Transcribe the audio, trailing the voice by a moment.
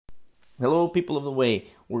Hello, people of the way.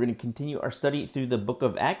 We're going to continue our study through the book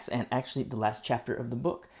of Acts and actually the last chapter of the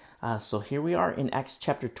book. So here we are in Acts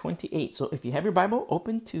chapter 28. So if you have your Bible,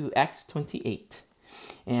 open to Acts 28.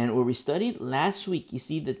 And where we studied last week, you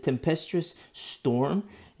see the tempestuous storm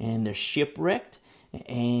and they're shipwrecked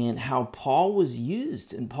and how Paul was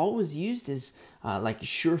used. And Paul was used as like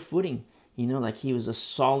sure footing, like he was a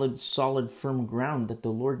solid, firm ground that the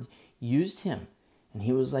Lord used him. And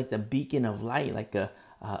he was like the beacon of light, like a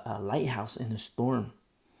lighthouse in a storm.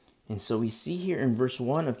 And so we see here in verse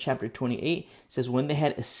 1 of chapter 28, it says, when they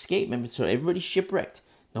had escaped, remember, so everybody shipwrecked.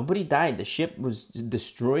 Nobody died. The ship was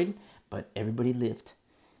destroyed, but everybody lived.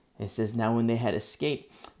 It says, now when they had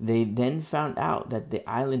escaped, they then found out that the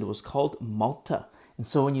island was called Malta. And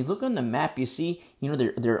so when you look on the map, you see,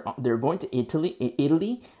 they're going to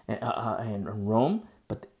Italy, and Rome.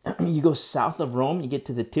 But you go south of Rome, you get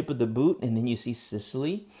to the tip of the boot, and then you see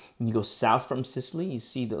Sicily. And you go south from Sicily, you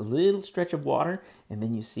see the little stretch of water, and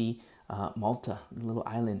then you see Malta, the little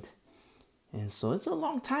island. And so it's a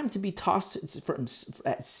long time to be tossed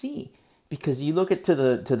at sea, because you look to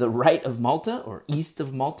the right of Malta or east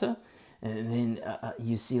of Malta, and then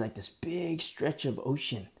you see like this big stretch of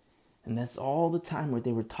ocean, and that's all the time where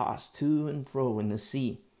they were tossed to and fro in the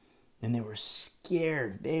sea. And they were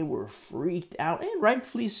scared. They were freaked out, and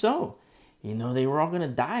rightfully so. They were all going to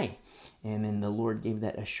die. And then the Lord gave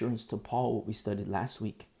that assurance to Paul, what we studied last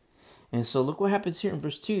week. And so look what happens here in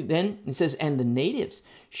verse 2. Then it says, and the natives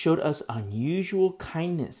showed us unusual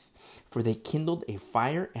kindness, for they kindled a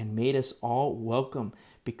fire and made us all welcome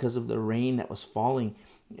because of the rain that was falling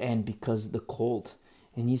and because of the cold.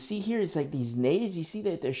 And you see here, it's like these natives, you see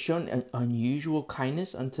that they're shown an unusual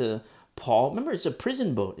kindness unto Paul. Remember, it's a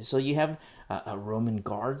prison boat, so you have Roman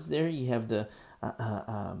guards there. You have the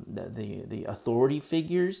authority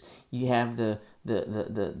figures. You have the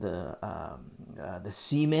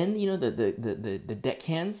seamen. The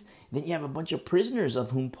deckhands. Then you have a bunch of prisoners,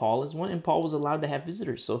 of whom Paul is one, and Paul was allowed to have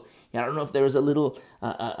visitors. So I don't know if there was a little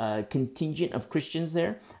contingent of Christians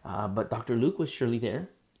there, but Dr. Luke was surely there.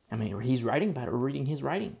 I mean, he's writing about it. We're reading his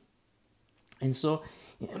writing, and so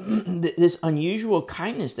this unusual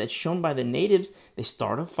kindness that's shown by the natives. They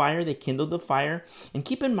start a fire, they kindle the fire, and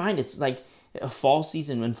keep in mind, it's like a fall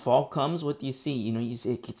season. When fall comes, what do you see? You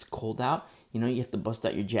see it gets cold out. You have to bust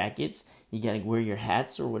out your jackets. You gotta wear your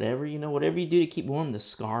hats or whatever. Whatever you do to keep warm. The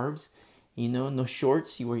scarves. No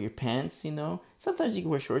shorts. You wear your pants. Sometimes you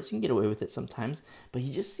can wear shorts. You can get away with it sometimes. But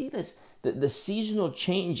you just see the seasonal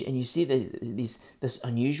change, and you see this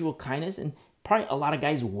unusual kindness. And probably a lot of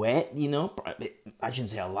guys wet, I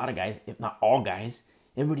shouldn't say a lot of guys, if not all guys.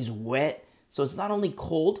 Everybody's wet. So it's not only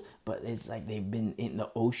cold, but it's like they've been in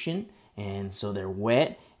the ocean, and so they're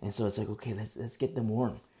wet. And so it's like, okay, let's get them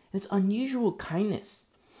warm. And it's unusual kindness.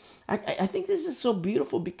 I think this is so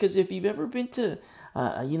beautiful, because if you've ever been to,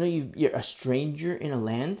 you're a stranger in a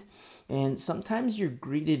land, and sometimes you're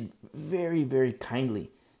greeted very, very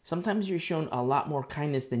kindly. Sometimes you're shown a lot more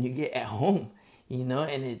kindness than you get at home.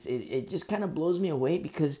 And it just kind of blows me away,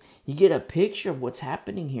 because you get a picture of what's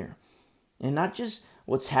happening here. And not just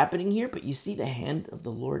what's happening here, but you see the hand of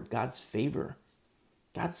the Lord, God's favor.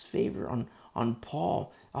 God's favor on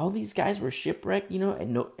Paul. All these guys were shipwrecked,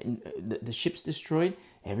 and the ship's destroyed.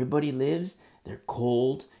 Everybody lives. They're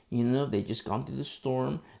cold, they just gone through the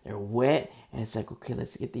storm. They're wet. And it's like, okay,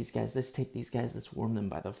 let's get these guys. Let's take these guys. Let's warm them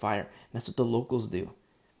by the fire. And that's what the locals do.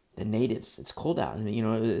 The natives, it's cold out.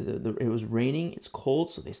 It was raining, it's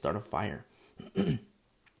cold, so they start a fire.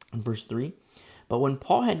 Verse 3, but when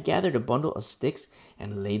Paul had gathered a bundle of sticks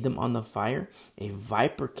and laid them on the fire, a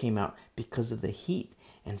viper came out because of the heat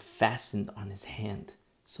and fastened on his hand.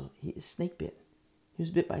 So he is snake bit. He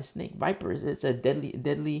was bit by a snake. Viper it's a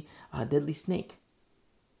deadly snake.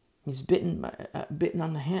 He's bitten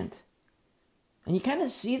on the hand. And you kind of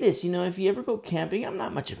see this, if you ever go camping. I'm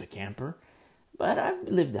not much of a camper, but I've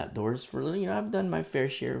lived outdoors for a little. I've done my fair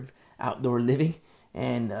share of outdoor living.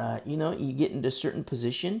 And, you get into a certain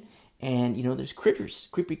position, and, there's critters,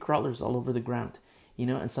 creepy crawlers all over the ground.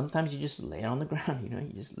 And sometimes you just lay on the ground,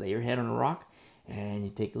 you just lay your head on a rock, and you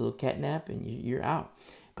take a little cat nap, and you're out.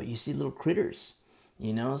 But you see little critters,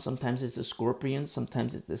 sometimes it's the scorpions,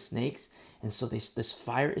 sometimes it's the snakes. And so this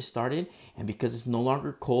fire is started, and because it's no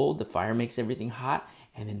longer cold, the fire makes everything hot,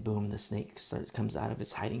 and then boom, the snake comes out of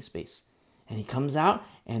its hiding space. And he comes out,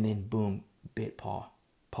 and then boom, bit Paul.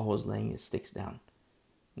 Paul was laying his sticks down,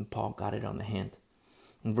 and Paul got it on the hand.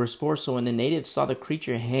 In verse 4, so when the natives saw the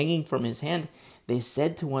creature hanging from his hand, they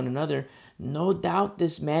said to one another, no doubt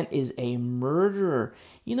this man is a murderer.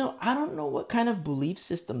 I don't know what kind of belief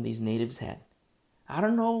system these natives had. I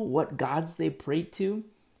don't know what gods they prayed to,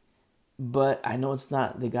 but I know it's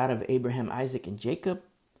not the God of Abraham, Isaac, and Jacob.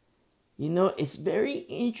 It's very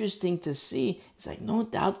interesting to see. It's like, no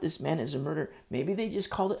doubt this man is a murderer. Maybe they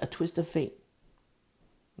just called it a twist of fate.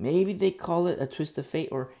 Maybe they call it a twist of fate,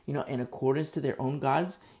 or, in accordance to their own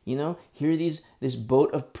gods. Here this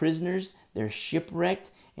boat of prisoners, they're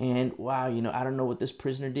shipwrecked, and wow, I don't know what this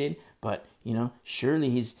prisoner did, but,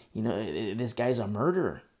 surely he's, this guy's a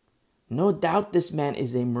murderer. No doubt this man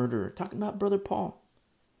is a murderer. Talking about Brother Paul,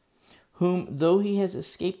 whom, though he has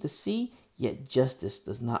escaped the sea, yet justice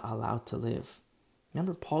does not allow to live.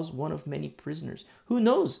 Remember, Paul's one of many prisoners. Who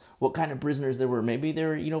knows what kind of prisoners there were? Maybe they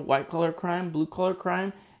were, white-collar crime, blue-collar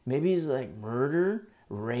crime. Maybe it's like murder,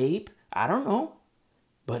 rape. I don't know.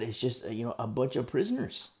 But it's just, a bunch of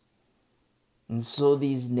prisoners. And so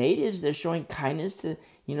these natives, they're showing kindness to,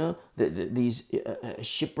 these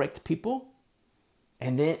shipwrecked people.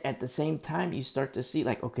 And then at the same time, you start to see,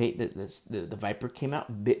 like, okay, the viper came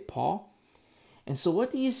out, bit Paul. And so what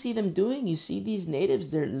do you see them doing? You see these natives,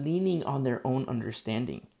 they're leaning on their own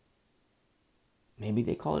understanding. Maybe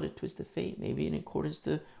they call it a twist of fate. Maybe in accordance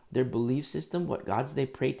to their belief system, what gods they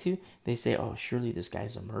pray to, they say, oh, surely this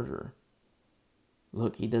guy's a murderer.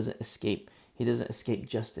 Look, he doesn't escape. He doesn't escape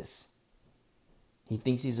justice. He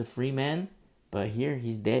thinks he's a free man, but here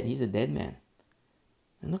he's dead. He's a dead man.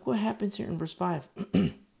 And look what happens here in verse 5.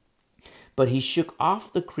 But he shook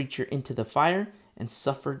off the creature into the fire and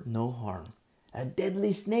suffered no harm. A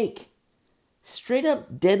deadly snake. Straight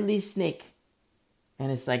up deadly snake. And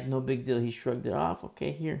it's like no big deal. He shrugged it off.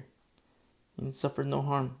 Okay, here. He suffered no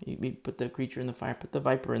harm. He put the creature in the fire. Put the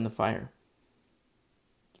viper in the fire.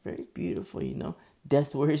 It's very beautiful,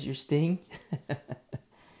 Death, where's your sting?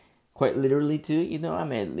 Quite literally too,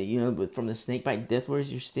 from the snake bite, death,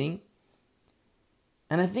 where's your sting?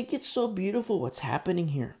 And I think it's so beautiful what's happening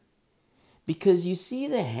here. Because you see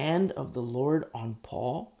the hand of the Lord on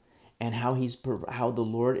Paul, and how the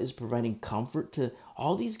Lord is providing comfort to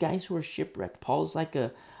all these guys who are shipwrecked. Paul is like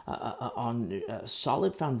on a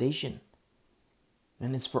solid foundation.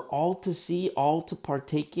 And it's for all to see, all to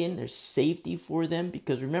partake in. There's safety for them.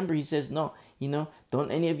 Because remember, he says, no, don't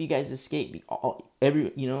any of you guys escape. All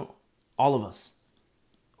of us.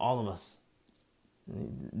 All of us.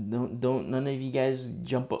 Don't none of you guys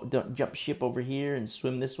don't jump ship over here and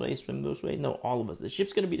swim this way, swim this way. No, all of us. The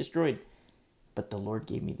ship's going to be destroyed. But the Lord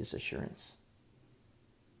gave me this assurance.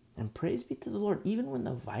 And praise be to the Lord, even when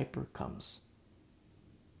the viper comes.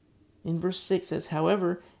 In verse 6 says,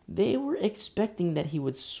 however, they were expecting that he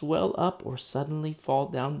would swell up or suddenly fall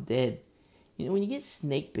down dead. When you get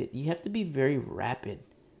snake bit, you have to be very rapid.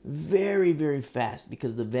 Very, very fast,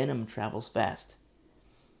 because the venom travels fast.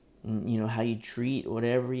 And, how you treat,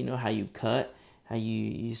 whatever, how you cut, how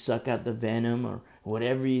you suck out the venom, or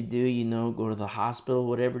whatever you do, go to the hospital,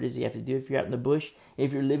 whatever it is you have to do. If you're out in the bush,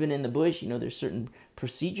 if you're living in the bush, there's certain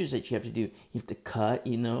procedures that you have to do. You have to cut,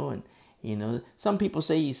 and, some people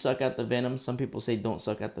say you suck out the venom. Some people say don't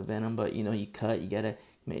suck out the venom, but, you cut, you got to,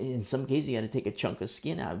 in some cases, you got to take a chunk of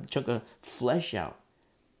skin out, a chunk of flesh out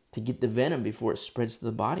to get the venom before it spreads to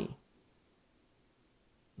the body.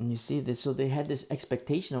 And you see this, so they had this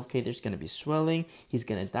expectation, okay, there's going to be swelling, he's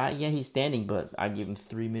going to die. Yeah, he's standing, but I give him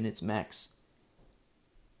 3 minutes max.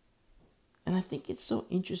 And I think it's so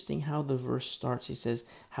interesting how the verse starts. He says,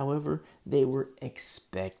 however, they were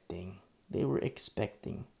expecting. They were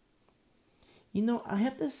expecting. I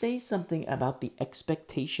have to say something about the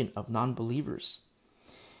expectation of non-believers.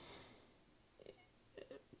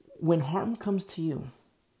 When harm comes to you,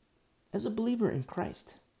 as a believer in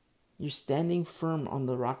Christ, you're standing firm on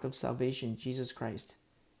the rock of salvation, Jesus Christ.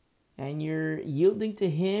 And you're yielding to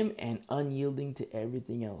him and unyielding to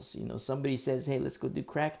everything else. Somebody says, hey, let's go do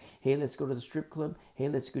crack. Hey, let's go to the strip club. Hey,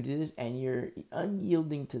 let's go do this. And you're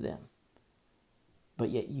unyielding to them. But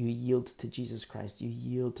yet you yield to Jesus Christ. You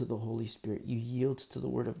yield to the Holy Spirit. You yield to the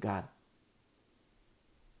Word of God.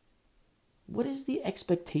 What is the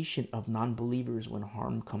expectation of non-believers when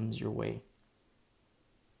harm comes your way?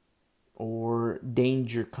 Or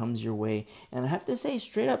danger comes your way? And I have to say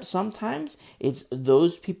straight up, sometimes it's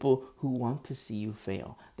those people who want to see you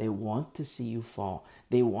fail. They want to see you fall.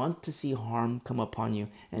 They want to see harm come upon you.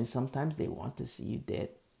 And sometimes they want to see you dead.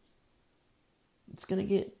 It's going to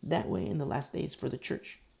get that way in the last days for the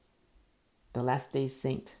church. The last days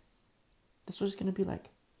saint. That's what it's going to be like.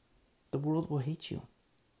 The world will hate you.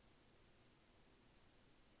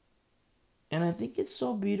 And I think it's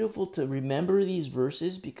so beautiful to remember these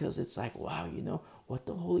verses, because it's like, wow, what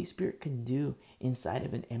the Holy Spirit can do inside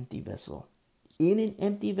of an empty vessel. In an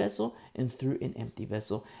empty vessel and through an empty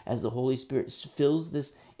vessel. As the Holy Spirit fills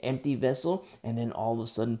this empty vessel and then all of a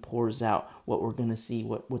sudden pours out what we're going to see,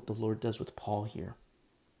 what the Lord does with Paul here.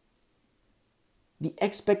 The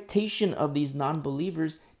expectation of these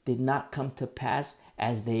non-believers did not come to pass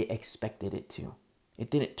as they expected it to. It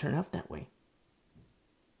didn't turn out that way.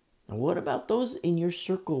 And what about those in your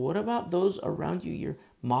circle? What about those around you, your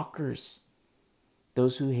mockers?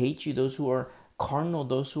 Those who hate you, those who are carnal,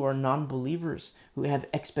 those who are non-believers, who have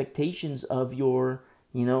expectations of your,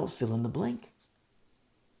 fill in the blank.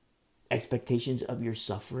 Expectations of your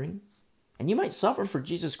suffering. And you might suffer for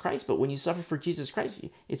Jesus Christ, but when you suffer for Jesus Christ,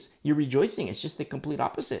 you're rejoicing. It's just the complete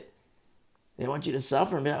opposite. They want you to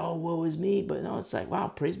suffer and be like, oh, woe is me. But no, it's like, wow,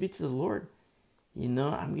 praise be to the Lord.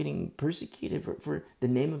 I'm getting persecuted for the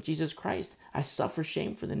name of Jesus Christ. I suffer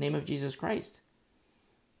shame for the name of Jesus Christ.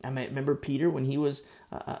 I remember Peter when he was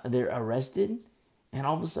they're arrested, and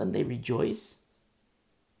all of a sudden they rejoice.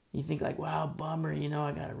 You think like, wow, bummer,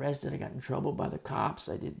 I got arrested, I got in trouble by the cops,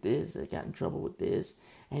 I did this, I got in trouble with this.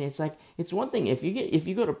 And it's like, it's one thing if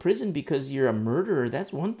you go to prison because you're a murderer,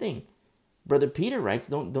 that's one thing. Brother Peter writes,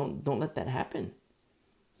 don't let that happen.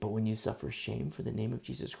 But when you suffer shame for the name of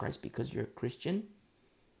Jesus Christ because you're a Christian,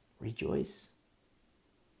 rejoice.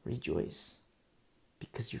 Rejoice.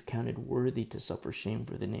 Because you're counted worthy to suffer shame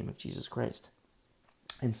for the name of Jesus Christ.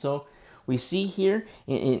 And so we see here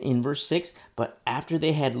in verse 6, but after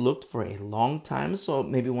they had looked for a long time, so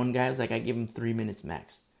maybe one guy was like, I give him 3 minutes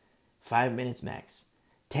max, 5 minutes max,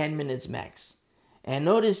 10 minutes max. And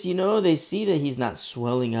notice, they see that he's not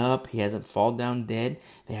swelling up. He hasn't fallen down dead.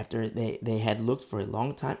 They had looked for a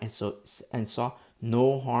long time and saw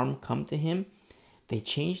no harm come to him. They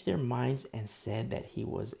changed their minds and said that he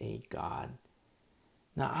was a god.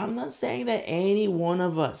 Now, I'm not saying that any one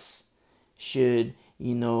of us should,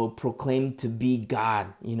 proclaim to be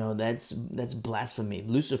God. That's blasphemy.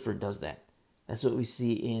 Lucifer does that. That's what we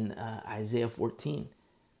see in Isaiah 14.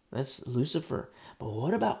 That's Lucifer. But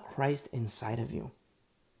what about Christ inside of you?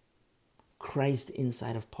 Christ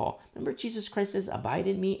inside of Paul. Remember, Jesus Christ says, abide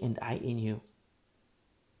in me and I in you.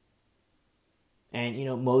 And,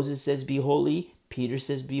 Moses says, be holy. Peter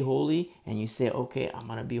says, be holy. And you say, okay, I'm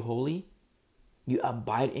going to be holy. You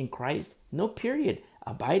abide in Christ. No period.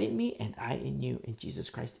 Abide in me and I in you. And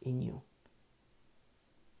Jesus Christ in you.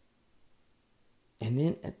 And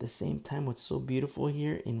then at the same time, what's so beautiful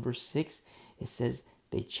here in verse 6, it says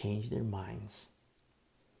they changed their minds.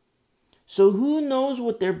 So who knows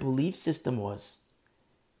what their belief system was?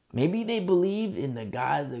 Maybe they believed in the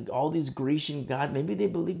god, all these Grecian gods. Maybe they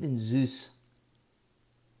believed in Zeus.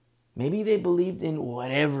 Maybe they believed in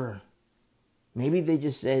whatever. Maybe they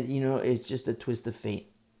just said, it's just a twist of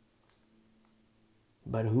fate.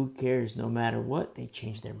 But who cares? No matter what, they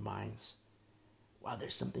changed their minds. Wow,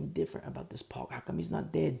 there's something different about this Paul. How come he's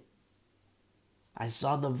not dead? I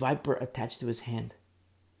saw the viper attached to his hand.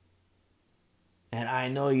 And I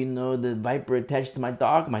know, the viper attached to my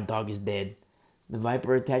dog is dead. The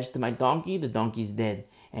viper attached to my donkey, the donkey's dead.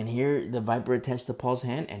 And here, the viper attached to Paul's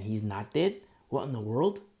hand, and he's not dead? What in the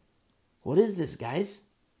world? What is this, guys?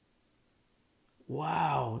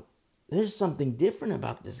 Wow, there's something different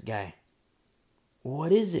about this guy.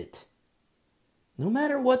 What is it? No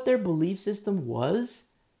matter what their belief system was,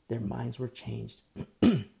 their minds were changed.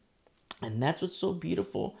 And that's what's so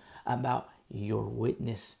beautiful about your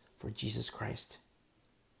witness for Jesus Christ.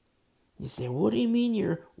 You say, what do you mean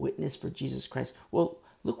your witness for Jesus Christ? Well,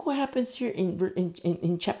 look what happens here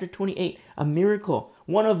in chapter 28. A miracle.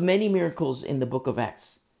 One of many miracles in the book of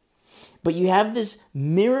Acts. But you have this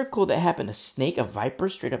miracle that happened. A snake, a viper,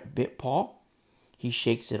 straight up bit Paul. He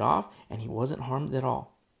shakes it off and he wasn't harmed at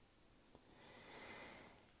all.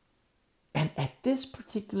 And at this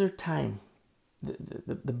particular time,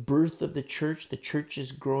 the birth of the church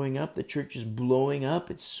is growing up, the church is blowing up,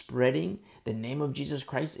 it's spreading. The name of Jesus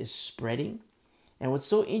Christ is spreading. And what's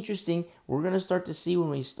so interesting, we're going to start to see when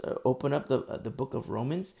we open up the book of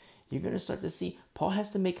Romans, you're going to start to see Paul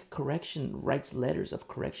has to make correction, writes letters of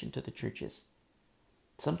correction to the churches.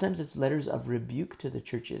 Sometimes it's letters of rebuke to the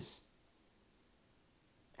churches.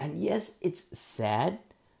 And yes, it's sad,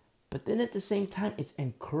 but then at the same time, it's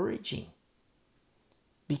encouraging.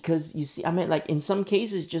 Because you see, like in some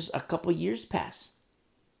cases, just a couple years pass.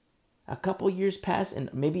 A couple years pass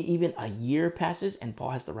and maybe even a year passes and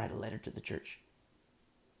Paul has to write a letter to the church.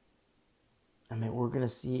 We're going to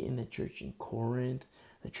see it in the church in Corinth,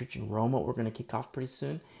 the church in Rome, we're going to kick off pretty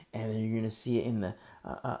soon. And then you're going to see it in the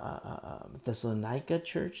Thessalonica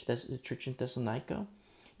church, that's the church in Thessalonica.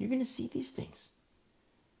 You're going to see these things.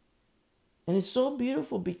 And it's so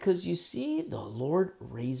beautiful because you see the Lord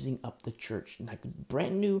raising up the church. Like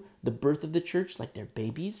brand new, the birth of the church, like they're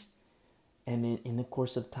babies. And then in the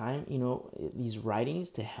course of time, these writings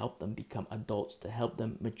to help them become adults, to help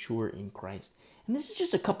them mature in Christ. And this is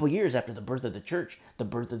just a couple years after the birth of the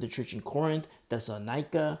birth of the church in Corinth,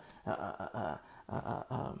 Thessalonica,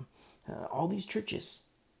 all these churches.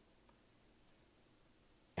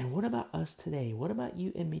 And what about us today? What about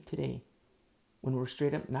you and me today? When we're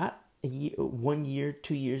straight up not a year, 1 year,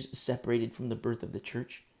 2 years separated from the birth of the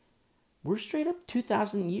church. We're straight up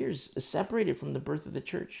 2,000 years separated from the birth of the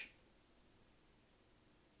church.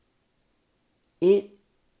 It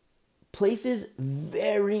places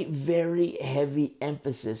very, very heavy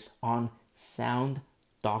emphasis on sound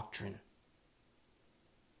doctrine.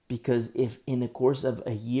 Because if in the course of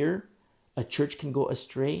a year, a church can go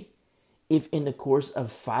astray, if in the course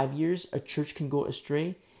of 5 years, a church can go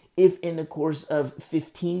astray, if in the course of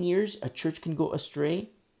 15 years, a church can go astray,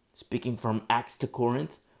 speaking from Acts to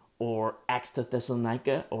Corinth, or Acts to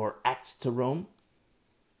Thessalonica, or Acts to Rome,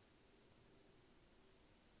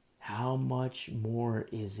 how much more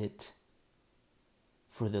is it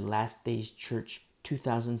for the last days church,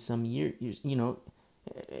 2,000 some years,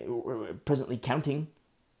 presently counting,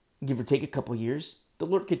 give or take a couple years. The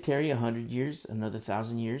Lord could tarry 100 years, another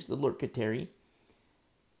 1,000 years. The Lord could tarry.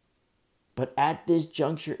 But at this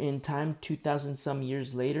juncture in time, 2,000 some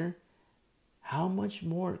years later, how much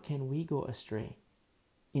more can we go astray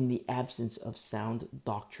in the absence of sound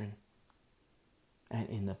doctrine and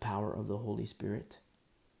in the power of the Holy Spirit?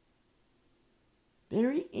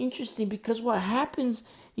 Very interesting, because what happens,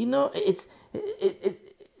 it's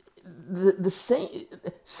the same.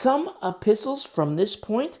 Some epistles from this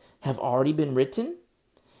point have already been written,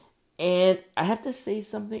 and I have to say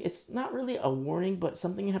something. It's not really a warning, but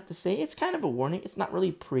something I have to say. It's kind of a warning. It's not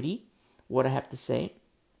really pretty what I have to say,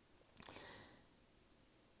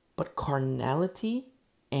 but carnality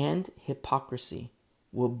and hypocrisy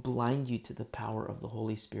will blind you to the power of the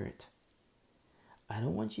Holy Spirit. I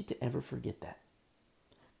don't want you to ever forget that.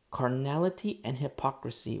 Carnality and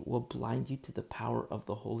hypocrisy will blind you to the power of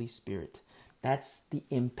the Holy Spirit. That's the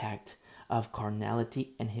impact of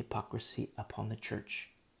carnality and hypocrisy upon the church.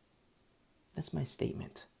 That's my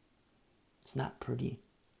statement. It's not pretty.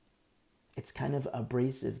 It's kind of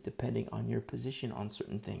abrasive depending on your position on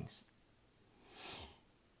certain things.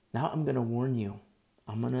 Now I'm going to warn you.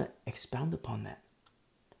 I'm going to expound upon that.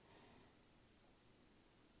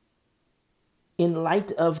 In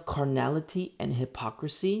light of carnality and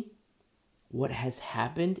hypocrisy, what has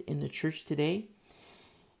happened in the church today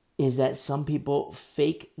is that some people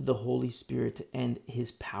fake the Holy Spirit and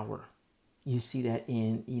His power. You see that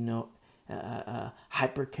in,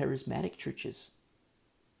 hyper-charismatic churches,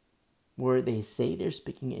 where they say they're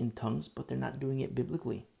speaking in tongues, but they're not doing it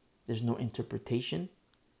biblically. There's no interpretation.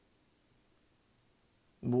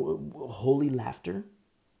 Holy laughter.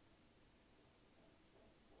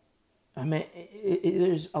 I mean,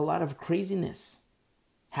 there's a lot of craziness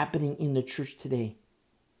happening in the church today.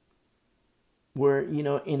 Where,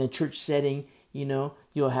 in a church setting,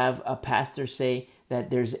 you'll have a pastor say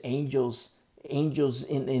that there's angels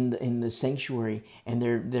in the sanctuary, and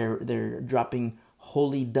they're dropping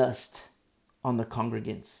holy dust on the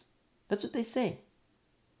congregants. That's what they say.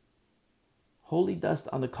 Holy dust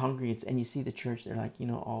on the congregants, and you see the church, they're like,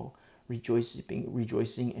 all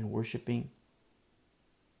rejoicing and worshiping.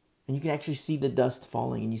 And you can actually see the dust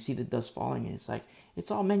falling, and it's like,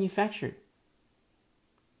 it's all manufactured.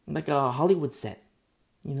 Like a Hollywood set.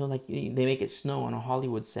 Like they make it snow on a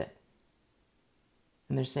Hollywood set.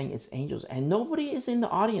 And they're saying it's angels. And nobody is in the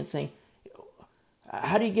audience saying,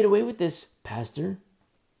 how do you get away with this, Pastor?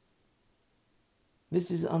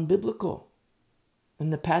 This is unbiblical.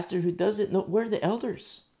 And the pastor who does it, no, where are the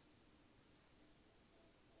elders?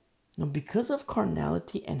 Now, because of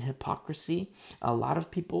carnality and hypocrisy, a lot of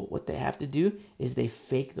people, what they have to do is they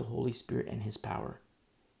fake the Holy Spirit and His power.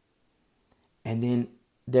 And then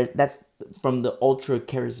that's from the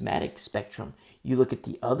ultra-charismatic spectrum. You look at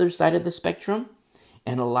the other side of the spectrum,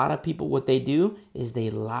 and a lot of people, what they do is they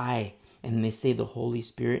lie. And they say the Holy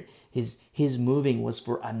Spirit, his moving was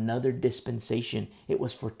for another dispensation. It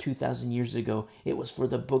was for 2,000 years ago. It was for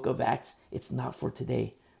the book of Acts. It's not for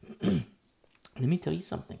today. Let me tell you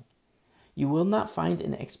something. You will not find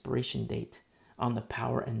an expiration date on the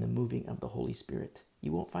power and the moving of the Holy Spirit.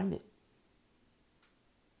 You won't find it.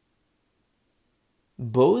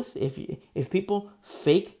 Both, if people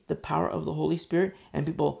fake the power of the Holy Spirit and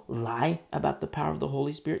people lie about the power of the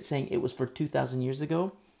Holy Spirit, saying it was for 2,000 years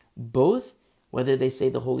ago, both, whether they say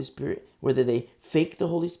the Holy Spirit, whether they fake the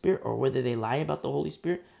Holy Spirit, or whether they lie about the Holy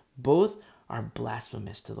Spirit, both are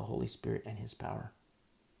blasphemous to the Holy Spirit and His power.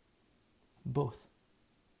 Both.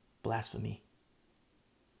 Blasphemy.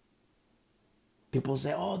 People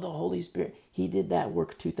say, oh, the Holy Spirit, he did that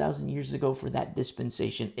work 2,000 years ago for that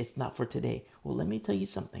dispensation. It's not for today. Well, let me tell you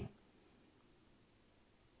something.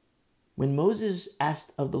 When Moses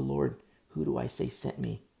asked of the Lord, who do I say sent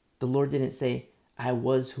me? The Lord didn't say, I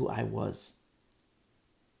was who I was.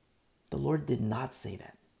 The Lord did not say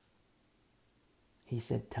that. He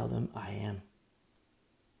said, tell them I am.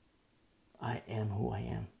 I am who I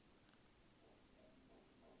am.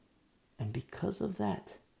 And because of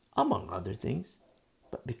that, among other things,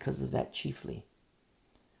 but because of that chiefly,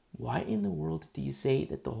 why in the world do you say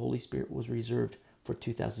that the Holy Spirit was reserved for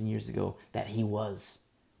 2,000 years ago, that he was,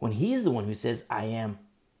 when he's the one who says, I am?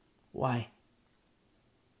 Why?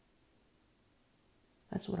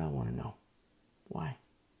 That's what I want to know. Why?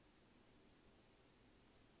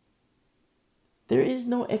 There is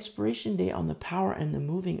no expiration date on the power and the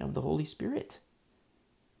moving of the Holy Spirit.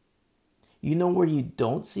 You know where you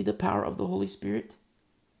don't see the power of the Holy Spirit?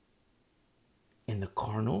 In the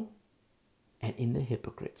carnal and in the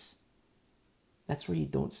hypocrites. That's where you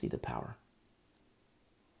don't see the power.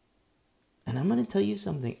 And I'm going to tell you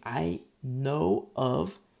something. I know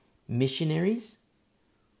of missionaries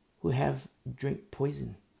who have drink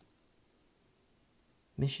poison.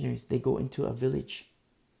 Missionaries, they go into a village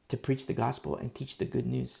to preach the gospel and teach the good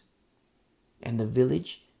news. And the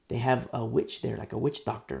village, they have a witch there, like a witch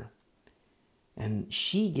doctor. And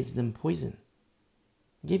she gives them poison.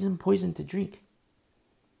 Gives them poison to drink.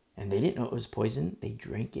 And they didn't know it was poison. They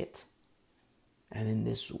drank it. And then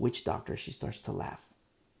this witch doctor, she starts to laugh.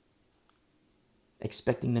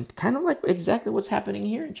 Expecting them to, kind of like exactly what's happening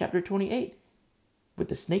here in chapter 28 with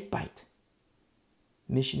the snake bite.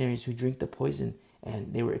 Missionaries who drink the poison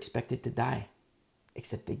and they were expected to die.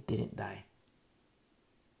 Except they didn't die.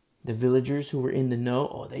 The villagers who were in the know,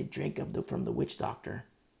 oh, they drank from the witch doctor.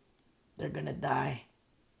 They're going to die.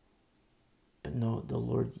 But no, the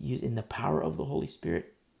Lord used, in the power of the Holy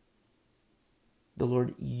Spirit, the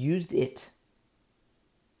Lord used it.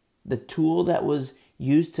 The tool that was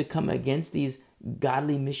used to come against these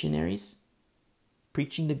godly missionaries,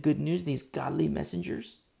 preaching the good news, these godly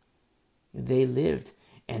messengers, they lived.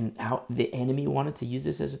 And how the enemy wanted to use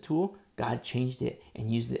this as a tool, God changed it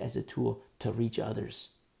and used it as a tool to reach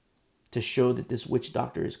others. To show that this witch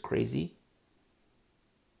doctor is crazy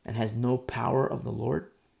and has no power of the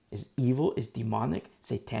Lord, is evil, is demonic,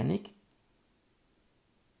 satanic.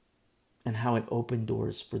 And how it opened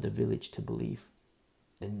doors for the village to believe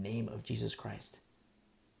the name of Jesus Christ.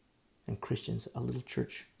 And Christians, a little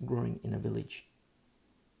church growing in a village.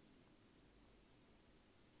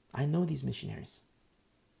 I know these missionaries.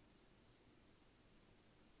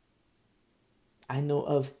 I know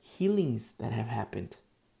of healings that have happened.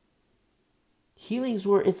 Healings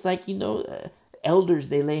where it's like, elders,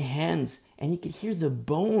 they lay hands and you could hear the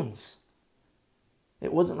bones.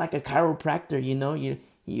 It wasn't like a chiropractor,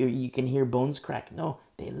 you can hear bones crack. No,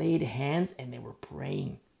 they laid hands and they were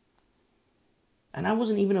praying. And I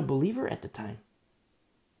wasn't even a believer at the time.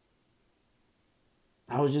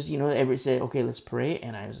 I was just, everybody said, okay, let's pray.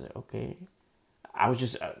 And I was like, okay. I was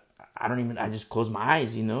just, I just closed my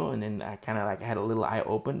eyes, and then I kind of like had a little eye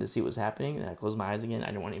open to see what's happening. And I closed my eyes again. I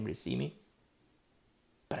didn't want anybody to see me.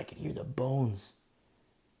 But I could hear the bones.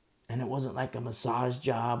 And it wasn't like a massage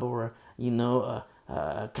job or, a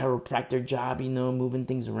chiropractor job, moving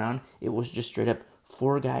things around. It was just straight up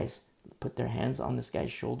 4 guys put their hands on this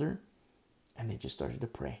guy's shoulder and they just started to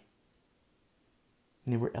pray.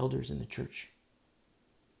 And they were elders in the church.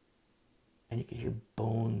 And you could hear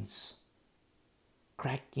bones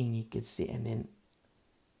cracking, you could see, and then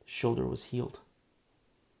the shoulder was healed.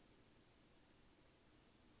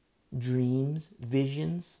 Dreams,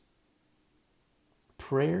 visions,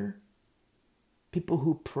 prayer, people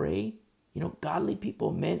who pray, godly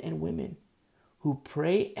people, men and women who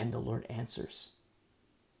pray and the Lord answers.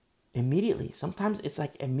 Immediately. Sometimes it's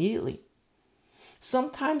like immediately.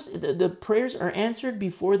 Sometimes the prayers are answered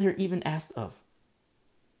before they're even asked of.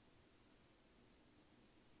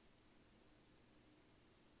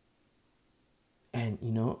 And,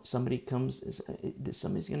 somebody's going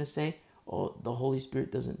to say, oh, the Holy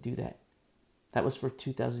Spirit doesn't do that. That was for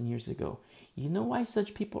 2,000 years ago. You know why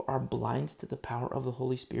such people are blind to the power of the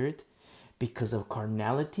Holy Spirit? Because of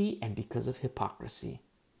carnality and because of hypocrisy.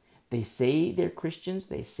 They say they're Christians.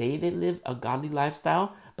 They say they live a godly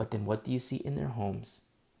lifestyle. But then what do you see in their homes?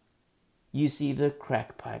 You see the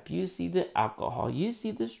crack pipe. You see the alcohol. You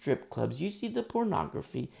see the strip clubs. You see the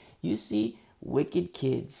pornography. You see wicked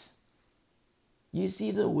kids. You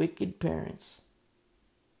see the wicked parents.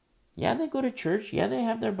 Yeah, they go to church. Yeah, they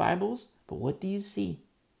have their Bibles. But what do you see?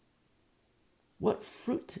 What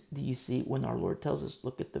fruit do you see when our Lord tells us,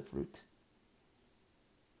 look at the fruit?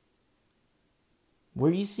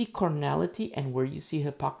 Where you see carnality and where you see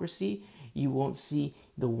hypocrisy, you won't see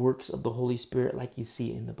the works of the Holy Spirit like you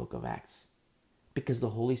see in the book of Acts. Because the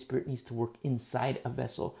Holy Spirit needs to work inside a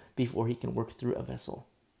vessel before he can work through a vessel.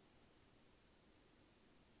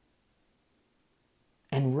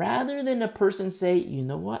 And rather than a person say, you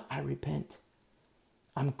know what, I repent,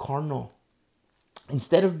 I'm carnal.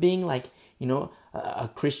 Instead of being like, a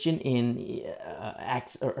Christian in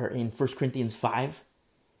Acts or in 1 Corinthians 5,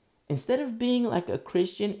 instead of being like a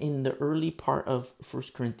Christian in the early part of 1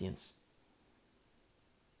 Corinthians,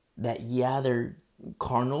 that they're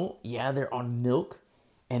carnal, they're on milk,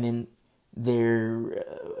 and then they're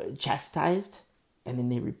chastised, and then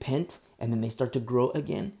they repent, and then they start to grow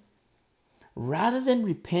again. Rather than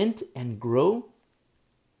repent and grow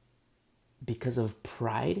because of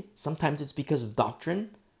pride, sometimes it's because of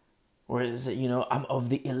doctrine, or is it, I'm of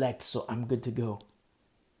the elect, so I'm good to go.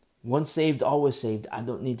 Once saved, always saved. I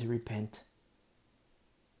don't need to repent.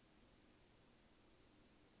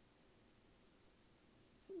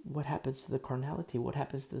 What happens to the carnality? What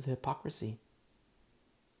happens to the hypocrisy?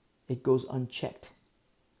 It goes unchecked.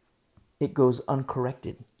 It goes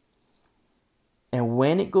uncorrected. And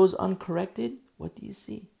when it goes uncorrected, what do you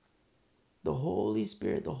see? The Holy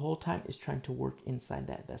Spirit the whole time is trying to work inside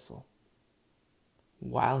that vessel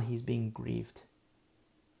while he's being grieved.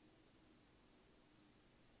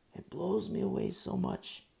 It blows me away so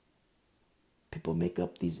much. People make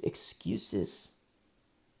up these excuses.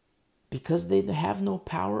 Because they have no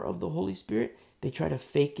power of the Holy Spirit, they try to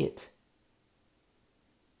fake it.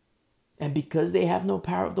 And because they have no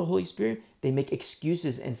power of the Holy Spirit, they make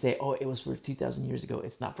excuses and say, oh, it was for 2,000 years ago.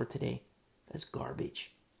 It's not for today. That's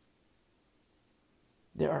garbage.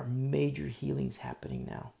 There are major healings happening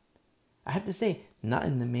now. I have to say, not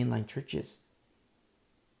in the mainline churches.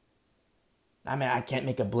 I mean, I can't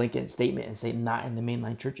make a blanket statement and say not in the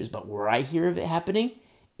mainline churches, but where I hear of it happening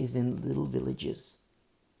is in little villages.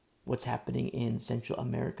 What's happening in Central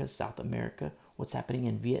America, South America, what's happening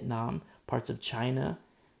in Vietnam, parts of China,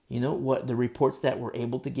 what the reports that we're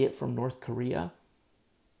able to get from North Korea,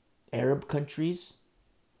 Arab countries,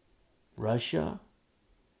 Russia,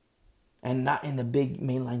 and not in the big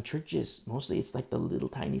mainline churches. Mostly it's like the little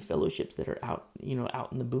tiny fellowships that are out,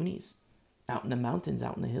 out in the boonies, out in the mountains,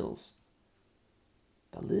 out in the hills.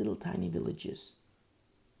 The little tiny villages.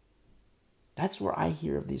 That's where I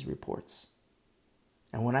hear of these reports.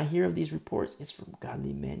 And when I hear of these reports, it's from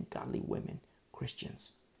godly men, godly women,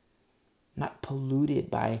 Christians. Not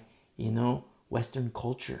polluted by, Western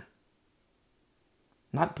culture.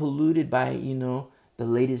 Not polluted by, the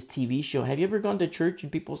latest TV show. Have you ever gone to church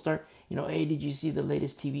and people start, hey, did you see the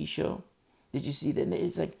latest TV show? Did you see that?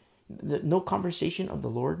 It's like no conversation of the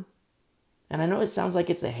Lord. And I know it sounds like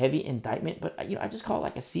it's a heavy indictment, but I just call it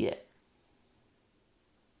like I see it.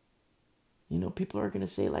 People are going to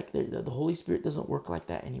say like the Holy Spirit doesn't work like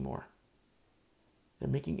that anymore. They're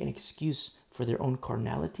making an excuse for their own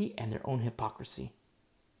carnality and their own hypocrisy.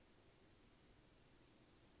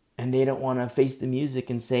 And they don't want to face the music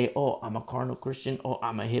and say, oh, I'm a carnal Christian. Oh,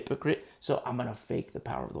 I'm a hypocrite. So I'm going to fake the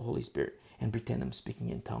power of the Holy Spirit and pretend I'm speaking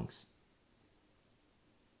in tongues.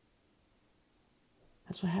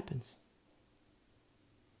 That's what happens.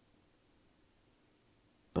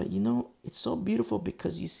 But it's so beautiful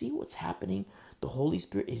because you see what's happening. The Holy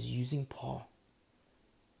Spirit is using Paul.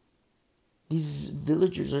 These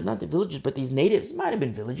villagers, or not the villagers, but these natives, might have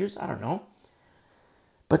been villagers, I don't know.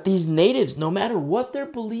 But these natives, no matter what their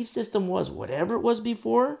belief system was, whatever it was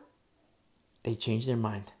before, they changed their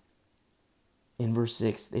mind. In verse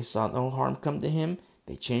 6, they saw no harm come to him.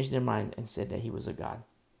 They changed their mind and said that he was a god.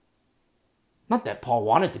 Not that Paul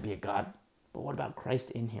wanted to be a god, but what about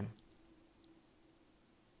Christ in him?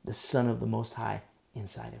 The Son of the Most High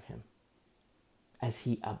inside of him, as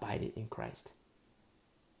he abided in Christ.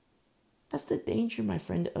 That's the danger, my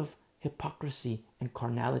friend, of hypocrisy and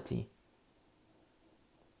carnality.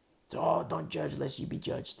 So, oh, don't judge lest you be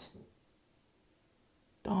judged.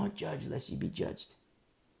 Don't judge lest you be judged.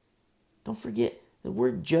 Don't forget the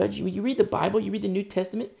word judge. When you read the Bible, you read the New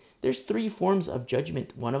Testament, there's 3 forms of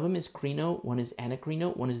judgment. One of them is krino, one is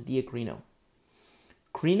anakrino, one is diakrino.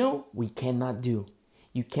 Krino, we cannot do.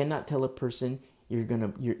 You cannot tell a person you're going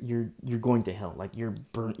to hell, like you're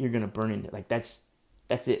gonna burn in it. Like that's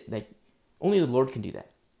it. Like only the Lord can do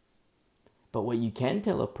that. But what you can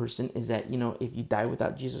tell a person is that, if you die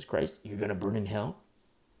without Jesus Christ, you're gonna burn in hell.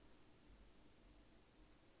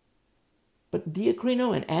 But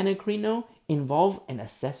diakrino and anakrino involve an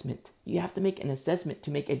assessment. You have to make an assessment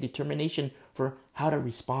to make a determination for how to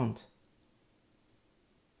respond.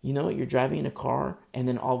 You're driving in a car and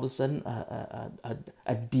then all of a sudden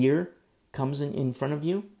a deer comes in front of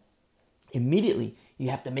you Immediately, you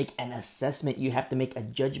have to make an assessment. You have to make a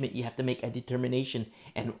judgment. You have to make a determination.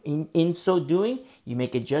 And in so doing, you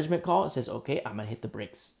make a judgment call. It says, okay, I'm going to hit the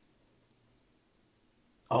brakes.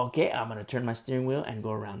 Okay, I'm going to turn my steering wheel and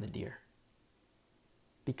go around the deer.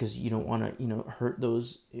 Because you don't want to, hurt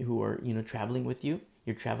those who are, traveling with you,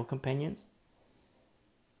 your travel companions.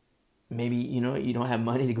 Maybe, you don't have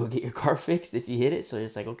money to go get your car fixed if you hit it. So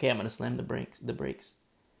it's like, okay, I'm going to slam the brakes.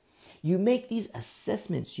 You make these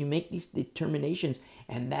assessments, you make these determinations,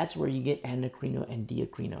 and that's where you get anakrino and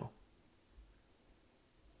diakrino.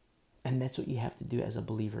 And that's what you have to do as a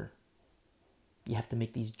believer. You have to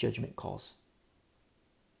make these judgment calls.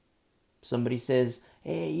 Somebody says,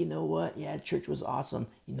 hey, you know what? Yeah, church was awesome.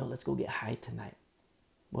 Let's go get high tonight.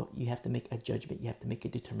 Well, you have to make a judgment. You have to make a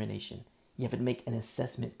determination. You have to make an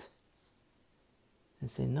assessment. And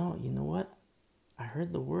say, no, you know what? I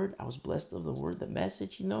heard the word. I was blessed of the word, the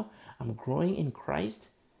message, I'm growing in Christ.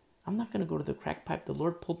 I'm not going to go to the crack pipe. The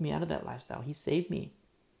Lord pulled me out of that lifestyle. He saved me.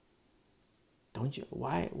 Don't you?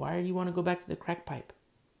 Why do you want to go back to the crack pipe?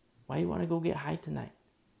 Why do you want to go get high tonight?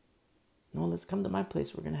 No, let's come to my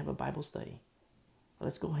place. We're going to have a Bible study.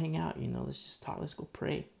 Let's go hang out, let's just talk. Let's go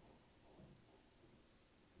pray.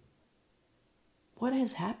 What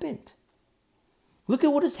has happened? Look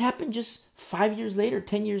at what has happened just 5 years later,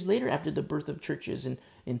 10 years later after the birth of churches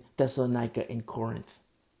in Thessalonica and Corinth.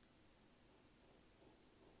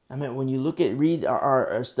 I mean, when you read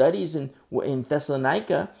our studies in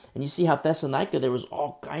Thessalonica, and you see how Thessalonica, there was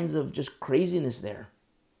all kinds of just craziness there.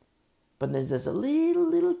 But there's a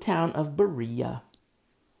little town of Berea.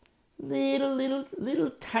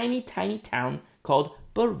 Little tiny town called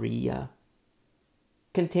Berea.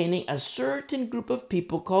 Containing a certain group of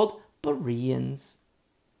people called Bereans.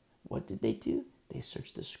 What did they do? They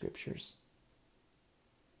searched the scriptures.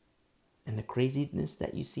 And the craziness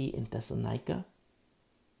that you see in Thessalonica,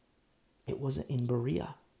 it wasn't in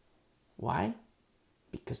Berea. Why?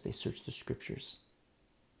 Because they searched the scriptures.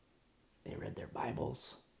 They read their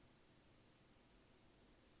Bibles.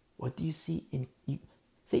 What do you see in,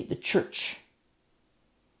 say, the church?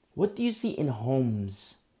 What do you see in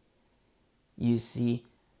homes? You see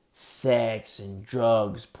sex and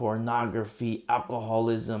drugs, pornography,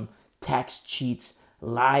 alcoholism, tax cheats,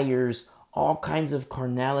 liars, all kinds of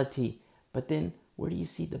carnality. But then, where do you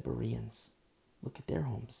see the Bereans? Look at their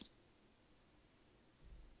homes.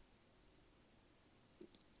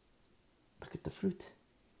 Look at the fruit.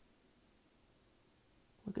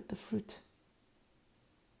 Look at the fruit.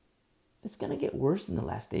 It's going to get worse in the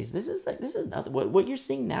last days. This is nothing. What you're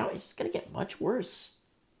seeing now is just going to get much worse.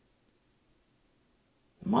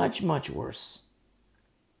 Much, much worse.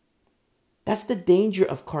 That's the danger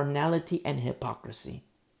of carnality and hypocrisy.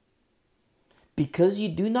 Because you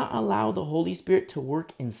do not allow the Holy Spirit to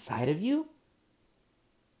work inside of you,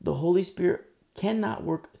 the Holy Spirit cannot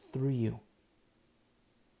work through you.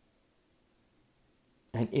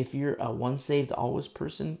 And if you're a once saved, always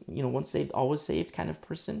person, once saved, always saved kind of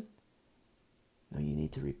person, no, you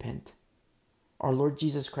need to repent. Our Lord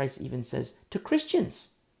Jesus Christ even says to Christians,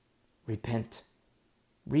 repent.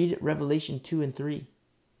 Read Revelation 2 and 3.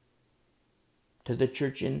 To the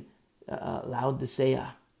church in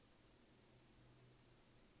Laodicea.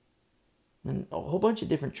 And a whole bunch of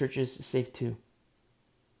different churches saved too.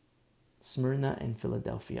 Smyrna and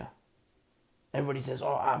Philadelphia. Everybody says,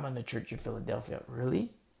 oh, I'm in the church in Philadelphia.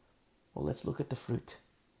 Really? Well, let's look at the fruit.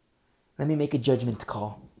 Let me make a judgment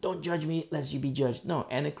call. Don't judge me lest you be judged. No,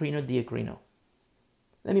 anakrino, diakrino.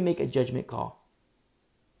 Let me make a judgment call.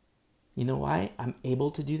 You know why I'm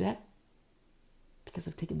able to do that? Because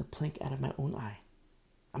I've taken the plank out of my own eye.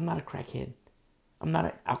 I'm not a crackhead. I'm not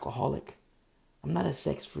an alcoholic. I'm not a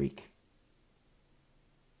sex freak.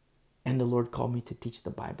 And the Lord called me to teach the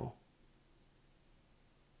Bible.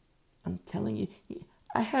 I'm telling you,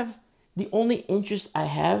 the only interest I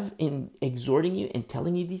have in exhorting you and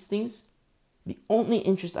telling you these things, the only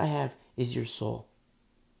interest I have is your soul.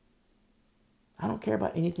 I don't care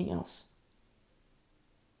about anything else.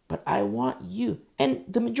 But I want you, and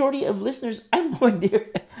the majority of listeners, I have no idea.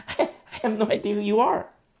 I have no idea who you are.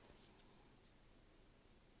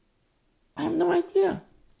 I have no idea.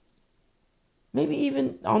 Maybe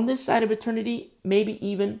even on this side of eternity, maybe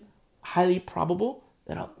even highly probable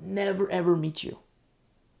that I'll never ever meet you.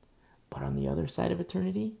 But on the other side of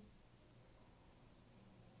eternity,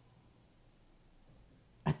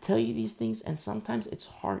 I tell you these things, and sometimes it's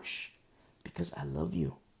harsh because I love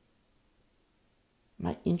you.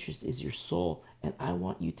 My interest is your soul, and I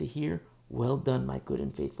want you to hear, well done, my good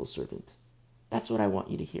and faithful servant. That's what I want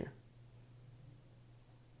you to hear.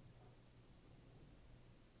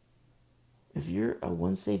 If you're a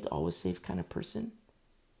once saved, always saved kind of person,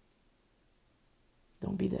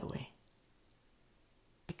 Don't be that way.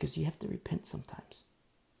 Because you have to repent sometimes.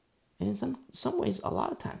 And in some ways, a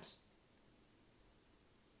lot of times.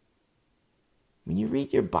 When you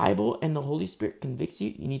read your Bible and the Holy Spirit convicts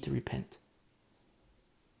you, you need to repent.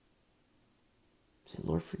 Say,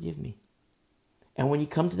 Lord, forgive me. And when you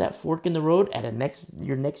come to that fork in the road at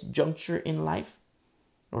your next juncture in life,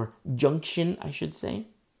 or junction, I should say,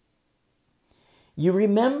 you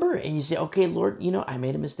remember and you say, okay, Lord, I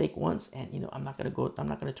made a mistake once, and I'm not going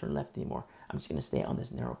to turn left anymore. I'm just going to stay on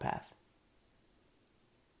this narrow path.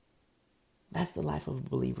 That's the life of a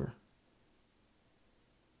believer.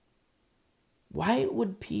 Why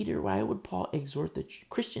would Paul exhort the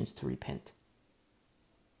Christians to repent?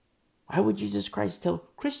 Why would Jesus Christ tell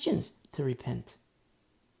Christians to repent?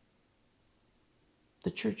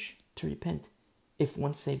 The church to repent. If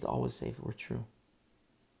once saved, always saved were true.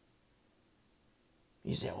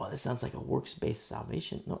 You say, well, this sounds like a works-based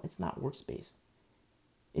salvation. No, it's not works-based.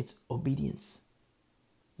 It's obedience.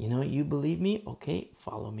 You believe me? Okay,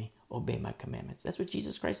 follow me. Obey my commandments. That's what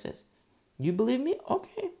Jesus Christ says. You believe me?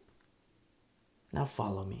 Okay. Now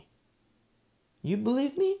follow me. You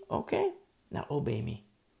believe me? Okay. Now obey me.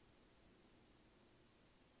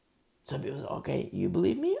 Some people say, okay, you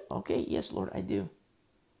believe me? Okay, yes, Lord, I do.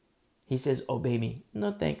 He says, obey me.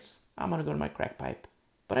 No, thanks. I'm going to go to my crack pipe.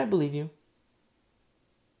 But I believe you.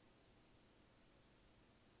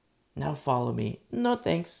 Now follow me. No,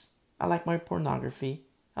 thanks. I like my pornography.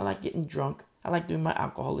 I like getting drunk. I like doing my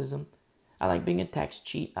alcoholism. I like being a tax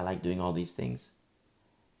cheat. I like doing all these things.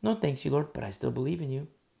 No, thanks you, Lord, but I still believe in you.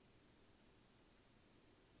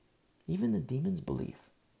 Even the demons believe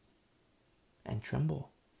and tremble.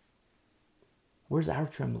 Where's our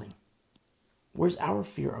trembling? Where's our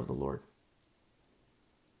fear of the Lord?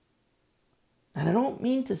 And I don't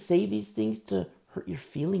mean to say these things to hurt your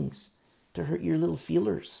feelings, to hurt your little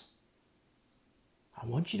feelers. I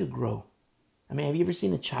want you to grow. I mean, have you ever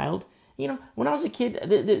seen a child? When I was a kid,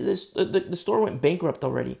 the store went bankrupt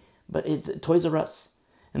already, but it's Toys R Us.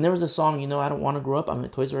 And there was a song, I don't want to grow up. I'm a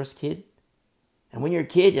Toys R Us kid. And when you're a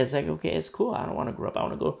kid, it's like, okay, it's cool. I don't want to grow up. I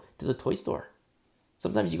want to go to the toy store.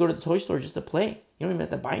 Sometimes you go to the toy store just to play. You don't even have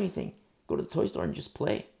to buy anything. Go to the toy store and just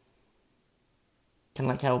play. Kind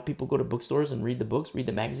of like how people go to bookstores and read the books, read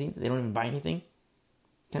the magazines. They don't even buy anything.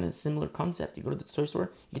 Kind of similar concept. You go to the toy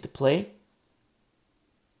store, you get to play.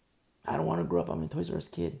 I don't want to grow up. I'm a Toys R Us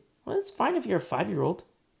kid. Well, it's fine if you're a 5-year-old.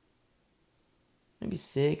 Maybe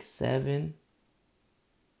 6, 7.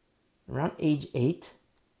 Around age 8,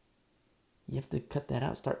 you have to cut that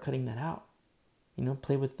out. Start cutting that out.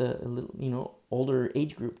 Play with the little, older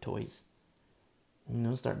age group toys.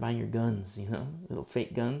 Start buying your guns, little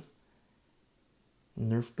fake guns.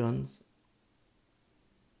 Nerf guns.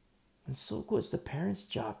 It's so cool. It's the parents'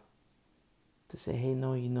 job to say, hey,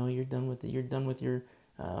 no, you're done with it. You're done with your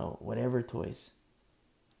whatever toys.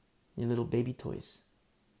 Your little baby toys.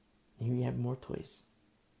 And here you have more toys.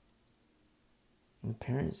 And the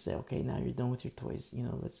parents say, okay, now you're done with your toys.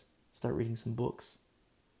 Let's start reading some books.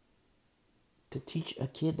 To teach a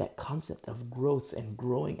kid that concept of growth and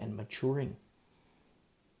growing and maturing.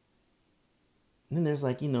 And then there's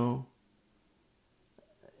the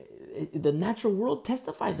natural world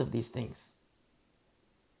testifies of these things.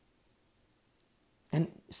 And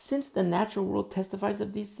since the natural world testifies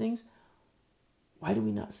of these things, why do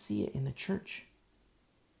we not see it in the church?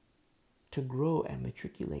 To grow and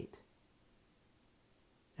matriculate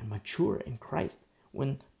and mature in Christ.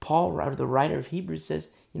 When Paul, the writer of Hebrews,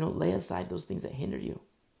 says, lay aside those things that hinder you.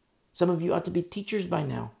 Some of you ought to be teachers by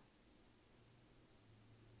now.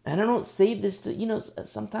 And I don't say this to,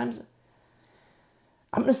 sometimes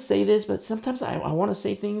I'm going to say this, but sometimes I want to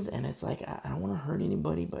say things and it's like, I don't want to hurt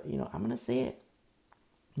anybody, but, I'm going to say it.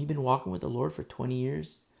 You've been walking with the Lord for 20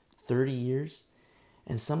 years, 30 years.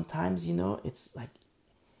 And sometimes, it's like,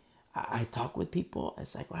 I talk with people.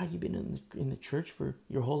 It's like, wow, you've been in the church for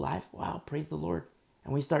your whole life. Wow, praise the Lord.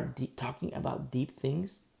 And we start talking about deep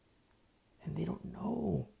things. And they don't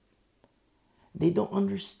know. They don't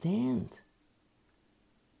understand.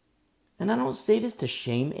 And I don't say this to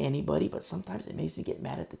shame anybody, but sometimes it makes me get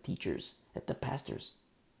mad at the teachers, at the pastors.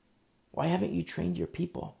 Why haven't you trained your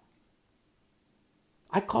people?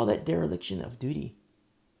 I call that dereliction of duty.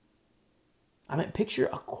 I mean, picture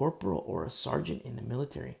a corporal or a sergeant in the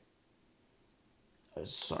military. A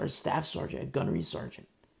staff sergeant, a gunnery sergeant.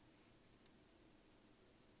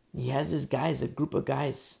 He has his guys, a group of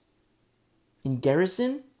guys. In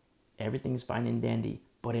garrison, everything's fine and dandy.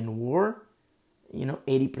 But in war,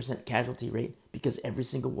 80% casualty rate because every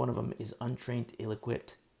single one of them is untrained,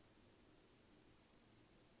 ill-equipped.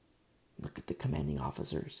 Look at the commanding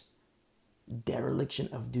officers. Dereliction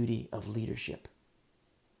of duty, of leadership.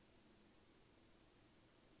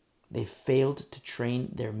 They failed to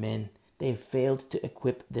train their men. They failed to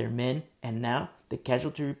equip their men. And now the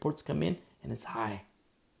casualty reports come in and it's high.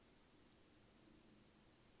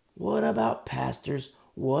 What about pastors?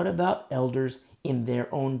 What about elders in their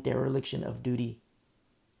own dereliction of duty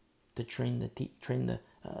to train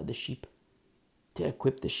the sheep, to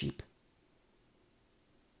equip the sheep?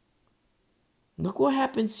 Look what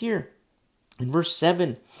happens here. In verse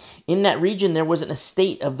 7, in that region there was an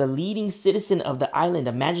estate of the leading citizen of the island,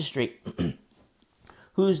 a magistrate,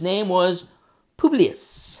 whose name was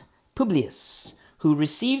Publius, who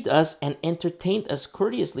received us and entertained us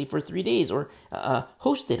courteously for 3 days, or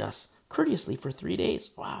hosted us courteously for 3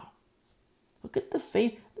 days. Wow. Look at the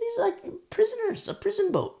faith. These are like prisoners, a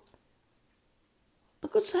prison boat.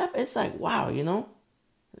 Look what's happening. It's like, wow, you know,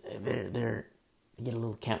 they get a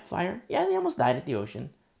little campfire. Yeah, they almost died at the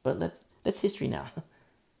ocean, but that's history now.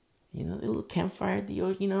 You know, a little campfire at the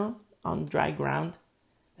ocean, you know, on dry ground.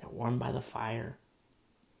 They're warmed by the fire.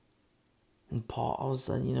 And Paul, all of a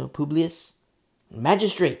sudden, you know, Publius,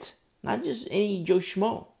 magistrate, not just any Joe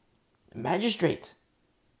Schmo, magistrate.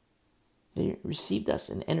 They received us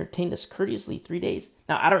and entertained us courteously 3 days.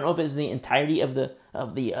 Now, I don't know if it's the entirety of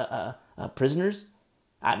the prisoners.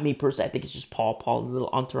 Me personally, I think it's just Paul, the little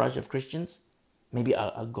entourage of Christians. Maybe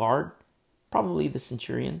a guard, probably the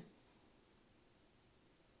centurion.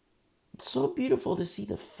 It's so beautiful to see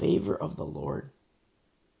the favor of the Lord.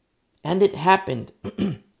 And it happened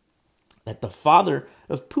that the father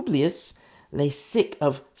of Publius lay sick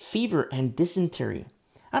of fever and dysentery.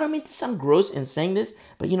 I don't mean to sound gross in saying this,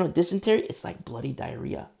 but you know, dysentery, it's like bloody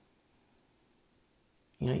diarrhea.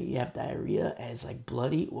 You know, you have diarrhea and it's like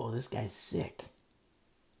bloody. Well, this guy's sick.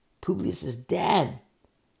 Publius' dad.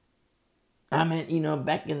 I mean, you know,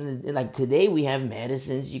 back in like today we have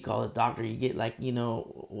medicines. You call a doctor, you get like, you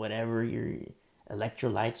know, whatever, your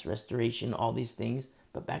electrolytes, restoration, all these things.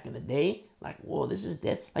 But back in the day, like, whoa, this is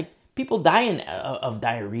dead. Like, people dying of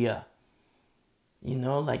diarrhea. You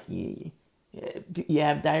know, like you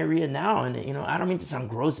have diarrhea now, and you know, I don't mean to sound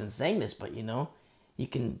gross in saying this, but you know, you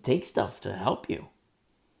can take stuff to help you.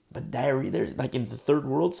 But diarrhea, there's like in the third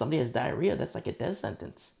world, somebody has diarrhea, that's like a death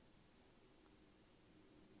sentence.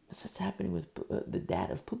 That's what's happening with the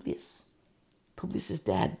dad of Publius. Publius'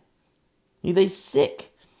 dad. He lay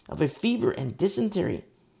sick of a fever and dysentery.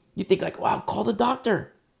 You think like, wow, call the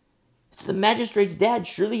doctor. It's the magistrate's dad.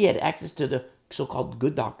 Surely he had access to the so-called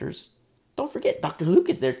good doctors. Don't forget, Dr. Luke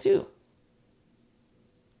is there too.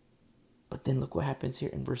 But then look what happens here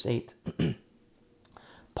in verse 8.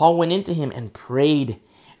 Paul went into him and prayed,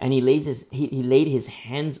 and he laid his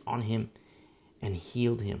hands on him and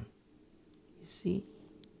healed him. You see?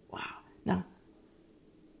 Wow. Now,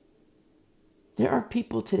 there are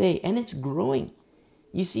people today, and it's growing.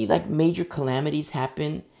 You see like major calamities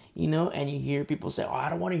happen, you know, and you hear people say, oh, I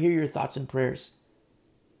don't want to hear your thoughts and prayers.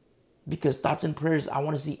 Because thoughts and prayers, I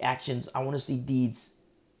want to see actions. I want to see deeds.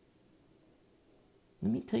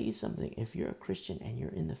 Let me tell you something. If you're a Christian and you're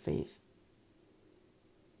in the faith,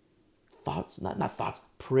 thoughts, not thoughts,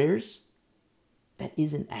 prayers, that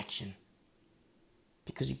is an action.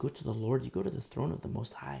 Because you go to the Lord, you go to the throne of the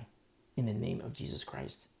Most High in the name of Jesus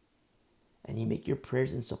Christ. And you make your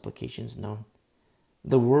prayers and supplications known.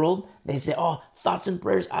 The world, they say, oh, thoughts and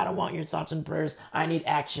prayers. I don't want your thoughts and prayers. I need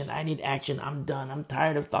action. I'm done. I'm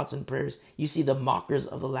tired of thoughts and prayers. You see the mockers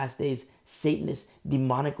of the last days, Satanists,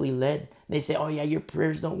 demonically led. They say, oh yeah, your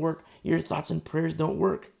prayers don't work. Your thoughts and prayers don't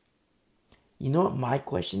work. You know what my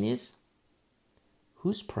question is?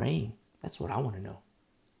 Who's praying? That's what I want to know.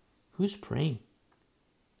 Who's praying?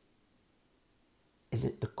 Is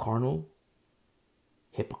it the carnal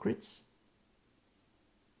hypocrites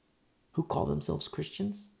who call themselves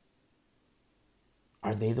Christians?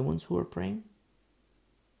 Are they the ones who are praying?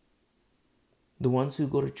 The ones who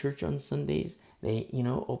go to church on Sundays, they, you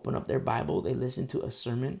know, open up their Bible, they listen to a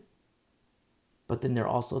sermon, but then they're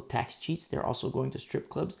also tax cheats, they're also going to strip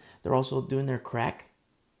clubs, they're also doing their crack,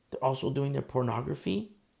 they're also doing their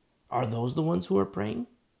pornography. Are those the ones who are praying?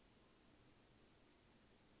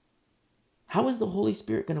 How is the Holy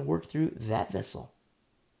Spirit going to work through that vessel?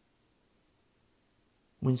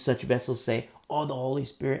 When such vessels say, oh, the Holy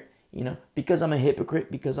Spirit, you know, because I'm a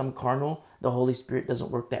hypocrite, because I'm carnal, the Holy Spirit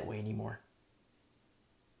doesn't work that way anymore.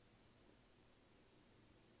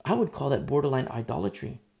 I would call that borderline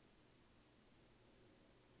idolatry.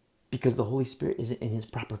 Because the Holy Spirit isn't in his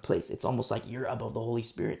proper place. It's almost like you're above the Holy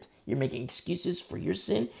Spirit. You're making excuses for your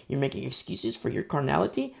sin. You're making excuses for your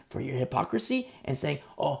carnality, for your hypocrisy, and saying,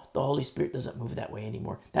 oh, the Holy Spirit doesn't move that way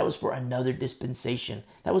anymore. That was for another dispensation.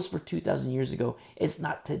 That was for 2,000 years ago. It's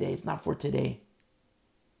not today. It's not for today.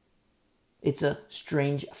 It's a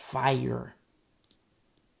strange fire.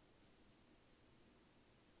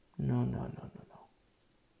 No, no, no, no, no.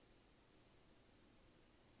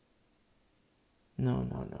 No,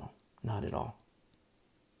 no, no. Not at all.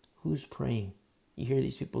 Who's praying? You hear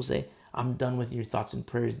these people say, I'm done with your thoughts and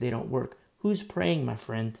prayers. They don't work. Who's praying, my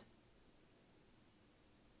friend?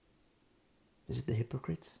 Is it the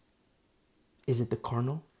hypocrites? Is it the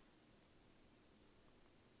carnal?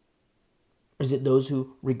 Is it those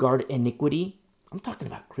who regard iniquity? I'm talking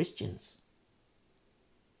about Christians.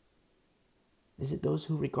 Is it those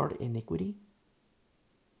who regard iniquity?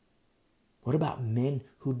 What about men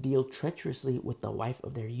who deal treacherously with the wife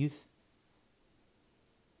of their youth?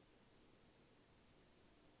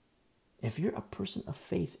 If you're a person of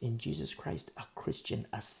faith in Jesus Christ, a Christian,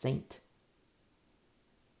 a saint,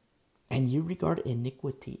 and you regard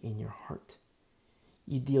iniquity in your heart,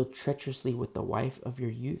 you deal treacherously with the wife of your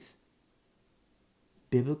youth,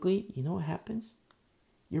 biblically, you know what happens?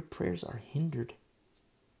 Your prayers are hindered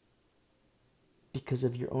because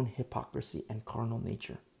of your own hypocrisy and carnal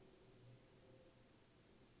nature.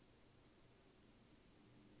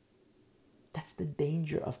 That's the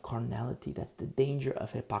danger of carnality. That's the danger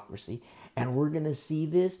of hypocrisy. And we're going to see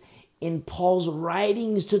this in Paul's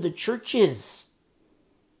writings to the churches.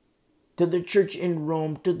 To the church in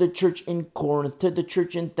Rome, to the church in Corinth, to the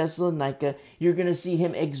church in Thessalonica. You're going to see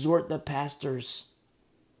him exhort the pastors.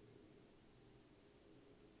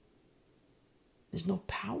 There's no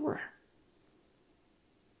power.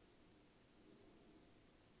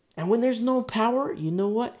 And when there's no power, you know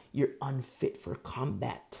what? You're unfit for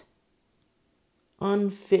combat.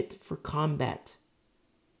 Unfit for combat.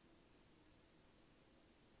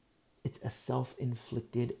 It's a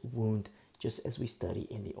self-inflicted wound, just as we study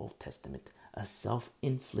in the Old Testament. A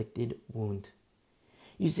self-inflicted wound.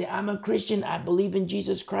 You say, I'm a Christian, I believe in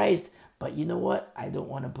Jesus Christ, but you know what? I don't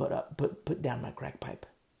want to put down my crack pipe.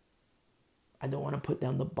 I don't want to put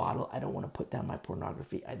down the bottle. I don't want to put down my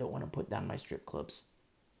pornography. I don't want to put down my strip clubs.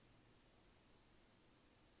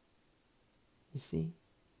 You see?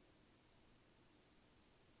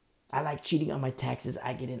 I like cheating on my taxes.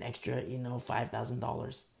 I get an extra,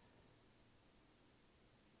 $5,000.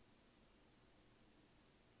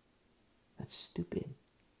 That's stupid.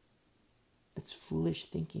 That's foolish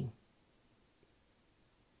thinking.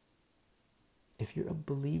 If you're a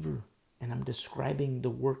believer and I'm describing the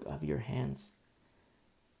work of your hands,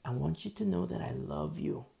 I want you to know that I love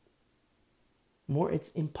you. More,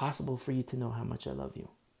 it's impossible for you to know how much I love you.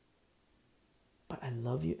 But I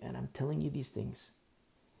love you, and I'm telling you these things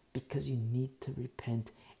because you need to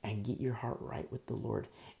repent and get your heart right with the Lord.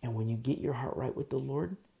 And when you get your heart right with the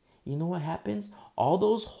Lord, you know what happens? All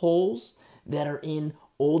those holes that are in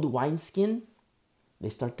old wineskin, they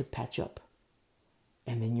start to patch up.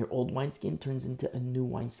 And then your old wineskin turns into a new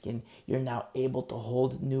wineskin. You're now able to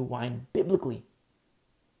hold new wine biblically.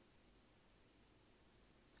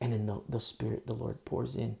 And then the Spirit, the Lord,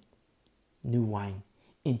 pours in new wine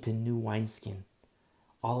into new wineskin.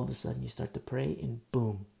 All of a sudden you start to pray and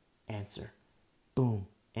boom, answer. Boom,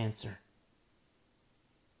 answer.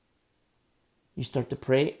 You start to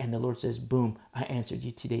pray and the Lord says, boom, I answered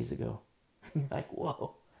you 2 days ago. You're like,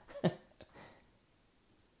 whoa.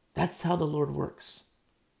 That's how the Lord works.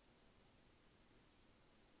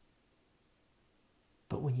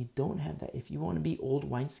 But when you don't have that, if you want to be old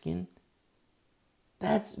wineskin,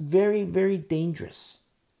 that's very, very dangerous.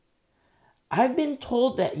 I've been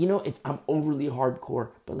told that, I'm overly hardcore.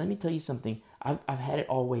 But let me tell you something. I've had it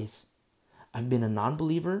all ways. I've been a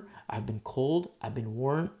non-believer. I've been cold. I've been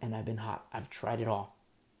warm. And I've been hot. I've tried it all.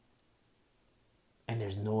 And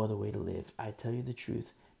there's no other way to live. I tell you the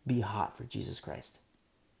truth. Be hot for Jesus Christ.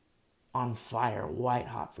 On fire, white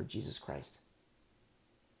hot for Jesus Christ.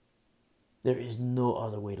 There is no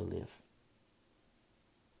other way to live.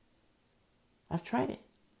 I've tried it.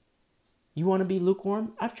 You want to be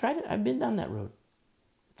lukewarm? I've tried it. I've been down that road.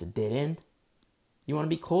 It's a dead end. You want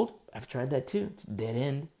to be cold? I've tried that too. It's a dead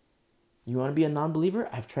end. You want to be a non-believer?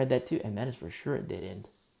 I've tried that too. And that is for sure a dead end.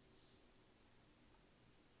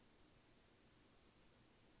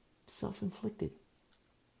 Self-inflicted.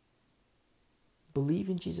 Believe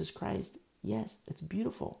in Jesus Christ. Yes, that's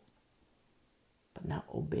beautiful. But now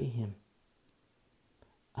obey him.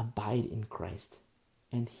 Abide in Christ.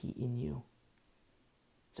 And he in you.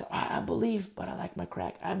 So I believe, but I like my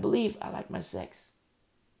crack. I believe, I like my sex.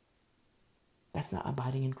 That's not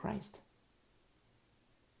abiding in Christ.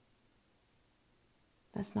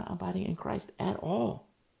 That's not abiding in Christ at all.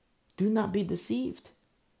 Do not be deceived.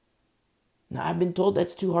 Now, I've been told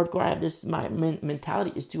that's too hardcore. I have this, my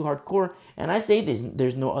mentality is too hardcore. And I say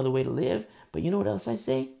there's no other way to live. But you know what else I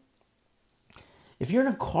say? If you're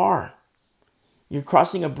in a car, you're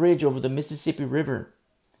crossing a bridge over the Mississippi River,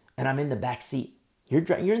 and I'm in the back seat.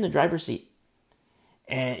 You're in the driver's seat.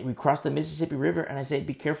 And we crossed the Mississippi River, and I say,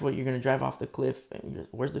 be careful, you're going to drive off the cliff. And he goes,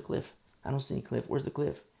 where's the cliff? I don't see any cliff. Where's the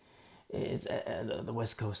cliff? It's at the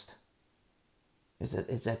West Coast.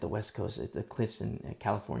 It's at the West Coast. It's the cliffs in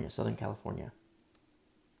California, Southern California.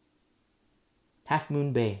 Half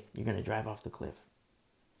Moon Bay, you're going to drive off the cliff.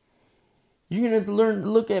 You're going to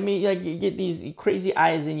look at me like you get these crazy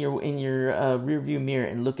eyes in your rear view mirror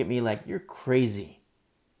and look at me like you're crazy.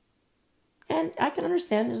 And I can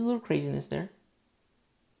understand there's a little craziness there.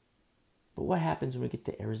 But what happens when we get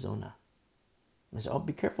to Arizona? I say, oh,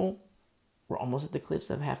 be careful. We're almost at the cliffs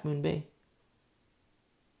of Half Moon Bay.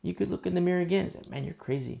 You could look in the mirror again and say, man, you're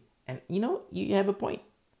crazy. And you have a point.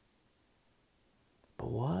 But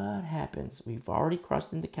what happens? We've already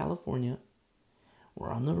crossed into California.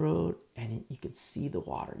 We're on the road and you can see the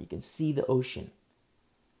water. You can see the ocean.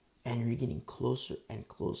 And you're getting closer and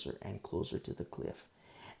closer and closer to the cliff.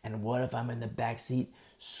 And what if I'm in the back seat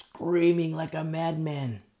screaming like a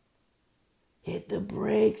madman? Hit the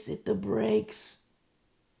brakes, hit the brakes.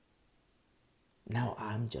 Now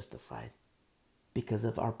I'm justified because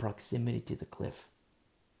of our proximity to the cliff.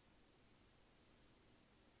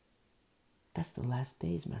 That's the last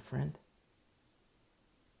days, my friend.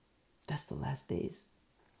 That's the last days.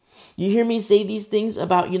 You hear me say these things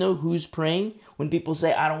about, who's praying? When people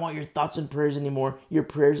say, I don't want your thoughts and prayers anymore. Your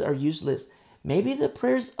prayers are useless. Maybe the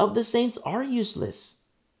prayers of the saints are useless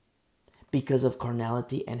because of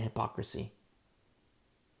carnality and hypocrisy.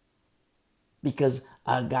 Because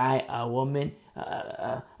a guy, a woman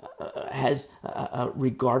has a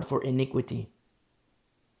regard for iniquity.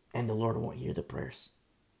 And the Lord won't hear the prayers.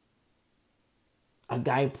 A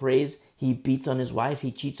guy prays, he beats on his wife,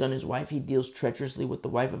 he cheats on his wife, he deals treacherously with the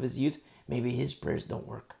wife of his youth. Maybe his prayers don't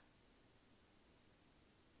work.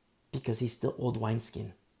 Because he's still old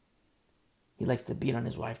wineskin. He likes to beat on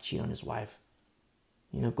his wife, cheat on his wife.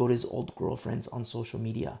 Go to his old girlfriends on social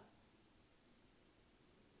media.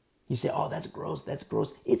 You say, oh, that's gross, that's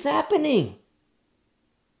gross. It's happening.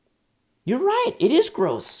 You're right, it is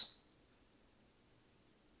gross.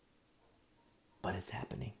 But it's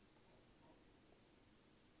happening.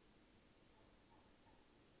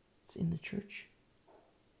 It's in the church.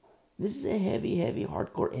 This is a heavy, heavy,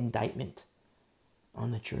 hardcore indictment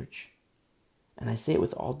on the church. And I say it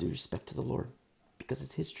with all due respect to the Lord, because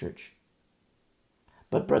it's his church.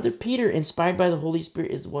 But Brother Peter, inspired by the Holy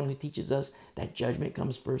Spirit, is the one who teaches us that judgment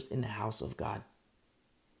comes first in the house of God.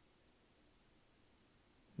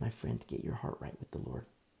 My friend, get your heart right with the Lord.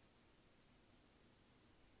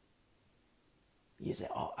 You say,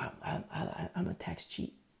 oh, I'm a tax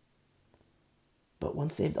cheat. But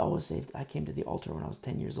once saved, always saved. I came to the altar when I was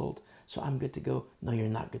 10 years old, so I'm good to go. No, you're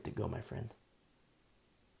not good to go, my friend.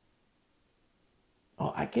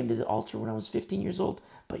 Oh, I came to the altar when I was 15 years old,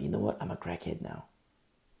 but you know what? I'm a crackhead now.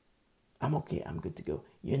 I'm okay. I'm good to go.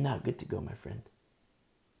 You're not good to go, my friend.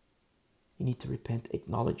 You need to repent.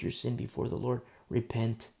 Acknowledge your sin before the Lord.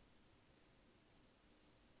 Repent.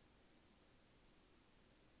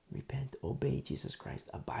 Repent. Obey Jesus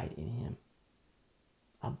Christ. Abide in him.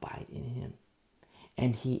 Abide in him.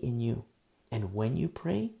 And he in you. And when you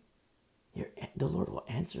pray, the Lord will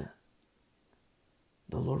answer.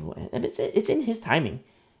 The Lord will answer. And it's in his timing.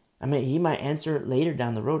 I mean, he might answer later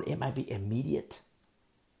down the road. It might be immediate.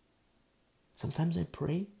 Sometimes I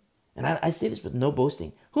pray, and I say this with no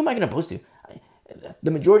boasting. Who am I going to boast to?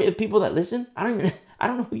 The majority of people that listen, I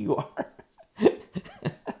don't know who you are.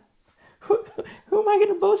 who am I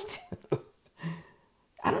going to boast to?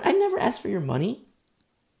 I never ask for your money.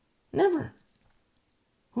 Never.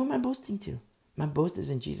 Who am I boasting to? My boast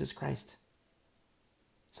is in Jesus Christ.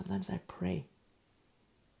 Sometimes I pray,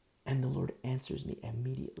 and the Lord answers me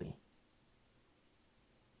immediately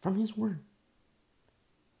from his word.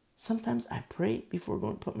 Sometimes I pray before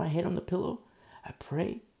going to put my head on the pillow. I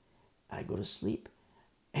pray, I go to sleep,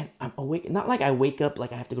 and I'm awake. Not like I wake up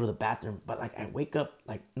like I have to go to the bathroom, but like I wake up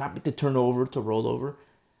like not to turn over, to roll over.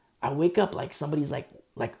 I wake up like somebody's like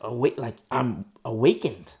awake, like I'm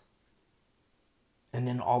awakened. And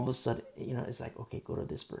then all of a sudden, it's like, okay, go to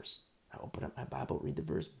this verse. I open up my Bible, read the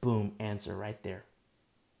verse, boom, answer right there.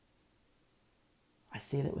 I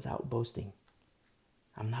say that without boasting.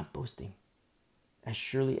 I'm not boasting. As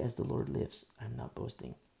surely as the Lord lives, I'm not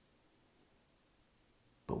boasting.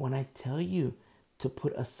 But when I tell you to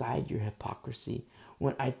put aside your hypocrisy,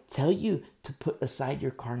 when I tell you to put aside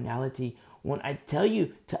your carnality, when I tell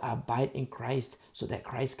you to abide in Christ so that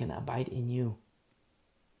Christ can abide in you,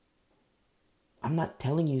 I'm not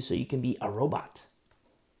telling you so you can be a robot.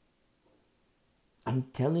 I'm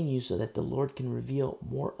telling you so that the Lord can reveal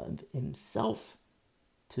more of himself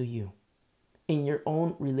to you in your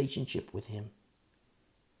own relationship with him.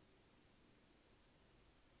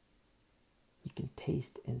 you can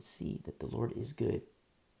taste and see that the Lord is good.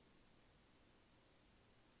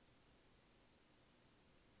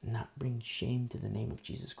 Not bring shame to the name of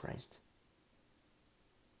Jesus Christ.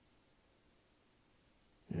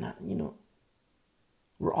 Not,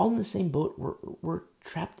 we're all in the same boat. We're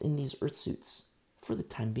trapped in these earth suits for the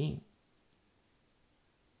time being.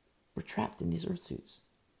 We're trapped in these earth suits.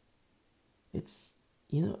 It's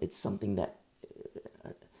something that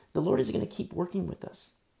the Lord is going to keep working with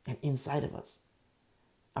us and inside of us.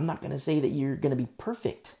 I'm not going to say that you're going to be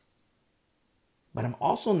perfect, but I'm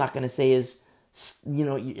also not going to say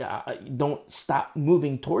don't stop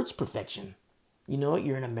moving towards perfection.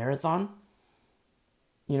 You're in a marathon.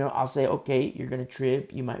 I'll say, okay, you're going to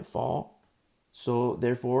trip, you might fall. So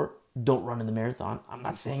therefore, don't run in the marathon. I'm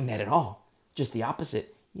not saying that at all. Just the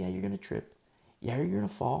opposite. Yeah, you're going to trip. Yeah, you're going to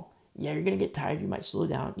fall. Yeah, you're going to get tired. You might slow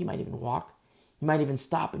down. You might even walk. You might even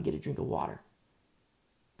stop and get a drink of water.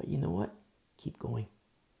 But you know what? Keep going.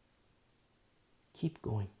 Keep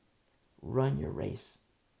going. Run your race.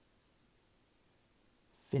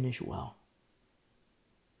 Finish well.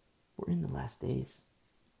 We're in the last days.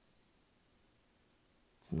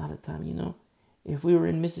 It's not a time, if we were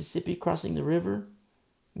in Mississippi crossing the river,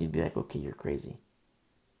 you'd be like, okay, you're crazy.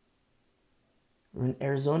 We're in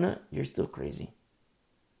Arizona, you're still crazy.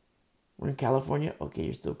 We're in California, okay,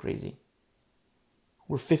 you're still crazy.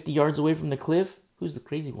 We're 50 yards away from the cliff, who's the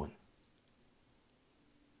crazy one?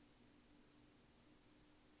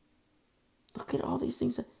 Look at all these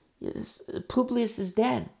things. Publius is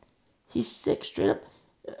dead. He's sick, straight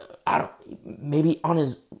up. Maybe on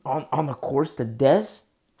the course to death.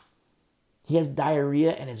 He has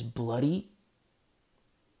diarrhea and it's bloody.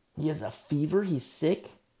 He has a fever. He's sick.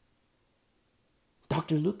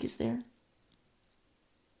 Dr. Luke is there.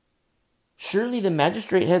 Surely the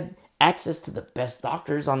magistrate had access to the best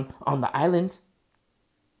doctors on the island.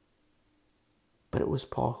 But it was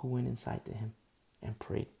Paul who went inside to him and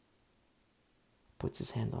prayed. Puts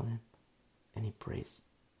his hand on him and he prays.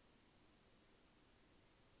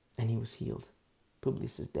 And he was healed.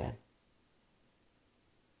 Publius is dead.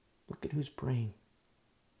 Look at who's praying.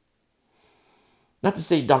 Not to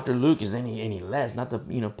say Dr. Luke is any less, not to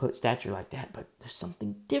put stature like that, but there's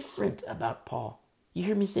something different about Paul. You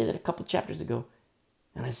hear me say that a couple chapters ago,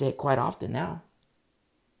 and I say it quite often now.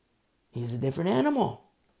 He's a different animal.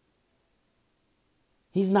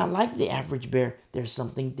 He's not like the average bear. There's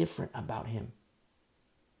something different about him.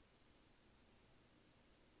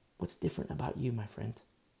 What's different about you, my friend?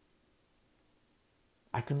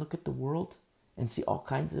 I can look at the world and see all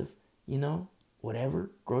kinds of, whatever,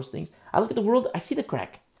 gross things. I look at the world, I see the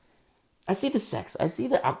crack. I see the sex. I see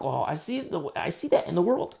the alcohol. I see that in the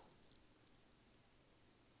world.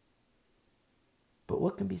 But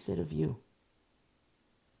what can be said of you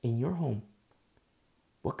in your home?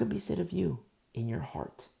 What can be said of you in your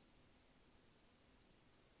heart?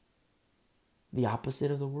 The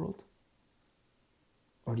opposite of the world?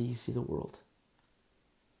 Or do you see the world?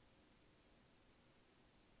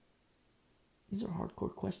 These are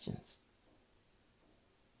hardcore questions.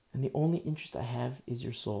 And the only interest I have is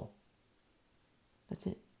your soul. That's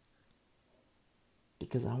it.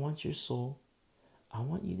 Because I want your soul. I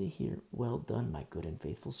want you to hear, well done, my good and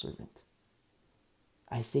faithful servant.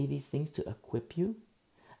 I say these things to equip you.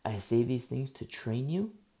 I say these things to train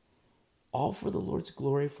you. All for the Lord's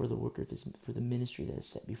glory, for the work of for the ministry that is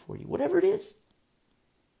set before you. Whatever it is.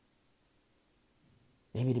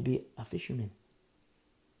 Maybe to be a fisherman.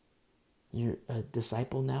 You're a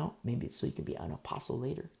disciple now. Maybe it's so you can be an apostle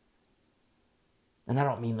later. And I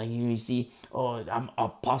don't mean like you see, oh, I'm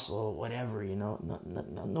apostle or whatever,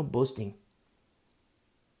 no boasting.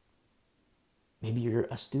 Maybe you're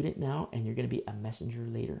a student now and you're going to be a messenger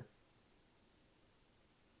later.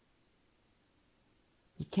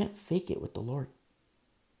 You can't fake it with the Lord.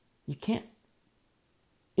 You can't.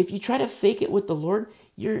 If you try to fake it with the Lord,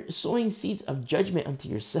 you're sowing seeds of judgment unto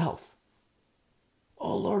yourself.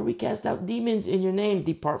 Oh Lord, we cast out demons in your name.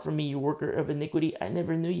 Depart from me, you worker of iniquity. I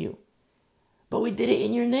never knew you. But we did it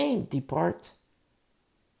in your name. Depart.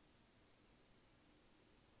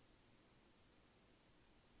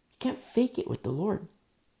 You can't fake it with the Lord.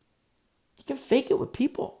 You can fake it with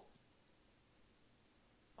people.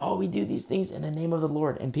 Oh, we do these things in the name of the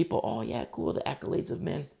Lord. And people, oh yeah, cool, the accolades of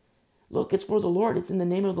men. Look, it's for the Lord. It's in the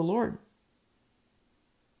name of the Lord.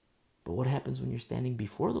 But what happens when you're standing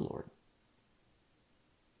before the Lord?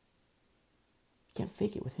 You can't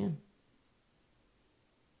fake it with him.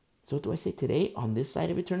 So what do I say today on this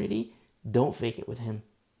side of eternity? Don't fake it with him.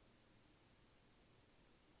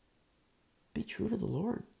 Be true to the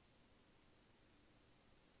Lord.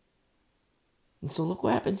 And so look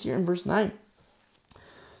what happens here in verse 9.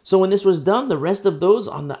 So when this was done, the rest of those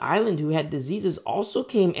on the island who had diseases also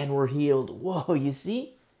came and were healed. Whoa, you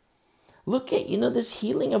see? Look at, this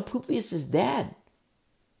healing of Publius' dad.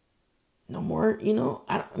 No more,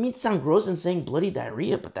 I mean, it sounds gross in saying bloody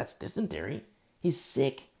diarrhea, but that's dysentery. He's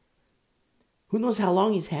sick. Who knows how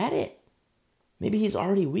long he's had it? Maybe he's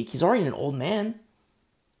already weak. He's already an old man.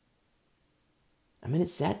 I mean,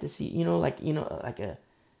 it's sad to see, like a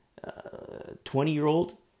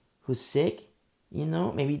 20-year-old who's sick,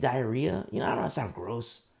 maybe diarrhea. I don't know, it sounds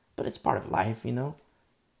gross, but it's part of life, And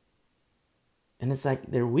it's like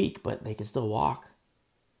they're weak, but they can still walk.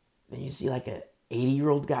 Then you see like a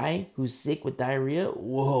 80-year-old guy who's sick with diarrhea.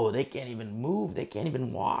 Whoa, they can't even move. They can't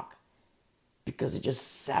even walk because it just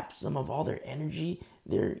saps them of all their energy.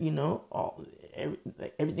 Their,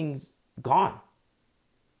 everything's gone.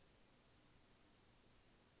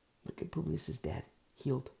 Look at Publius' dad,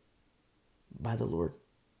 healed by the Lord.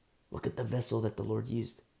 Look at the vessel that the Lord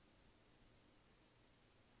used.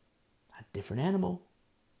 A different animal.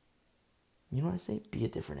 You know what I say? Be a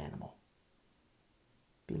different animal.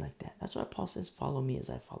 Be like that. That's why Paul says, follow me as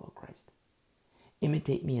I follow Christ.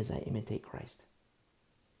 Imitate me as I imitate Christ.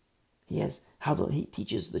 He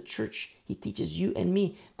teaches the church, he teaches you and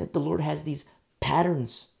me that the Lord has these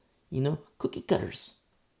patterns, cookie cutters.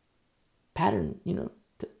 Pattern,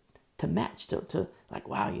 to match, to like,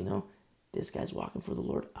 wow, this guy's walking for the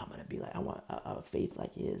Lord. I'm going to be like, I want a faith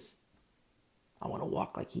like his. I want to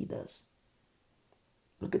walk like he does.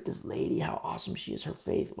 Look at this lady, how awesome she is, her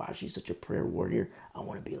faith. Wow, she's such a prayer warrior. I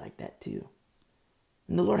want to be like that too.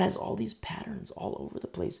 And the Lord has all these patterns all over the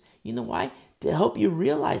place. You know why? To help you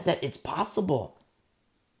realize that it's possible.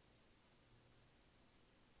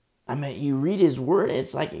 I mean, you read his word,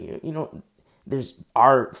 it's like, there's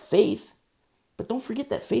our faith. But don't forget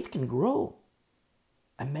that faith can grow.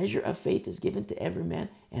 A measure of faith is given to every man,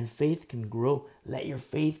 and faith can grow. Let your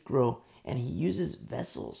faith grow. And he uses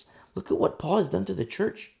vessels. Look at what Paul has done to the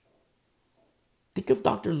church. Think of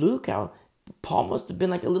Dr. Luke, how Paul must have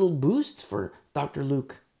been like a little boost for Dr.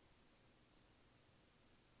 Luke.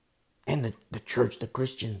 And the church, the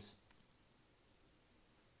Christians.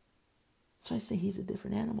 So I say he's a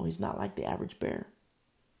different animal. He's not like the average bear.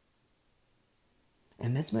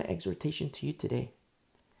 And that's my exhortation to you today.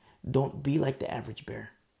 Don't be like the average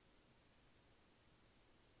bear.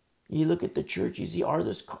 You look at the church, you see all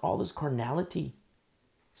this carnality.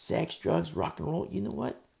 Sex, drugs, rock and roll. You know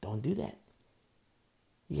what? Don't do that.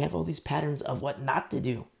 You have all these patterns of what not to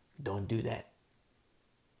do. Don't do that.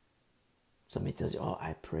 Somebody tells you, oh,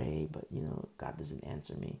 I pray, but God doesn't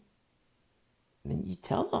answer me. And then you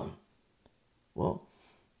tell them, well,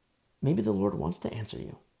 maybe the Lord wants to answer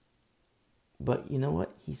you. But you know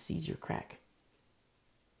what? He sees your crack.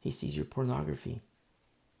 He sees your pornography.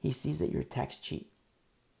 He sees that you're a tax cheat.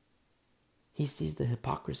 He sees the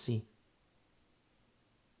hypocrisy.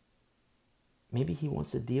 Maybe he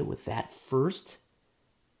wants to deal with that first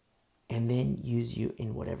and then use you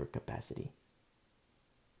in whatever capacity.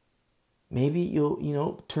 Maybe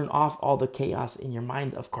you'll, turn off all the chaos in your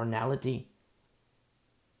mind of carnality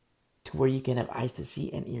to where you can have eyes to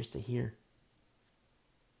see and ears to hear.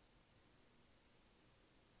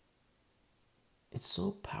 It's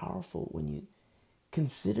so powerful when you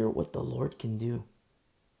consider what the Lord can do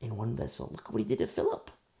in one vessel. Look at what he did to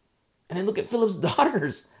Philip. And then look at Philip's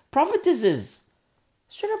daughters, prophetesses.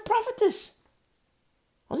 Straight up prophetess.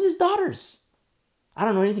 Those are his daughters. I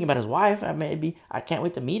don't know anything about his wife. I can't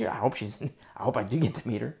wait to meet her. I hope I do get to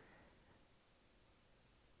meet her.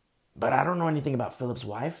 But I don't know anything about Philip's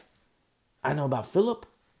wife. I know about Philip.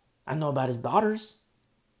 I know about his daughters.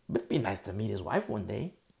 But it'd be nice to meet his wife one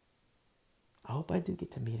day. I hope I do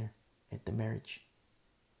get to meet her at the marriage.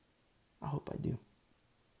 I hope I do.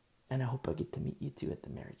 And I hope I get to meet you too at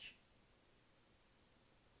the marriage.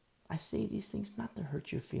 I say these things not to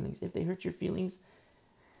hurt your feelings. If they hurt your feelings,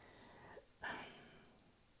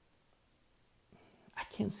 I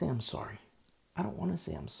can't say I'm sorry. I don't want to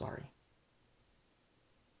say I'm sorry.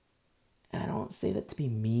 And I don't say that to be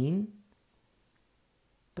mean.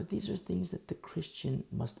 But these are things that the Christian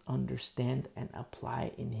must understand and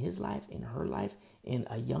apply in his life, in her life, in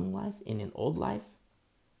a young life, in an old life.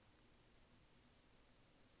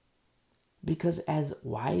 Because as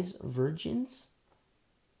wise virgins,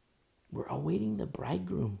 we're awaiting the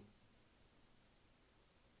bridegroom.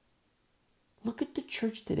 Look at the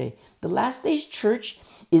church today. The last days church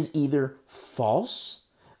is either false,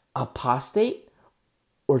 apostate,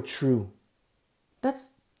 or true.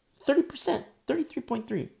 That's 30%.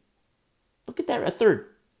 33.3. Look at that, a third.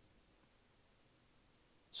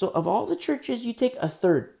 So of all the churches, you take a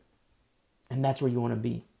third. And that's where you want to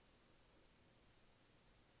be.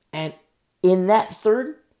 And in that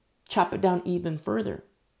third, chop it down even further.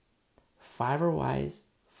 5 are wise,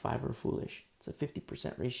 5 are foolish. It's a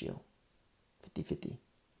 50% ratio. 50-50.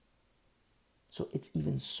 So it's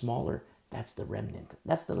even smaller. That's the remnant.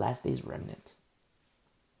 That's the last day's remnant.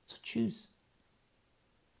 So choose.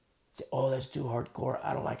 Say, oh, that's too hardcore.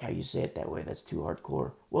 I don't like how you say it that way. That's too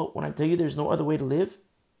hardcore. Well, when I tell you there's no other way to live,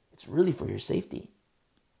 it's really for your safety.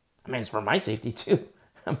 I mean, it's for my safety too.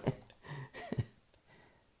 I mean,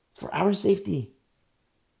 it's for our safety.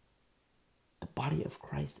 The body of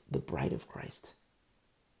Christ, the bride of Christ.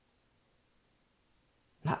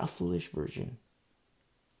 Not a foolish virgin,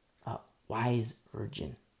 a wise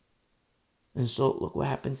virgin. And so look what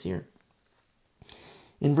happens here.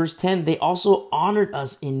 In verse 10, they also honored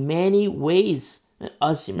us in many ways.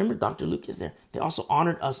 Us, remember Dr. Luke is there. They also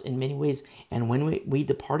honored us in many ways. And when we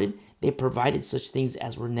departed, they provided such things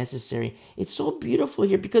as were necessary. It's so beautiful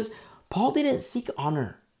here because Paul didn't seek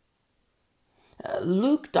honor.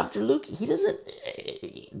 Dr. Luke,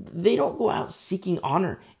 they don't go out seeking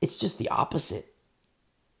honor. It's just the opposite.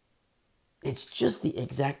 It's just the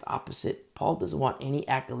exact opposite. Paul doesn't want any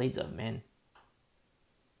accolades of men.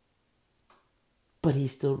 But he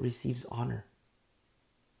still receives honor.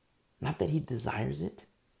 Not that he desires it,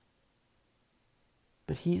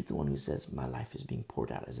 but he's the one who says, my life is being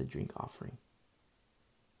poured out as a drink offering.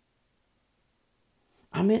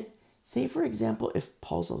 I mean, say for example, if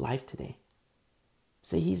Paul's alive today,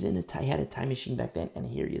 say he had a time machine back then, and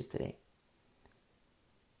here he is today.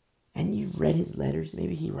 And you've read his letters,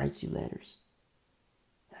 maybe he writes you letters.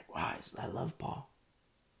 You're like, wow, I love Paul.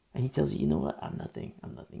 And he tells you, you know what, I'm nothing,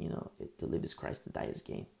 to live is Christ, to die is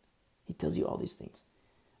gain. He tells you all these things.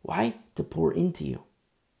 Why? To pour into you.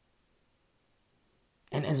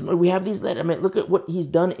 And as we have these letters, I mean, look at what he's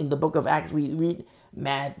done in the book of Acts. We read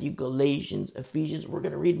Matthew, Galatians, Ephesians. We're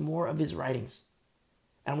going to read more of his writings.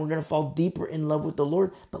 And we're going to fall deeper in love with the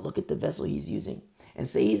Lord. But look at the vessel he's using. And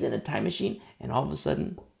say he's in a time machine, and all of a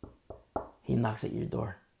sudden, he knocks at your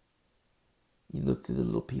door. You look through the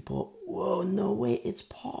little peephole. Whoa, no way, it's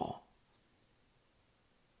Paul.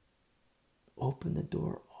 Open the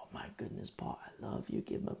door. Oh my goodness, Paul, I love you.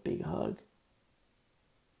 Give him a big hug.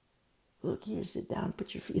 Look here, sit down,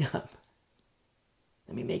 put your feet up.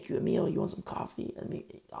 Let me make you a meal. You want some coffee?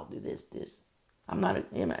 I'll do this.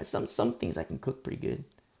 Some things I can cook pretty good.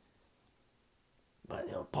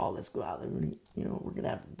 But Paul, let's go out there. We're gonna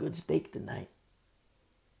have a good steak tonight.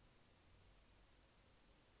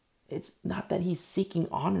 It's not that he's seeking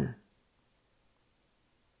honor,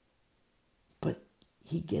 but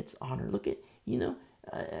he gets honor. Look at,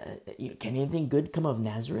 can anything good come of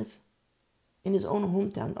Nazareth? In his own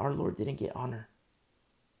hometown, our Lord didn't get honor.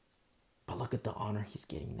 But look at the honor he's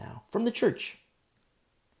getting now from the church.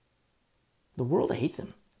 The world hates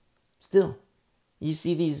him. Still, you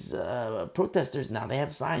see these protesters now, they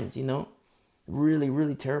have signs, really,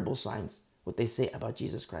 really terrible signs, what they say about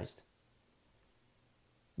Jesus Christ.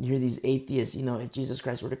 You hear these atheists, if Jesus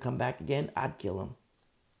Christ were to come back again, I'd kill him.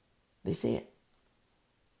 They say it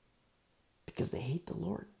because they hate the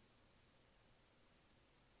Lord.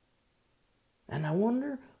 And I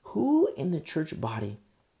wonder who in the church body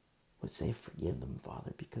would say, forgive them,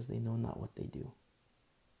 Father, because they know not what they do.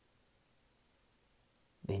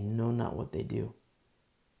 They know not what they do.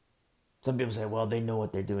 Some people say, well, they know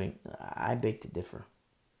what they're doing. I beg to differ.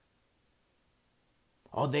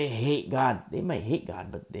 Oh, they hate God. They might hate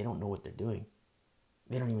God, but they don't know what they're doing.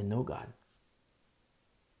 They don't even know God.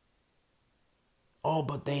 Oh,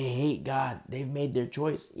 but they hate God. They've made their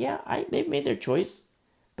choice. Yeah, they've made their choice.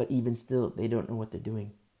 But even still, they don't know what they're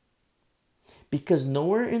doing. Because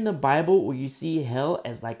nowhere in the Bible will you see hell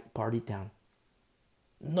as like party town.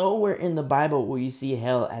 Nowhere in the Bible will you see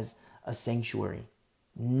hell as a sanctuary.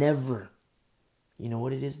 Never. You know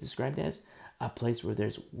what it is described as? A place where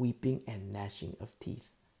there's weeping and gnashing of teeth.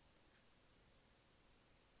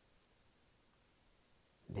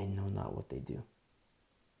 They know not what they do.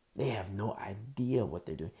 They have no idea what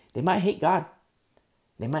they're doing. They might hate God.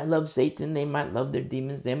 They might love Satan. They might love their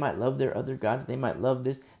demons. They might love their other gods. They might love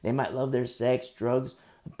this. They might love their sex, drugs,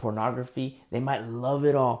 pornography. They might love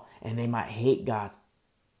it all. And they might hate God.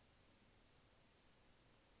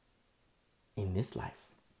 In this life.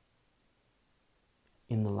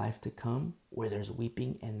 In the life to come, where there's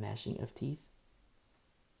weeping and gnashing of teeth.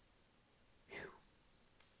 Whew.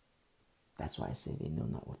 That's why I say they know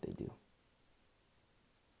not what they do.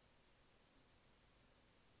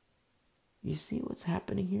 You see what's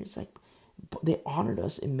happening here? It's like they honored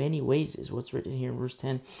us in many ways, is what's written here in verse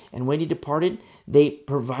 10. And when he departed, they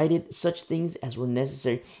provided such things as were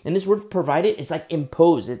necessary. And this word provided, it's like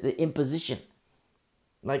impose, it's the imposition.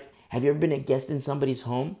 Like, have you ever been a guest in somebody's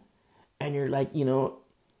home? And you're like,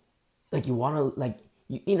 Like you want to, like,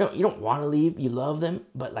 you know, you don't want to leave. You love them,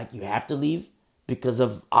 but like you have to leave because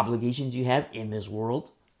of obligations you have in this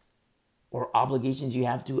world, or obligations you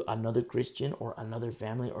have to another Christian or another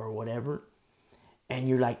family or whatever. And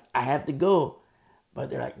you're like, I have to go. But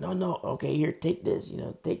they're like, no, no, okay, here, take this,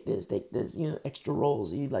 take this, extra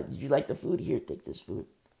rolls. You like the food? Here, take this food.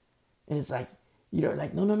 And it's like,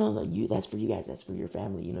 like, no, no, no, no, that's for you guys, that's for your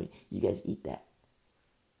family, you guys eat that.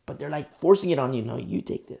 But they're like forcing it on you, no, you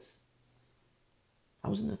take this. I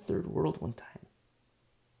was in the third world one time,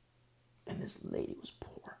 and this lady was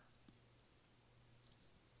poor.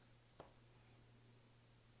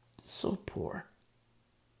 So poor.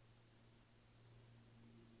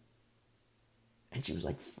 And she was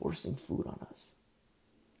like forcing food on us.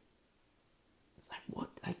 It's like, what?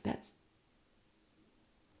 Like that's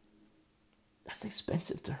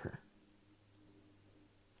expensive to her.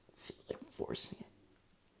 She was like forcing it.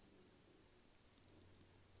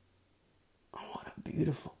 Oh, what a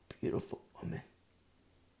beautiful, beautiful woman.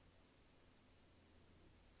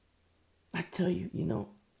 I tell you,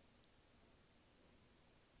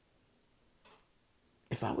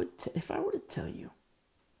 if I were to tell you,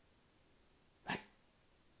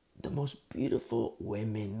 the most beautiful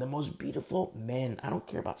women, the most beautiful men. I don't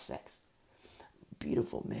care about sex.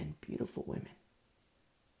 Beautiful men, beautiful women.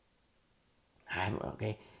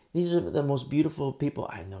 Okay, these are the most beautiful people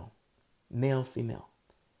I know, male, female,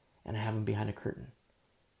 and I have them behind a curtain.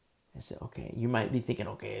 I said, okay, you might be thinking,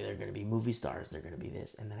 okay, they're going to be movie stars, they're going to be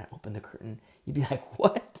this, and then I open the curtain, you'd be like,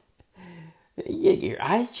 what? You get your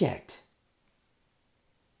eyes checked.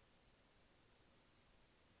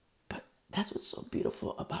 That's what's so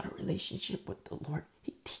beautiful about a relationship with the Lord.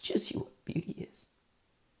 He teaches you what beauty is.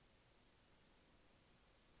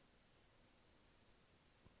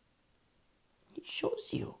 He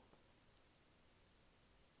shows you.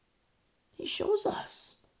 He shows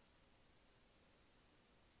us.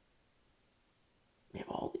 We have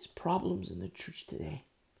all these problems in the church today.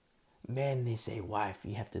 Men, they say, wife,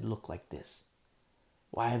 you have to look like this.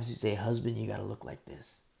 Wives, you say, husband, you got to look like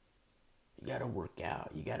this. You got to work out.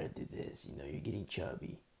 You got to do this. You're getting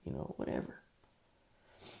chubby. Whatever.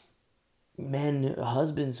 Men,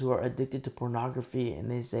 husbands who are addicted to pornography, and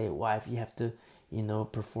they say, wife, you have to,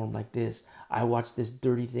 perform like this. I watched this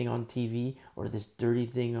dirty thing on TV or this dirty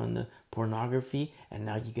thing on the pornography, and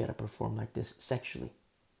now you got to perform like this sexually.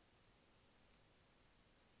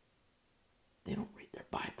 They don't read their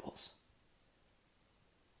Bibles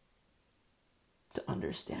to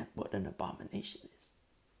understand what an abomination is.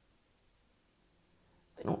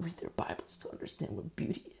 They don't read their Bibles to understand what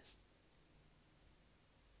beauty is.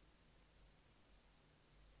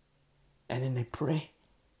 And then they pray.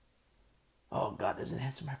 Oh, God doesn't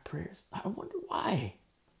answer my prayers. I wonder why.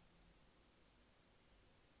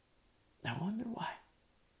 I wonder why.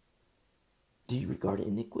 Do you regard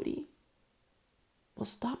iniquity? Well,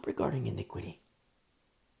 stop regarding iniquity.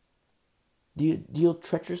 Do you deal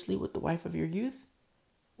treacherously with the wife of your youth?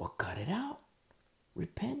 Well, cut it out.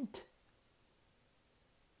 Repent.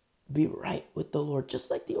 Be right with the Lord. Just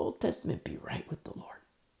like the Old Testament, be right with the Lord.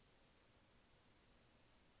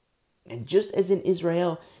 And just as in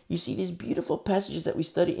Israel, you see these beautiful passages that we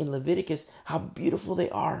study in Leviticus, how beautiful they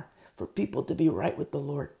are for people to be right with the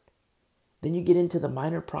Lord. Then you get into the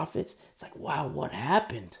minor prophets. It's like, wow, what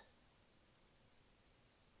happened?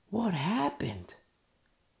 What happened?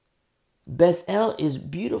 Bethel is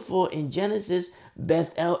beautiful in Genesis.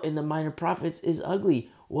 Bethel in the minor prophets is ugly.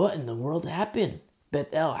 What in the world happened?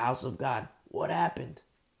 Bethel, house of God. What happened?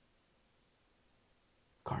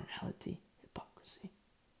 Carnality, hypocrisy.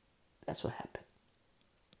 That's what happened.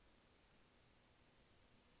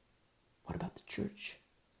 What about the church?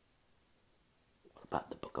 What about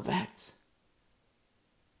the book of Acts?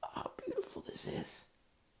 How beautiful this is.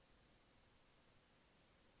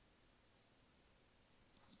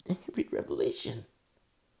 Then you read Revelation.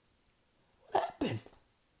 What happened?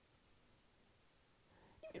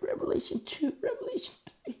 Revelation 2, Revelation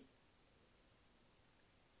 3.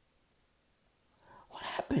 What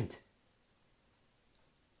happened?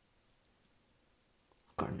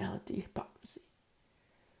 Carnality, hypocrisy.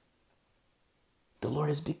 The Lord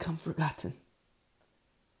has become forgotten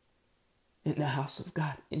in the house of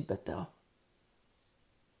God in Bethel.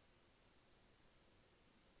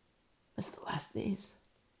 It's the last days,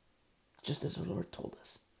 just as the Lord told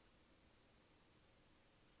us.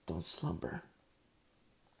 Don't slumber.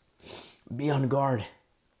 Be on guard.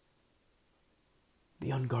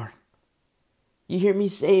 Be on guard. You hear me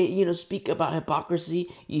say, speak about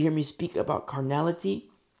hypocrisy. You hear me speak about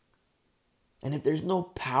carnality. And if there's no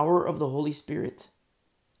power of the Holy Spirit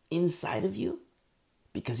inside of you,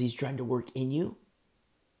 because he's trying to work in you,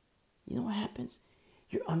 you know what happens?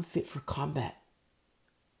 You're unfit for combat.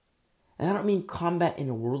 And I don't mean combat in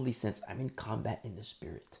a worldly sense. I mean combat in the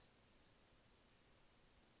spirit.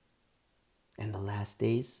 And the last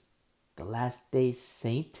days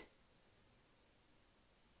saint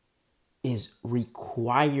is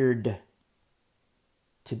required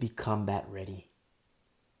to be combat ready,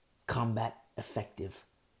 combat effective,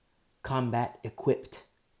 combat equipped.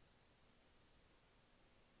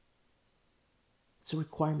 It's a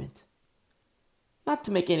requirement. Not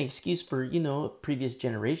to make an excuse for, previous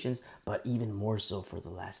generations, but even more so for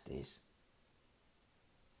the last days.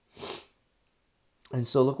 And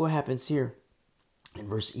so look what happens here in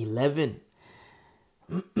verse 11.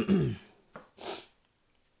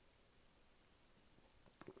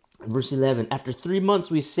 Verse 11, after 3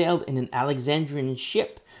 months we sailed in an Alexandrian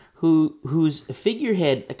ship whose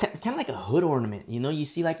figurehead, kind of like a hood ornament. You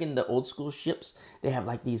see like in the old school ships, they have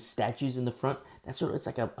like these statues in the front. It's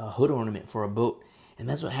like a hood ornament for a boat. And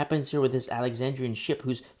that's what happens here with this Alexandrian ship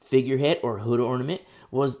whose figurehead or hood ornament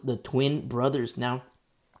was the twin brothers. Now,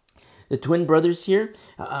 the twin brothers here,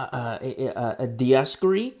 a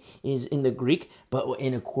Dioscuri is in the Greek, but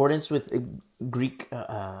in accordance with Greek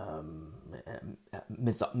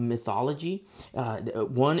mythology,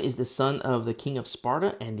 one is the son of the king of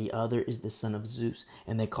Sparta and the other is the son of Zeus,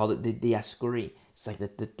 and they called it the Dioscuri. It's like the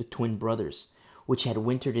twin brothers, which had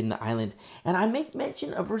wintered in the island. And I make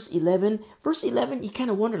mention of verse 11. Verse 11, you kind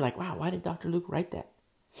of wonder like, wow, why did Dr. Luke write that?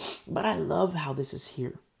 But I love how this is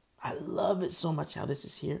here. I love it so much how this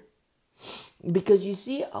is here. Because you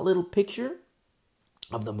see a little picture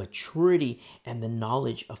of the maturity and the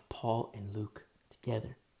knowledge of Paul and Luke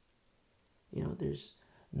together. There's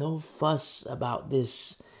no fuss about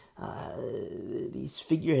this, these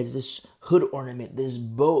figureheads, this hood ornament, this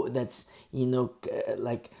boat that's,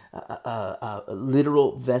 like a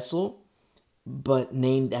literal vessel, but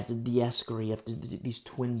named after Dioscuri, after these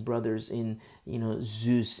twin brothers in,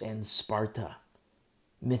 Zeus and Sparta.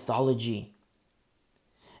 Mythology.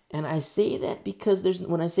 And I say that because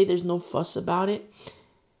when I say there's no fuss about it,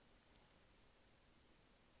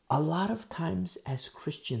 a lot of times as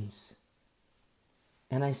Christians,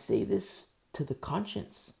 and I say this to the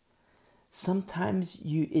conscience, sometimes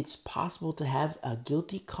it's possible to have a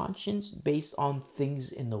guilty conscience based on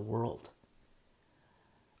things in the world.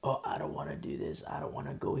 Oh, I don't want to do this. I don't want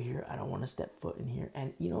to go here. I don't want to step foot in here.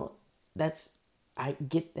 And I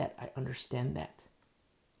get that. I understand that.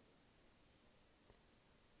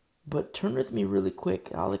 But turn with me really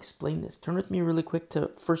quick. I'll explain this. Turn with me really quick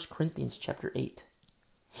to 1 Corinthians chapter 8.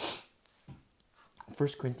 1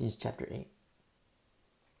 Corinthians chapter 8.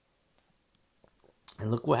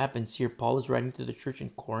 And look what happens here. Paul is writing to the church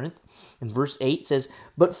in Corinth. And verse 8 says,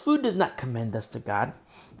 but food does not commend us to God.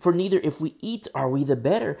 For neither if we eat are we the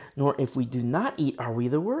better, nor if we do not eat are we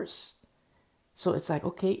the worse. So it's like,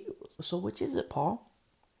 okay, so which is it, Paul?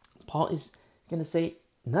 Paul is going to say,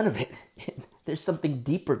 none of it. There's something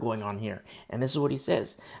deeper going on here. And this is what he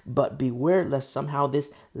says. But beware lest somehow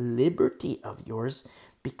this liberty of yours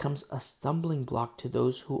becomes a stumbling block to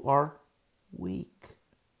those who are weak.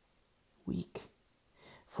 Weak.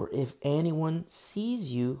 For if anyone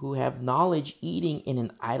sees you who have knowledge eating in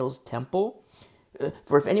an idol's temple,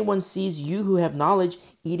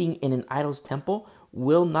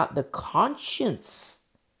 will not the conscience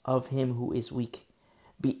of him who is weak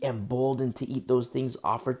be emboldened to eat those things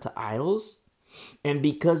offered to idols? And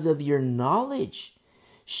because of your knowledge,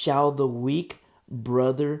 shall the weak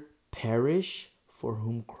brother perish for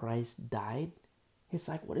whom Christ died? It's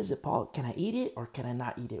like, what is it, Paul? Can I eat it or can I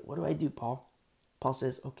not eat it? What do I do, Paul? Paul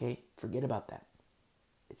says, okay, forget about that.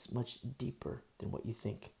 It's much deeper than what you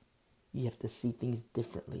think. You have to see things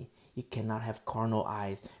differently. You cannot have carnal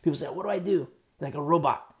eyes. People say, what do I do? Like a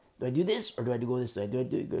robot. Do I do this or do I go this way? Do I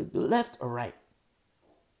do left or right?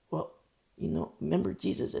 Well, remember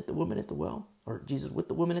Jesus at the woman at the well? Or Jesus with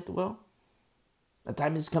the woman at the well? A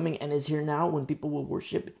time is coming and is here now when people will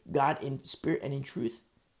worship God in spirit and in truth.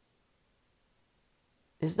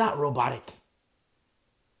 It's not robotic.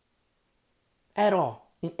 At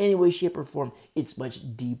all. In any way, shape, or form. It's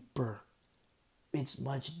much deeper. It's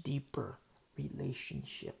much deeper.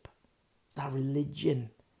 Relationship. It's not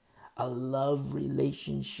religion. A love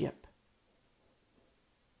relationship.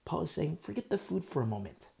 Paul is saying, forget the food for a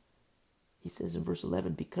moment. He says in verse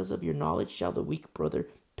 11, because of your knowledge shall the weak brother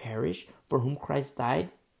perish for whom Christ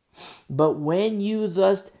died. But when you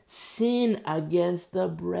thus sin against the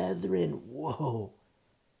brethren, whoa.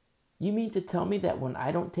 You mean to tell me that when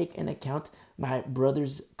I don't take into account my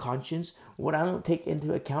brother's conscience, when I don't take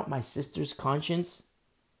into account my sister's conscience,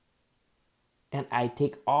 and I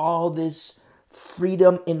take all this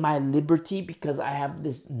freedom in my liberty because I have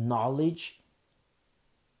this knowledge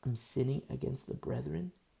I'm sinning against the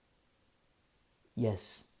brethren?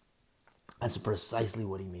 Yes, that's precisely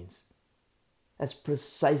what he means. That's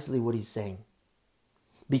precisely what he's saying.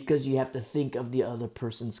 Because you have to think of the other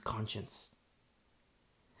person's conscience.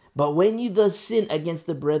 But when you thus sin against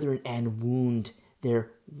the brethren and wound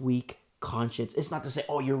their weak conscience, it's not to say,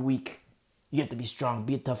 oh, you're weak. You have to be strong.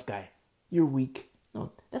 Be a tough guy. You're weak.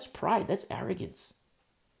 No, that's pride. That's arrogance.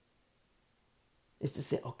 It's to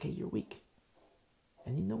say, okay, you're weak.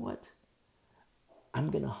 And you know what? I'm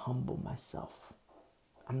going to humble myself.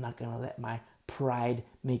 I'm not going to let my pride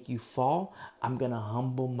make you fall. I'm going to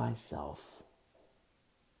humble myself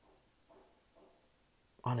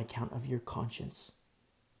on account of your conscience,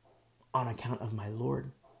 on account of my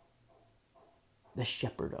Lord, the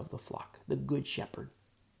shepherd of the flock, the good shepherd.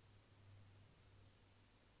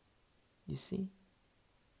 You see?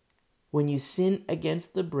 When you sin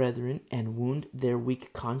against the brethren and wound their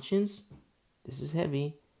weak conscience, this is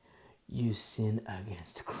heavy, you sin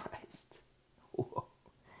against Christ. Whoa.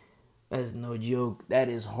 That's no joke. That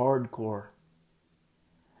is hardcore.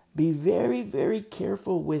 Be very, very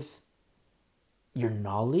careful with your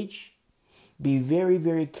knowledge. Be very,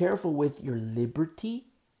 very careful with your liberty.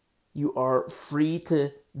 You are free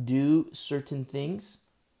to do certain things.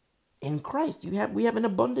 In Christ, we have an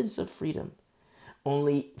abundance of freedom.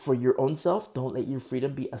 Only for your own self, don't let your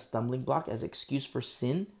freedom be a stumbling block as excuse for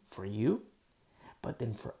sin for you. But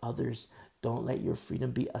then for others, don't let your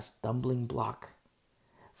freedom be a stumbling block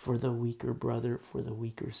for the weaker brother, for the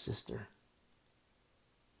weaker sister.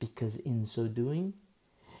 Because in so doing,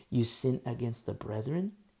 you sin against the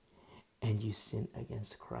brethren and you sin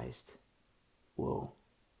against Christ. Whoa.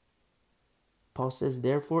 Paul says,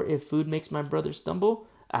 therefore, if food makes my brother stumble,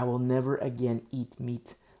 I will never again eat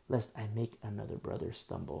meat, lest I make another brother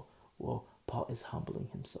stumble. Whoa, Paul is humbling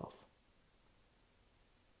himself.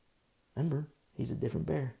 Remember, he's a different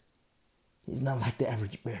bear. He's not like the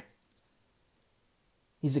average bear.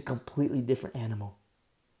 He's a completely different animal.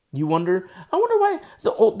 I wonder why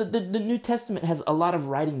the New Testament has a lot of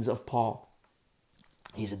writings of Paul.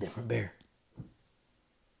 He's a different bear.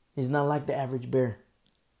 He's not like the average bear.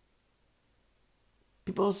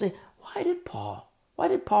 People will say, why did Paul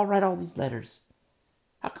write all these letters?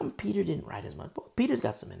 How come Peter didn't write as much? Well, Peter's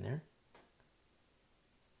got some in there.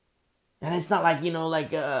 And it's not like,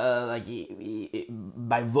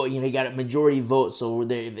 by vote, he got a majority vote, so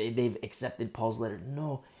they've accepted Paul's letter.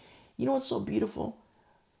 No. You know what's so beautiful?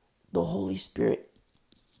 The Holy Spirit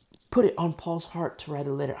put it on Paul's heart to write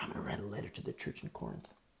a letter. I'm going to write a letter to the church in Corinth.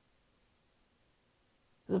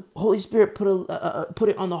 The Holy Spirit put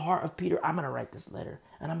it on the heart of Peter. I'm going to write this letter,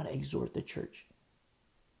 and I'm going to exhort the church.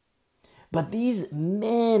 But these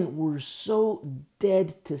men were so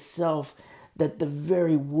dead to self that the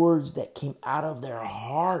very words that came out of their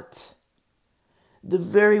heart,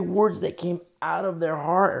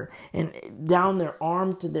 and down their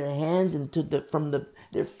arm to their hands and from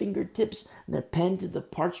their fingertips, their pen to the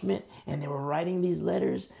parchment, and they were writing these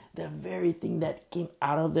letters, the very thing that came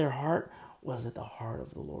out of their heart was at the heart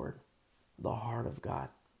of the Lord, the heart of God,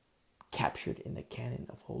 captured in the canon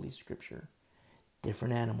of Holy Scripture.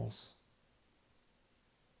 Different animals.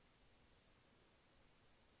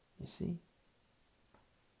 You see?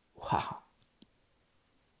 Wow.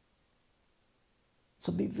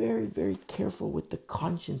 So be very, very careful with the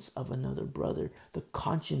conscience of another brother, the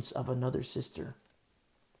conscience of another sister.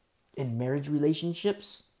 In marriage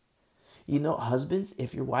relationships, husbands,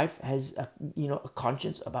 if your wife has a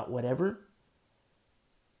conscience about whatever,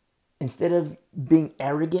 instead of being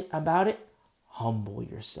arrogant about it, humble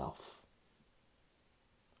yourself.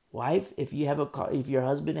 Wife, if your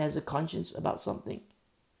husband has a conscience about something,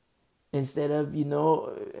 instead of,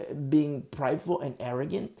 being prideful and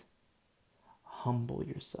arrogant, humble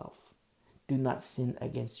yourself. Do not sin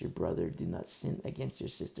against your brother. Do not sin against your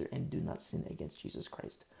sister. And do not sin against Jesus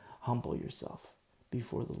Christ. Humble yourself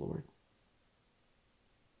before the Lord.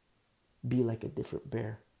 Be like a different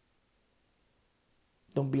bear.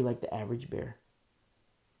 Don't be like the average bear,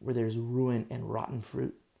 where there's ruin and rotten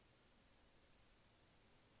fruit,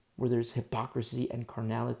 where there's hypocrisy and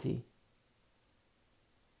carnality.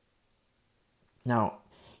 Now,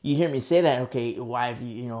 you hear me say that, okay, wife,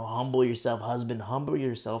 humble yourself, husband, humble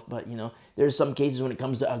yourself. But, there's some cases when it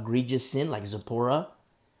comes to egregious sin, like Zipporah,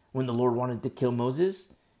 when the Lord wanted to kill Moses.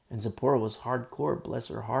 And Zipporah was hardcore, bless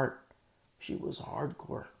her heart. She was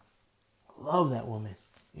hardcore. I love that woman,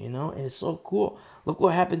 and it's so cool. Look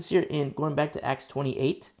what happens here going back to Acts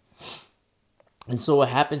 28. And so what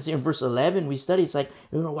happens here in verse 11, we study, it's like,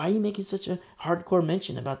 why are you making such a hardcore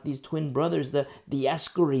mention about these twin brothers, the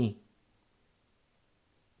Diascuri?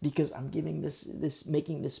 because I'm giving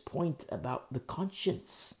making this point about the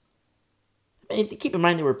conscience. And keep in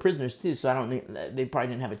mind they were prisoners too, so they probably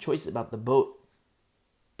didn't have a choice about the boat.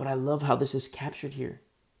 But I love how this is captured here,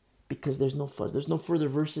 because there's no further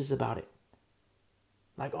verses about it.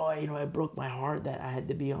 Like, oh, it broke my heart that I had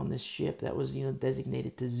to be on this ship that was,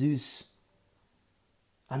 designated to Zeus,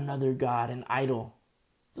 another god, an idol.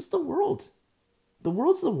 This is the world. The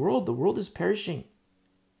world's the world. The world is perishing.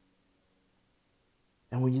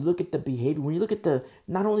 And when you look at the behavior, when you look at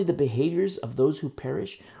not only the behaviors of those who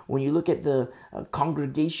perish, when you look at the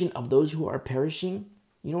congregation of those who are perishing,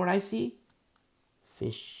 you know what I see?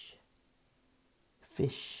 Fish.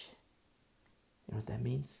 Fish. You know what that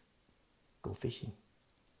means? Go fishing.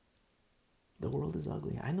 The world is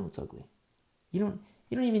ugly. I know it's ugly. You don't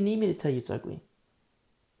even need me to tell you it's ugly.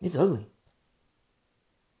 It's ugly.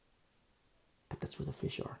 But that's where the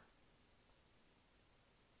fish are.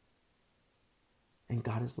 And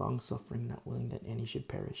God is long-suffering, not willing that any should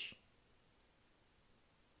perish.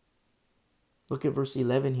 Look at verse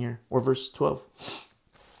 11 here, or verse 12.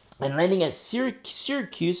 And landing at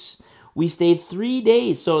Syracuse, we stayed 3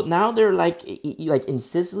 days. So now they're like in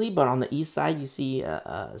Sicily, but on the east side you see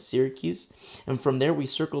Syracuse. And from there we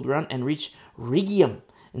circled around and reached Rhegium.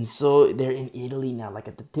 And so they're in Italy now, like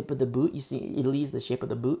at the tip of the boot. You see Italy is the shape of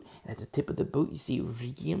the boot. And at the tip of the boot you see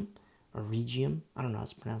Rhegium, or Rhegium. I don't know how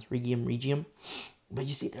it's pronounced. Rhegium. But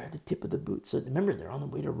you see they're at the tip of the boot. So remember, they're on the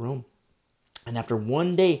way to Rome. And after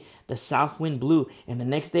 1 day, the south wind blew. And the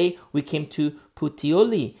next day, we came to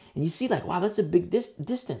Puteoli. And you see, like, wow, that's a big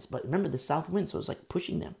distance. But remember, the south wind, so it's like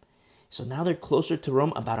pushing them. So now they're closer to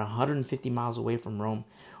Rome, about 150 miles away from Rome,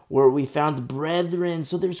 where we found brethren.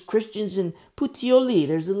 So there's Christians in Puteoli.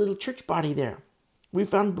 There's a little church body there. We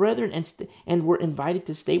found brethren and were invited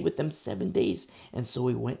to stay with them 7 days. And so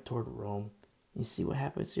we went toward Rome. You see what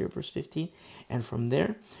happens here, verse 15? And from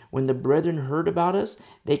there, when the brethren heard about us,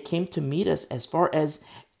 they came to meet us as far as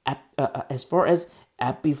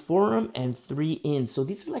Apiphorum and 3 inns. So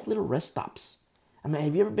these are like little rest stops. I mean,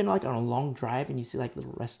 have you ever been like on a long drive and you see like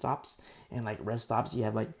little rest stops? And like rest stops, you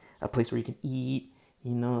have like a place where you can eat.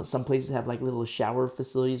 Some places have like little shower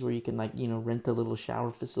facilities where you can like, rent a little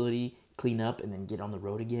shower facility, clean up, and then get on the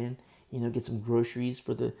road again. Get some groceries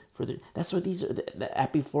for the. That's what these are. The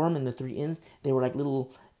Apiphorum and the 3 inns. They were like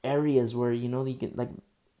little areas where you can like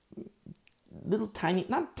little tiny,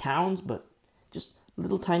 not towns, but just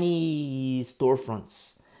little tiny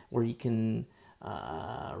storefronts where you can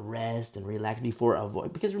rest and relax before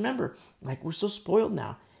avoid. Because remember, like we're so spoiled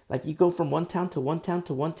now. Like you go from one town to one town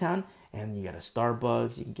to one town, and you got a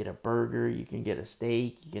Starbucks. You can get a burger. You can get a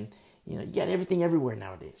steak. You can you get everything everywhere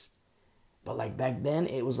nowadays. But like back then,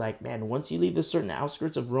 it was like, man, once you leave the certain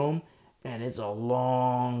outskirts of Rome, man, it's a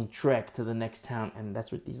long trek to the next town. And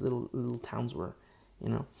that's what these little towns were,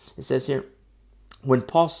 It says here, when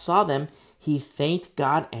Paul saw them, he thanked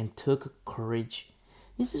God and took courage.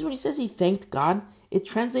 This is what he says, he thanked God. It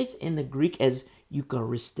translates in the Greek as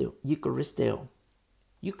Eucharisteo.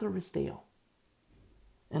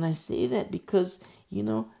 And I say that because,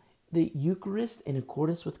 the Eucharist, in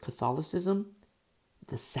accordance with Catholicism,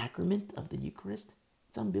 the sacrament of the Eucharist,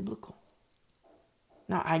 it's unbiblical.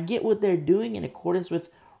 Now, I get what they're doing in accordance with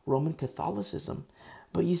Roman Catholicism,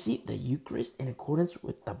 but you see, the Eucharist, in accordance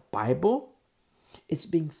with the Bible, it's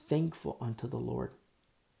being thankful unto the Lord.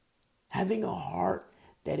 Having a heart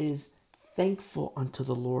that is thankful unto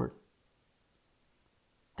the Lord.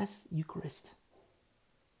 That's Eucharist.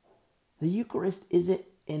 The Eucharist isn't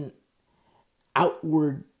an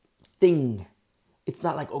outward thing. It's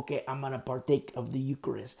not like, okay, I'm going to partake of the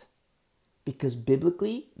Eucharist. Because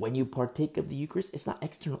biblically, when you partake of the Eucharist, it's not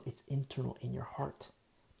external, it's internal in your heart.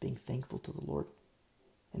 Being thankful to the Lord.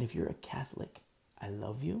 And if you're a Catholic, I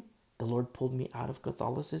love you. The Lord pulled me out of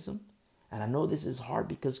Catholicism. And I know this is hard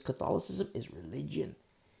because Catholicism is religion.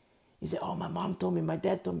 You say, oh, my mom told me, my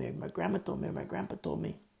dad told me, my grandma told me, my grandpa told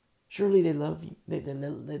me. Surely they love you. They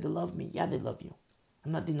love me. Yeah, they love you.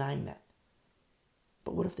 I'm not denying that.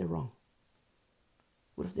 But what if they're wrong?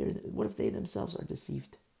 What if they themselves are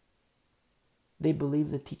deceived? They believe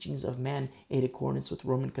the teachings of man in accordance with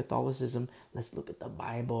Roman Catholicism. Let's look at the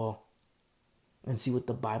Bible and see what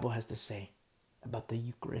the Bible has to say about the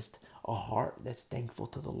Eucharist. A heart that's thankful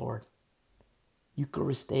to the Lord.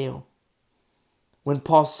 Eucharisteo. When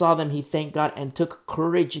Paul saw them, he thanked God and took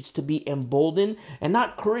courage. It's to be emboldened, and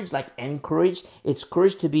not courage like encouraged. It's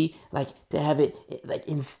courage to be like, to have it like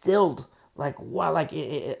instilled. Like, wow, like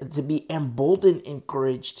to be emboldened,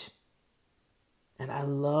 encouraged. And I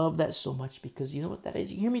love that so much because you know what that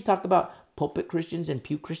is? You hear me talk about pulpit Christians and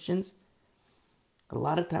pew Christians? A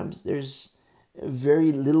lot of times there's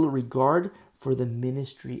very little regard for the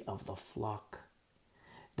ministry of the flock,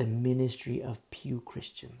 the ministry of pew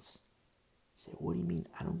Christians. You say, what do you mean?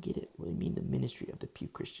 I don't get it. What do you mean the ministry of the pew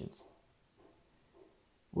Christians?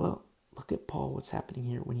 Well, look at Paul, what's happening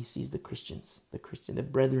here when he sees the Christians, the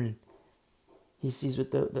brethren. He sees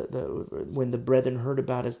what when the brethren heard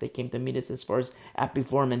about us, they came to meet us as far as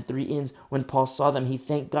Appiform and 3 Inns. When Paul saw them, he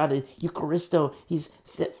thanked God. Eucharisto, he's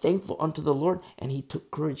thankful unto the Lord, and he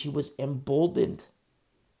took courage. He was emboldened.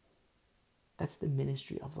 That's the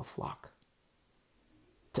ministry of the flock.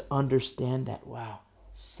 To understand that, wow,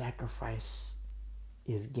 sacrifice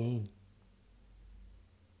is gain.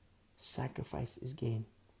 Sacrifice is gain.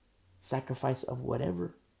 Sacrifice of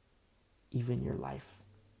whatever, even your life.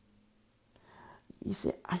 You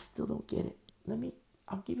say, I still don't get it.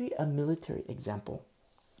 I'll give you a military example.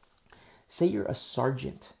 Say you're a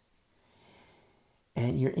sergeant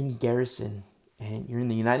and you're in garrison and you're in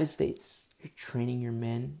the United States. You're training your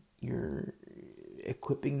men, you're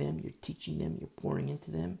equipping them, you're teaching them, you're pouring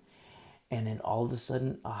into them. And then all of a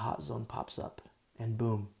sudden a hot zone pops up and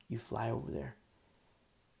boom, you fly over there.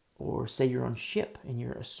 Or say you're on ship and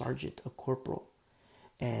you're a sergeant, a corporal.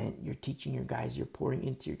 And you're teaching your guys, you're pouring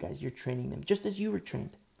into your guys, you're training them just as you were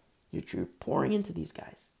trained. You're pouring into these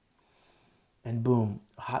guys. And boom,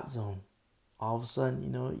 hot zone. All of a sudden,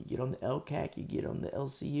 you get on the LCAC, you get on the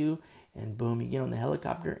LCU, and boom, you get on the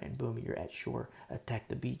helicopter, and boom, you're at shore, attack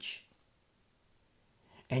the beach.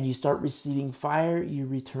 And you start receiving fire, you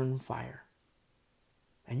return fire.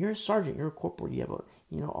 And you're a sergeant, you're a corporal, you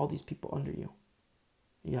have all these people under you.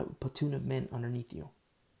 You have a platoon of men underneath you.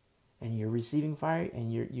 And you're receiving fire,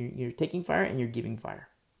 and you're taking fire, and you're giving fire.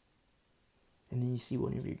 And then you see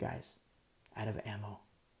one of your guys out of ammo.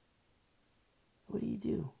 What do you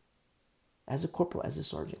do? As a corporal, as a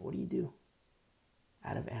sergeant, what do you do?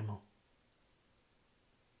 Out of ammo.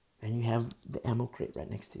 And you have the ammo crate right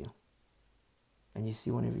next to you. And you see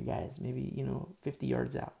one of your guys, maybe, 50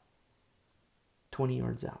 yards out, 20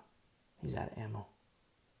 yards out. He's out of ammo.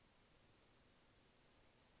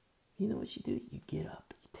 You know what you do? You get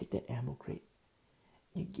up. Take that ammo crate.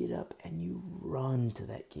 You get up and you run to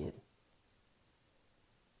that kid.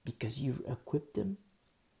 Because you've equipped him.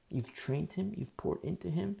 You've trained him. You've poured into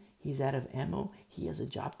him. He's out of ammo. He has a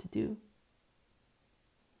job to do.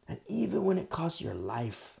 And even when it costs your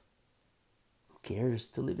life, who cares?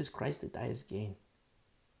 To live is Christ, to die is gain.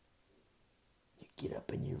 You get up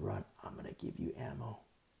and you run. I'm going to give you ammo.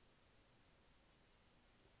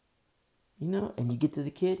 And you get to the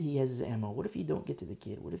kid, he has his ammo. What if you don't get to the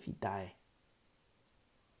kid? What if you die?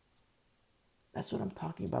 That's what I'm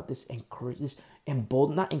talking about. This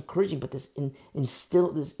emboldened, not encouraging, but this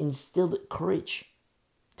instilled courage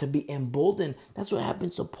to be emboldened. That's what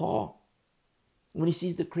happens to Paul when he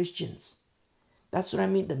sees the Christians. That's what I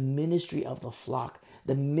mean, the ministry of the flock,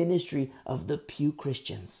 the ministry of the pew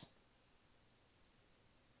Christians.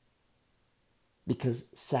 Because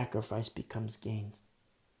sacrifice becomes gain.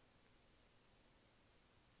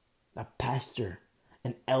 A pastor,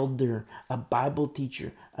 an elder, a Bible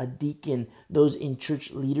teacher, a deacon, those in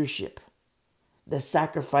church leadership, the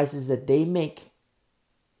sacrifices that they make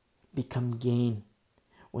become gain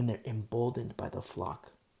when they're emboldened by the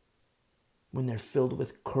flock, when they're filled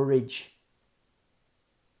with courage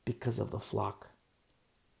because of the flock.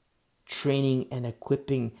 Training and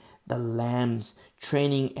equipping the lambs,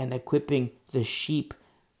 training and equipping the sheep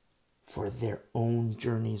for their own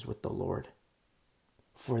journeys with the Lord.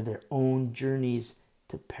 For their own journeys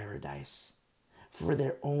to paradise, for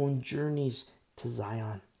their own journeys to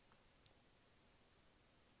Zion.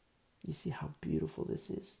 You see how beautiful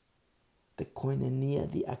this is? The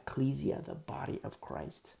koinonia, the ecclesia, the body of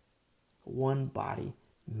Christ. One body,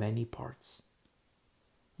 many parts.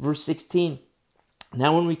 Verse 16,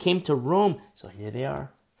 now when we came to Rome, so here they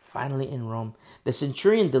are, finally in Rome, the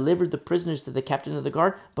centurion delivered the prisoners to the captain of the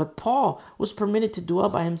guard, but Paul was permitted to dwell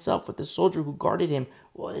by himself with the soldier who guarded him.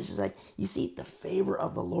 Well, this is like, you see, the favor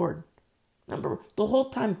of the Lord. Remember, the whole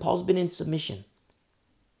time Paul's been in submission.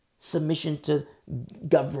 Submission to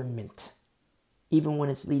government, even when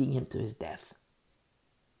it's leading him to his death.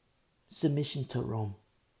 Submission to Rome.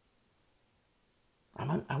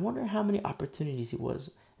 I wonder how many opportunities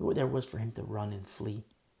there was for him to run and flee.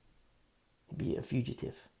 Be a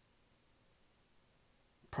fugitive.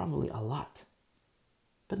 Probably a lot.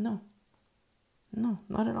 But no,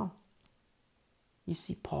 not at all. You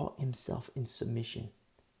see Paul himself in submission.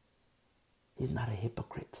 He's not a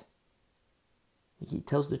hypocrite. He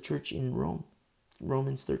tells the church in Rome,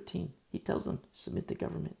 Romans 13, he tells them, submit to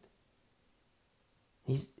government.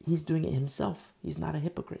 He's doing it himself. He's not a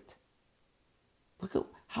hypocrite. Look at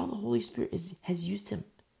how the Holy Spirit has used him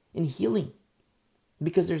in healing.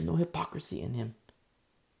 because there's no hypocrisy in him.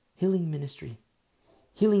 Healing ministry.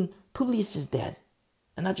 Healing Publius' dad.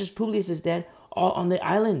 And not just Publius' dad, all on the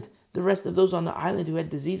island. The rest of those on the island who had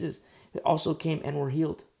diseases also came and were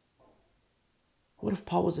healed. What if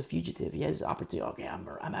Paul was a fugitive? He has the opportunity, okay, I'm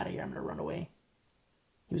out of here, I'm going to run away.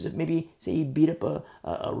 He was, maybe, say he beat up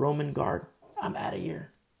a Roman guard. I'm out of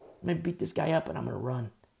here. I'm going to beat this guy up and I'm going to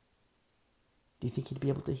run. Do you think he'd be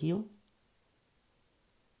able to heal?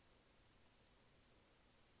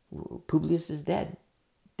 Publius is dead.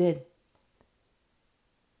 Dead.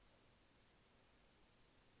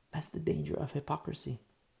 That's the danger of hypocrisy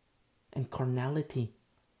and carnality.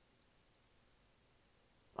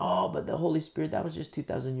 Oh, but the Holy Spirit, that was just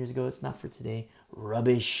 2,000 years ago. It's not for today.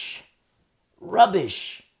 Rubbish.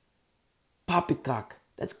 Rubbish. Poppycock.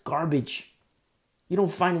 That's garbage. You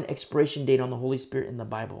don't find an expiration date on the Holy Spirit in the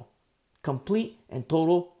Bible. Complete and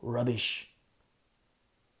total rubbish.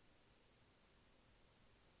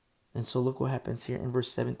 And so look what happens here in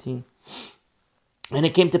verse 17. And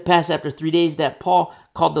it came to pass after 3 days that Paul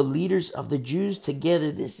called the leaders of the Jews together.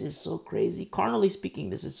 This is so crazy. Carnally speaking,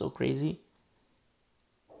 this is so crazy.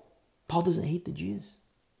 Paul doesn't hate the Jews.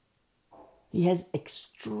 He has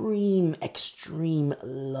extreme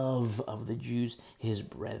love of the Jews, his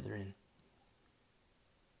brethren.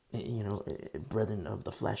 Brethren of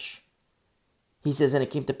the flesh. He says, and it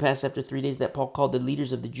came to pass after 3 days that Paul called the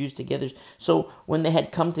leaders of the Jews together. So when they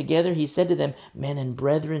had come together, he said to them, men and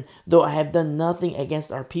brethren, though I have done nothing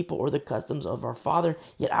against our people or the customs of our father,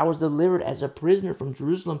 yet I was delivered as a prisoner from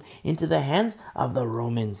Jerusalem into the hands of the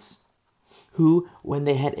Romans, who, when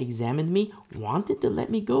they had examined me, wanted to let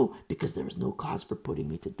me go because there was no cause for putting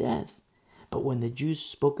me to death. But when the Jews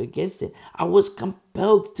spoke against it, I was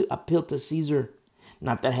compelled to appeal to Caesar.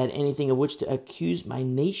 Not that I had anything of which to accuse my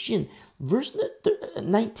nation. Verse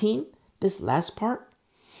 19, this last part,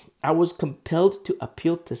 I was compelled to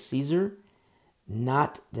appeal to Caesar.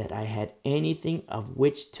 Not that I had anything of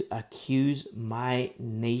which to accuse my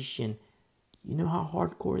nation. You know how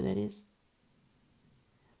hardcore that is?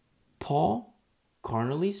 Paul,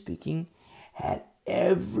 carnally speaking, had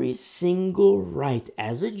every single right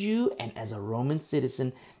as a Jew and as a Roman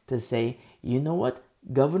citizen to say, you know what,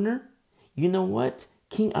 governor? You know what,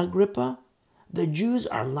 King Agrippa? The Jews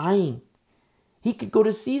are lying. He could go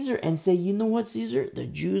to Caesar and say, you know what, Caesar? The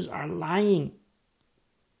Jews are lying.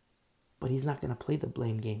 But he's not going to play the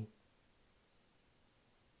blame game.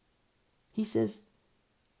 He says,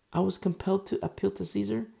 I was compelled to appeal to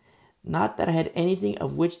Caesar. Not that I had anything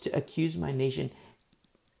of which to accuse my nation.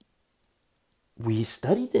 We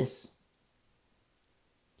studied this.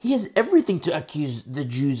 He has everything to accuse the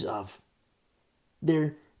Jews of.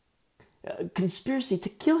 Their conspiracy to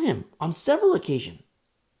kill him on several occasions.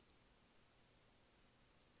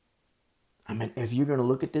 I mean, if you're going to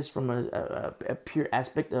look at this from a pure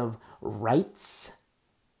aspect of rights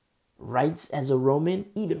as a Roman,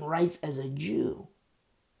 even rights as a Jew,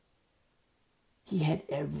 he had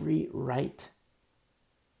every right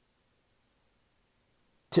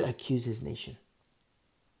to accuse his nation.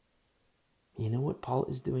 You know what Paul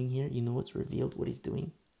is doing here? You know what's revealed, what he's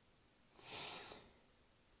doing?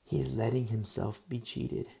 He's letting himself be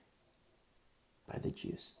cheated by the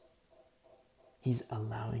Jews. He's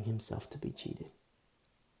allowing himself to be cheated.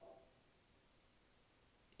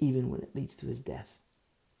 Even when it leads to his death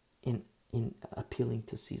in appealing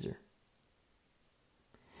to Caesar.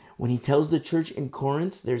 When he tells the church in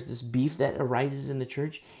Corinth, there's this beef that arises in the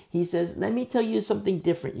church. He says, let me tell you something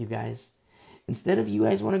different, you guys. Instead of you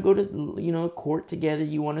guys want to go to, court together,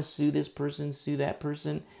 you want to sue this person, sue that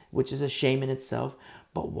person, which is a shame in itself.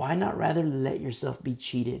 But why not rather let yourself be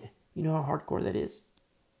cheated? You know how hardcore that is?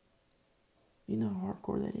 You know how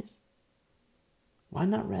hardcore that is? Why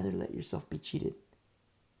not rather let yourself be cheated?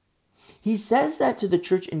 He says that to the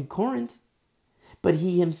church in Corinth, but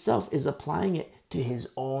he himself is applying it to his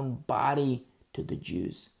own body, to the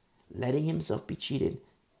Jews, letting himself be cheated.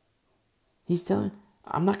 He's telling,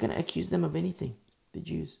 I'm not going to accuse them of anything, the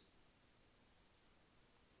Jews.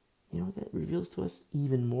 You know what that reveals to us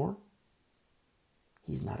even more?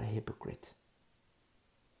 He's not a hypocrite.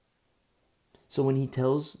 So when he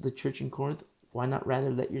tells the church in Corinth, why not rather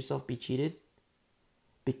let yourself be cheated?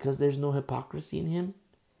 Because there's no hypocrisy in him.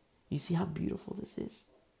 You see how beautiful this is?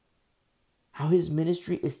 How his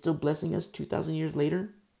ministry is still blessing us 2,000 years later?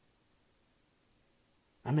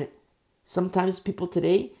 I mean, sometimes people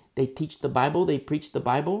today, they teach the Bible, they preach the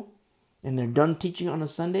Bible, and they're done teaching on a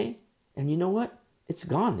Sunday. And you know what? It's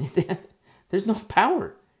gone. There's no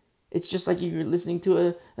power. It's just like if you're listening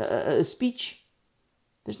to a speech.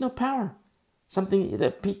 There's no power. Something,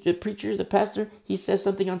 the preacher, the pastor, he says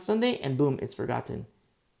something on Sunday, and boom, it's forgotten.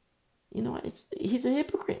 he's a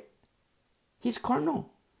hypocrite. He's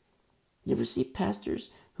carnal. You ever see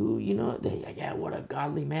pastors who, what a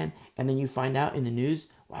godly man. And then you find out in the news,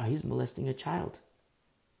 wow, he's molesting a child.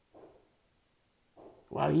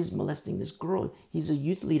 Wow, he's molesting this girl. He's a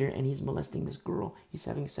youth leader and he's molesting this girl. He's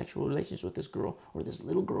having sexual relations with this girl or this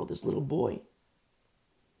little girl, this little boy.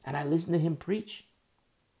 And I listen to him preach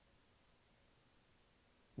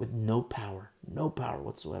with no power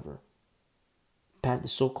whatsoever. The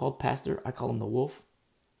so-called pastor, I call him the wolf.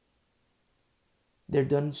 They're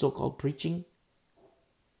done so-called preaching.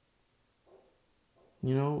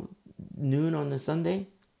 Noon on the Sunday.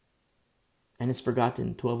 And it's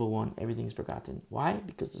forgotten, 12:01, everything's forgotten. Why?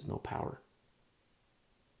 Because there's no power.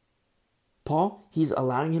 Paul, he's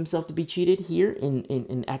allowing himself to be cheated here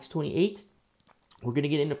in Acts 28. We're going to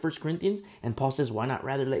get into 1 Corinthians. And Paul says, why not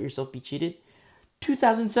rather let yourself be cheated?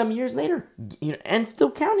 2,000 some years later, and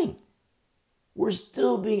still counting. We're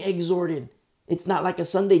still being exhorted. It's not like a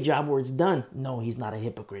Sunday job where it's done. No, he's not a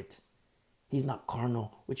hypocrite. He's not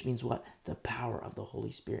carnal, which means what? The power of the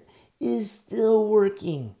Holy Spirit is still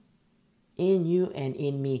working in you and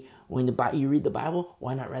in me. When you read the Bible,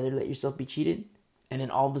 why not rather let yourself be cheated? And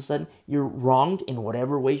then all of a sudden, you're wronged in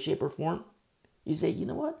whatever way, shape, or form. You say, you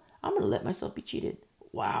know what? I'm going to let myself be cheated.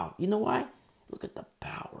 Wow. You know why? Look at the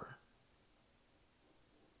power.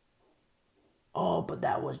 Oh, but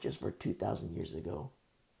that was just for 2,000 years ago.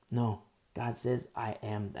 No, God says, I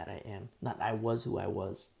am that I am. Not I was who I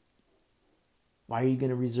was. Why are you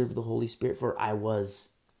going to reserve the Holy Spirit for I was?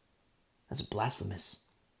 That's blasphemous.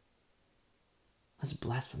 That's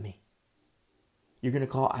blasphemy. You're going to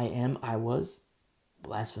call I am, I was?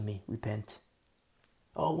 Blasphemy. Repent.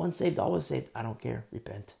 Oh, once saved, always saved. I don't care.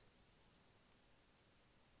 Repent.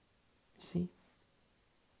 You see?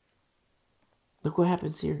 Look what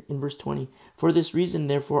happens here in verse 20. For this reason,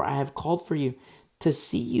 therefore, I have called for you to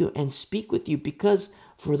see you and speak with you, because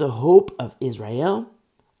for the hope of Israel,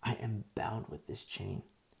 I am bound with this chain.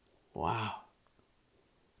 Wow.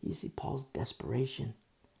 You see Paul's desperation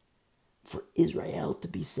for Israel to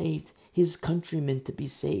be saved, his countrymen to be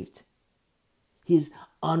saved, his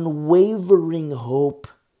unwavering hope.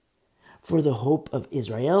 For the hope of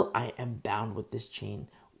Israel, I am bound with this chain.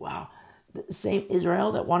 Wow. The same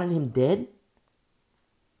Israel that wanted him dead,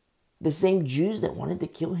 the same Jews that wanted to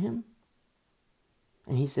kill him.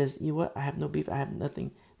 And he says, you know what? I have no beef. I have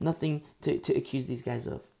nothing to accuse these guys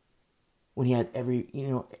of. When he had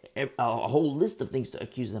a whole list of things to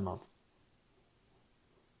accuse them of.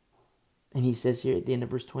 And he says here at the end of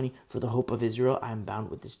verse 20, for the hope of Israel, I am bound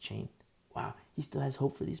with this chain. Wow, he still has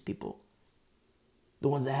hope for these people. The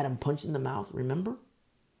ones that had him punched in the mouth, remember?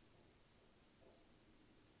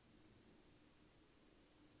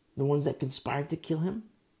 The ones that conspired to kill him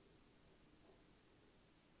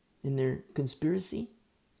in their conspiracy.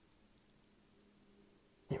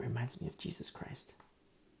 It reminds me of Jesus Christ.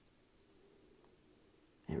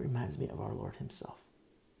 It reminds me of our Lord himself.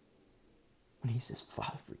 When he says,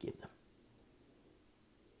 Father, forgive them.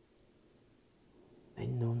 They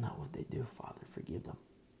know not what they do. Father, forgive them.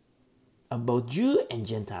 Of both Jew and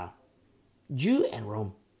Gentile. Jew and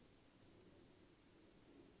Rome.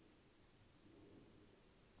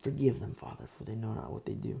 Forgive them, Father, for they know not what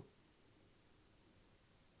they do.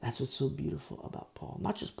 That's what's so beautiful about Paul.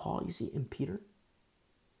 Not just Paul, you see, in Peter.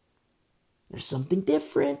 There's something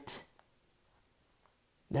different.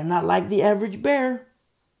 They're not like the average bear.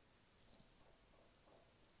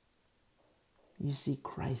 You see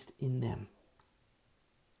Christ in them.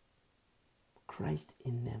 Christ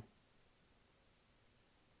in them.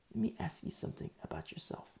 Let me ask you something about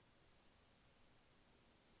yourself.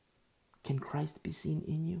 Can Christ be seen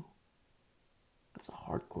in you? That's a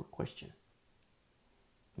hardcore question.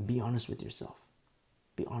 Be honest with yourself.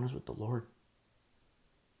 Be honest with the Lord.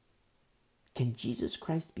 Can Jesus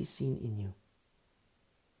Christ be seen in you?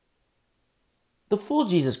 The full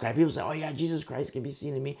Jesus Christ. People say, oh yeah, Jesus Christ can be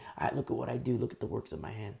seen in me. Look at what I do. Look at the works of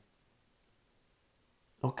my hand.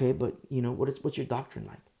 Okay, but what's your doctrine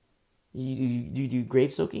like? You do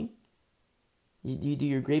grave soaking? You do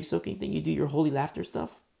your grave soaking thing? You do your holy laughter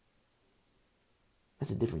stuff?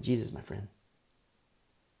 That's a different Jesus, my friend.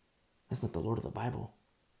 That's not the Lord of the Bible.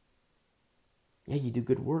 Yeah, you do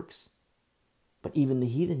good works. But even the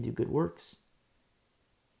heathen do good works.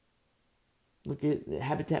 Look at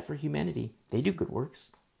Habitat for Humanity. They do good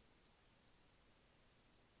works.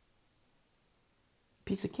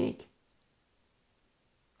 Piece of cake.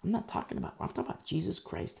 I'm talking about Jesus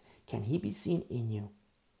Christ. Can he be seen in you?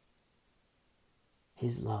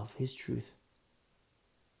 His love, his truth,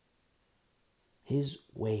 his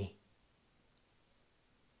way.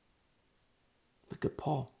 Look at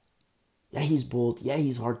Paul. Yeah, he's bold. Yeah,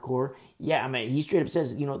 he's hardcore. Yeah, I mean, he straight up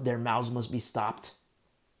says, their mouths must be stopped.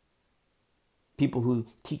 People who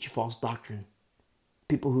teach false doctrine.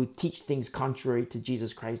 People who teach things contrary to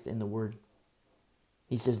Jesus Christ and the Word.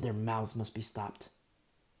 He says their mouths must be stopped.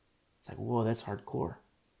 It's like, whoa, that's hardcore.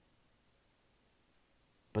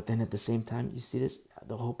 But then at the same time, you see this?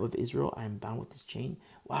 The hope of Israel, I am bound with this chain.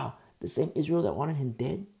 Wow, the same Israel that wanted him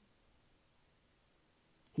dead.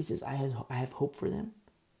 He says, I have hope for them.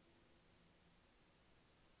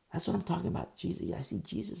 That's what I'm talking about. Jesus. I see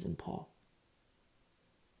Jesus in Paul.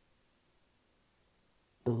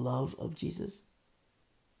 The love of Jesus.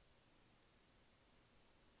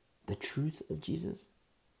 The truth of Jesus.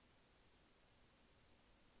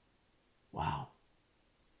 Wow.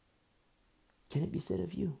 Can it be said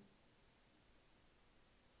of you?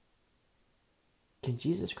 Can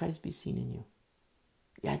Jesus Christ be seen in you?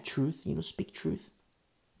 Yeah, truth. Speak truth.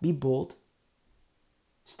 Be bold.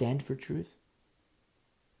 Stand for truth.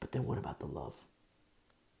 But then what about the love?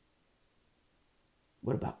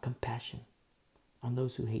 What about compassion on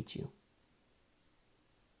those who hate you?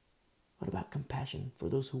 What about compassion for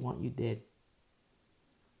those who want you dead?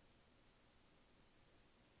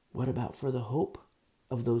 What about for the hope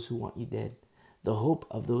of those who want you dead? The hope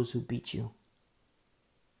of those who beat you?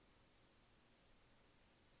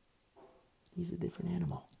 He's a different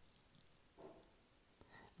animal.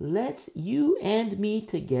 Let's you and me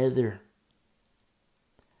together.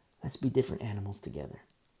 Let's be different animals together.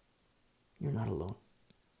 You're not alone.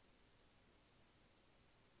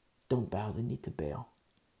 Don't bow the knee to Baal.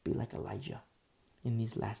 Be like Elijah in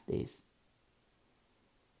these last days.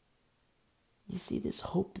 You see this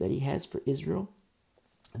hope that he has for Israel?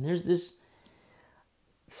 And there's this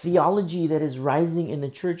theology that is rising in the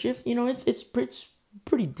church. It's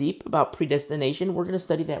pretty deep about predestination. We're going to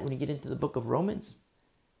study that when we get into the book of Romans.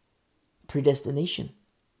 Predestination.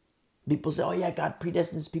 People say, oh yeah, God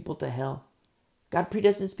predestines people to hell. God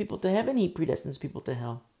predestines people to heaven. He predestines people to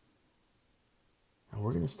hell. And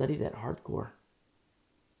we're going to study that hardcore.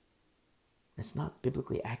 It's not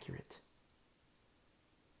biblically accurate.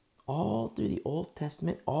 All through the Old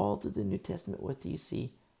Testament, all through the New Testament, what do you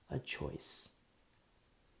see? A choice.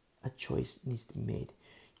 A choice needs to be made.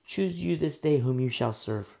 Choose you this day whom you shall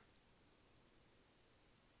serve.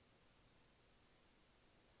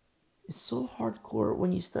 It's so hardcore.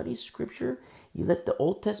 When you study scripture, you let the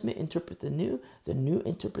Old Testament interpret the New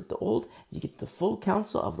interpret the Old. You get the full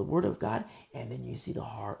counsel of the Word of God, and then you see the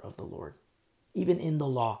heart of the Lord. Even in the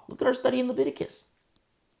law. Look at our study in Leviticus.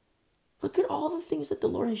 Look at all the things that the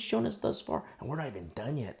Lord has shown us thus far. And we're not even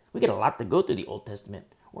done yet. We got a lot to go through the Old Testament.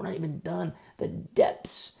 We're not even done. The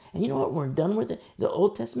depths. And you know what? We're done with the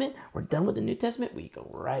Old Testament. We're done with the New Testament. We go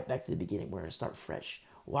right back to the beginning. We're going to start fresh.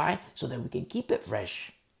 Why? So that we can keep it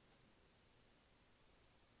fresh.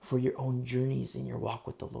 For your own journeys in your walk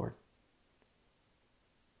with the Lord.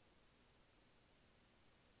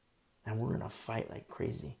 And we're going to fight like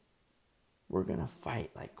crazy. We're going to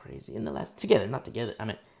fight like crazy. Together, not together. I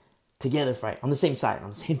mean, together fight. On the same side, on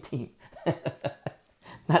the same team.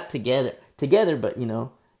 Not together. Together, but,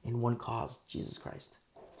 in one cause, Jesus Christ.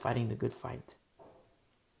 Fighting the good fight.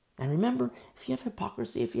 And remember, if you have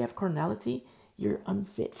hypocrisy, if you have carnality, you're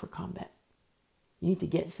unfit for combat. You need to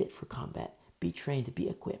get fit for combat. Be trained, be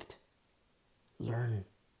equipped. Learn.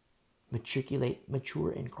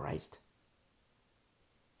 Mature in Christ.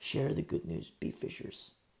 Share the good news. Be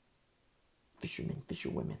fishers. Fishermen,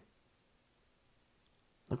 fisherwomen.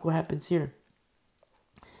 Look what happens here.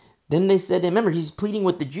 Then they said, remember, he's pleading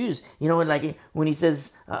with the Jews. Like when he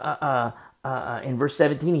says in verse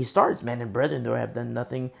 17, he starts, men and brethren, though I have done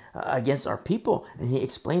nothing against our people. And he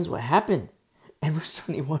explains what happened. And verse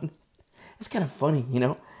 21, it's kind of funny,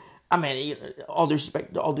 I mean, all due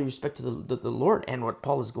respect to the Lord and what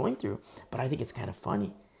Paul is going through. But I think it's kind of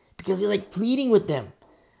funny because he's like pleading with them.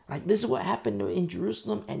 Like, this is what happened in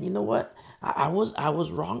Jerusalem. And you know what? I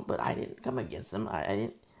was wrong, but I didn't come against them.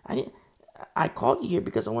 I called you here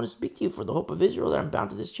because I want to speak to you for the hope of Israel that I'm bound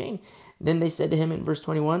to this chain. Then they said to him in verse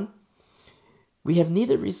 21, we have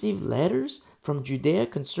neither received letters from Judea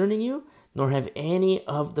concerning you, nor have any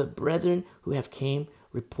of the brethren who have came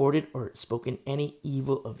reported or spoken any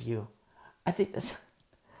evil of you. I think that's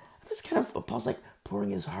kind of, Paul's like pouring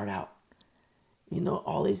his heart out.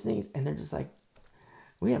 All these things. And they're just like,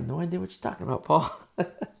 we have no idea what you're talking about, Paul.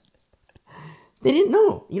 They didn't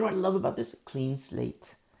know. You know what I love about this? Clean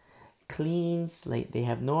slate. Clean slate. They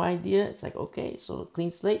have no idea. It's like, okay, so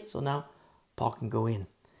clean slate. So now Paul can go in.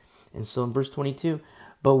 And so in verse 22,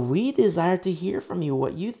 but we desire to hear from you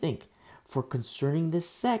what you think. For concerning this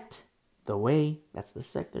sect, the way, that's the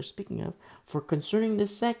sect they're speaking of. For concerning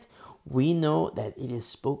this sect, we know that it is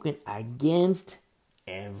spoken against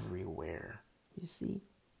everywhere. You see,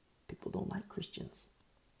 people don't like Christians.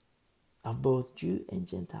 Of both Jew and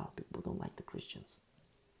Gentile, people don't like the Christians.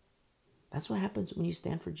 That's what happens when you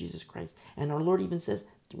stand for Jesus Christ. And our Lord even says,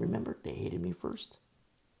 remember, they hated me first.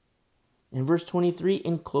 In verse 23,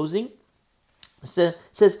 in closing, says,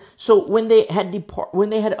 so when they had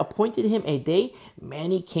appointed him a day,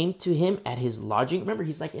 many came to him at his lodging. Remember,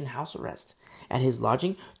 he's like in house arrest. At his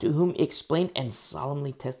lodging, to whom he explained and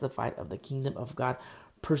solemnly testified of the kingdom of God,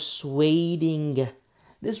 persuading.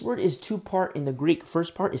 This word is two-part in the Greek.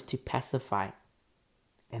 First part is to pacify.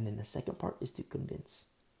 And then the second part is to convince.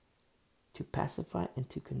 To pacify and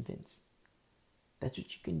to convince. That's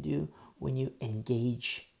what you can do when you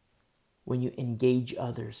engage. When you engage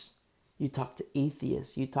others. You talk to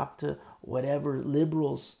atheists. You talk to whatever,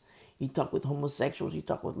 liberals. You talk with homosexuals. You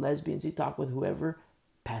talk with lesbians. You talk with whoever.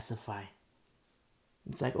 Pacify.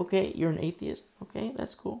 It's like, okay, you're an atheist. Okay,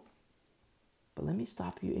 that's cool. But let me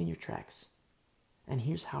stop you in your tracks. And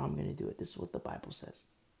here's how I'm going to do it. This is what the Bible says.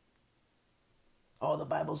 Oh, the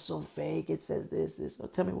Bible's so fake. It says this. Oh,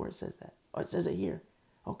 tell me where it says that. Oh, it says it here.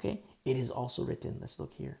 Okay, it is also written. Let's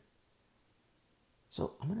look here.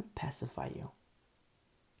 So I'm going to pacify you.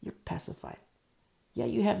 You're pacified. Yeah,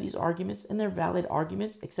 you have these arguments, and they're valid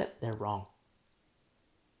arguments, except they're wrong.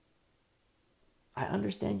 I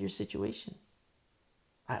understand your situation.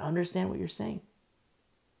 I understand what you're saying.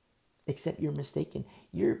 Except you're mistaken.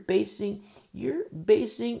 You're basing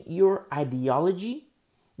your ideology,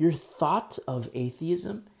 your thought of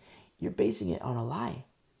atheism, you're basing it on a lie.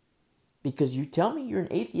 Because you tell me you're an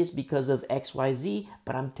atheist because of XYZ,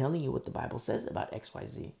 but I'm telling you what the Bible says about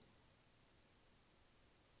XYZ.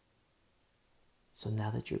 So now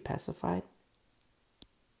that you're pacified,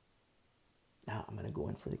 now I'm going to go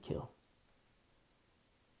in for the kill.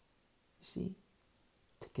 You see?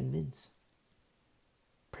 To convince.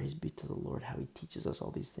 Praise be to the Lord how he teaches us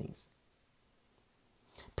all these things.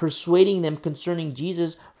 Persuading them concerning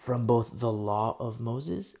Jesus from both the law of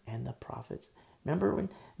Moses and the prophets. Remember when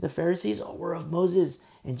the Pharisees were of Moses,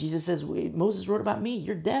 and Jesus says, Moses wrote about me.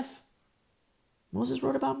 You're deaf. Moses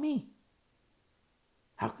wrote about me.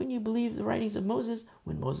 How can you believe the writings of Moses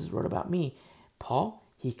when Moses wrote about me? Paul,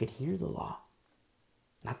 he could hear the law.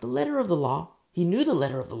 Not the letter of the law. He knew the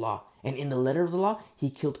letter of the law. And in the letter of the law, he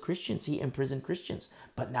killed Christians. He imprisoned Christians.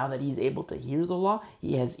 But now that he's able to hear the law,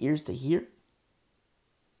 he has ears to hear.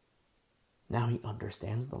 Now he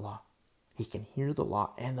understands the law. He can hear the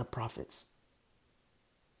law and the prophets.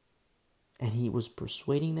 And he was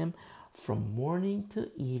persuading them from morning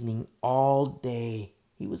to evening all day.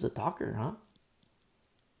 He was a talker, huh?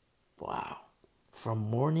 Wow. From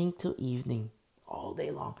morning to evening, all day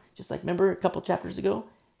long. Just like, remember a couple chapters ago,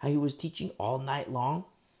 how he was teaching all night long?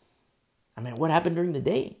 I mean, what happened during the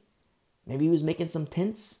day? Maybe he was making some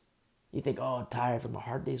tents. You think, oh, I'm tired from a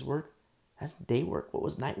hard day's work. That's day work. What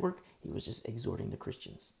was night work? He was just exhorting the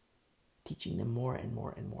Christians. Teaching them more and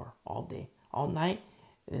more and more all day. All night.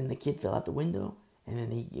 And then the kid fell out the window. And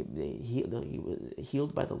then he was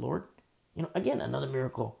healed by the Lord. You know, again, another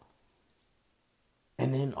miracle.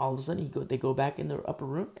 And then all of a sudden, they go back in their upper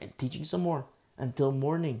room and teaching some more. Until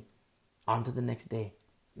morning. On to the next day.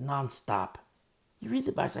 Non-stop. You read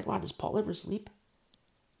the Bible, it's like, wow, does Paul ever sleep?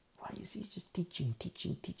 Wow, you see, he's just teaching,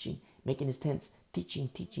 making his tents, teaching,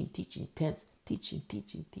 tents,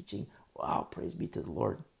 teaching. Wow, praise be to the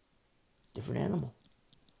Lord. Different animal.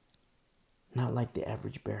 Not like the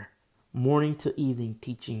average bear. Morning to evening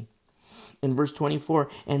teaching. In verse 24,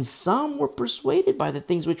 and some were persuaded by the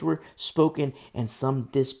things which were spoken, and some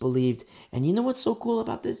disbelieved. And you know what's so cool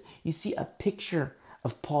about this? You see a picture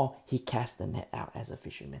of Paul. He cast the net out as a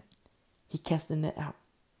fisherman. He cast the net out.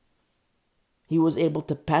 He was able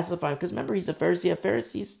to pacify, because remember, he's a Pharisee of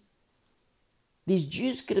Pharisees. These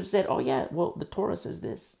Jews could have said, oh yeah, well, the Torah says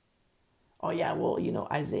this. Oh yeah, well,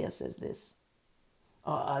 Isaiah says this.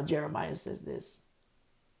 Jeremiah says this.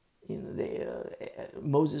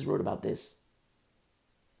 Moses wrote about this.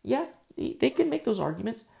 Yeah, they could make those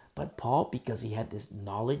arguments. But Paul, because he had this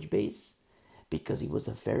knowledge base, because he was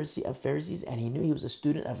a Pharisee of Pharisees, and he knew he was a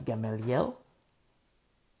student of Gamaliel,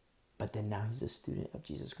 but then now he's a student of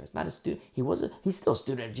Jesus Christ. Not a student. He's still a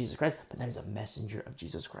student of Jesus Christ, but now he's a messenger of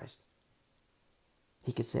Jesus Christ.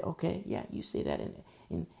 He could say, okay, yeah, you say that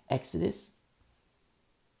in Exodus,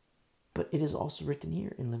 but it is also written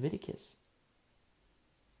here in Leviticus.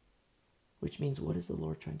 Which means, what is the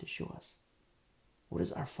Lord trying to show us? What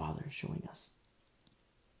is our Father showing us?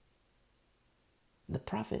 The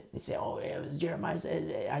prophet, they say, oh, it was Jeremiah,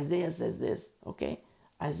 Isaiah says this. Okay,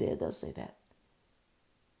 Isaiah does say that.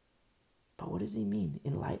 But what does he mean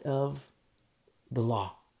in light of the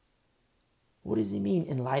law? What does he mean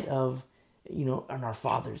in light of, on our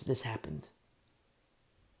fathers, this happened?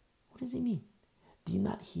 What does he mean? Do you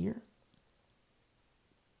not hear?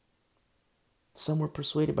 Some were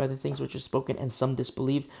persuaded by the things which are spoken, and some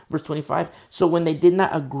disbelieved. Verse 25, so when they did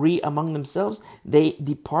not agree among themselves, they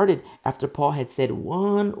departed after Paul had said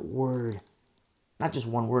one word. Not just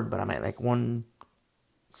one word, but I meant like one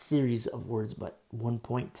series of words, but one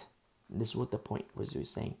point. This is what the point was he was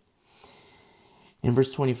saying. In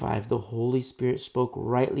verse 25, the Holy Spirit spoke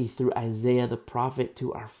rightly through Isaiah the prophet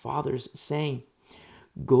to our fathers, saying,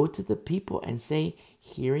 go to the people and say,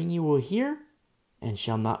 hearing you will hear and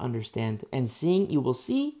shall not understand, and seeing you will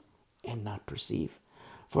see and not perceive.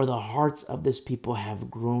 For the hearts of this people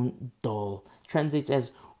have grown dull. Translates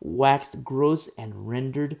as waxed gross and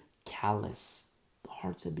rendered callous. The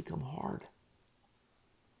hearts have become hard.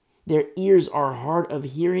 Their ears are hard of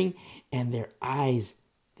hearing, and their eyes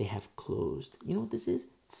they have closed. You know what this is?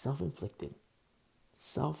 It's self-inflicted.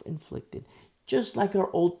 Self-inflicted. Just like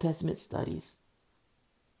our Old Testament studies.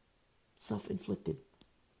 Self-inflicted.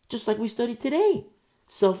 Just like we studied today.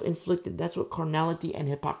 Self-inflicted. That's what carnality and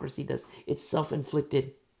hypocrisy does. It's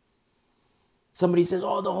self-inflicted. Somebody says,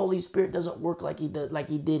 oh, the Holy Spirit doesn't work like he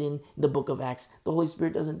did in the book of Acts. The Holy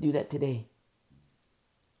Spirit doesn't do that today.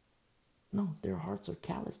 No, their hearts are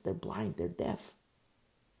callous. They're blind. They're deaf.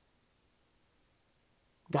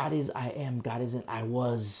 God is I am. God isn't I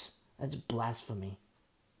was. That's blasphemy.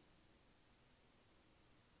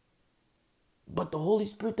 But the Holy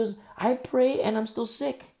Spirit does. I pray and I'm still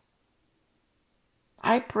sick.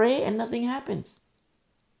 I pray and nothing happens.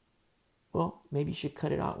 Well, maybe you should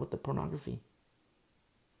cut it out with the pornography.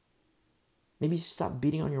 Maybe you should stop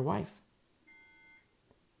beating on your wife.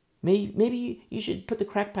 Maybe you should put the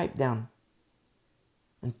crack pipe down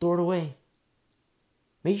and throw it away.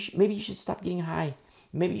 Maybe you should stop getting high.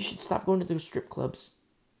 Maybe you should stop going to those strip clubs.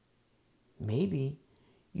 Maybe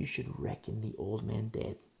you should reckon the old man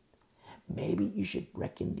dead. Maybe you should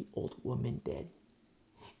reckon the old woman dead.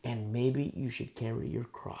 And maybe you should carry your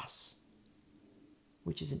cross,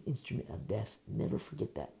 which is an instrument of death. Never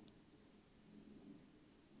forget that.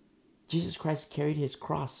 Jesus Christ carried his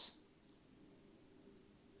cross.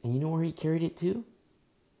 And you know where he carried it to?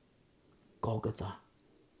 Golgotha.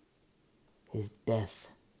 His death.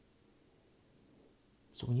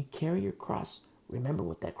 So when you carry your cross, remember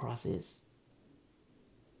what that cross is.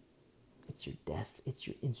 It's your death. It's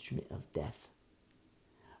your instrument of death.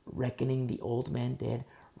 Reckoning the old man dead,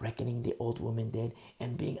 reckoning the old woman dead,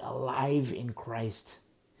 and being alive in Christ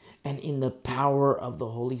and in the power of the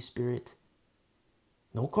Holy Spirit.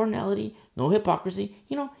 No carnality, no hypocrisy.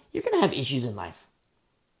 You're going to have issues in life.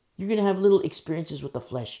 You're going to have little experiences with the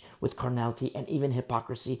flesh, with carnality, and even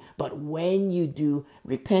hypocrisy. But when you do,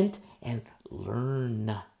 repent and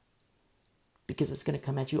learn. Because it's going to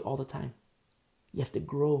come at you all the time. You have to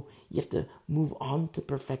grow. You have to move on to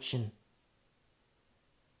perfection.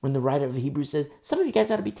 When the writer of Hebrews says, some of you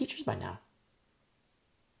guys ought to be teachers by now.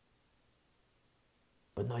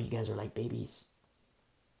 But no, you guys are like babies.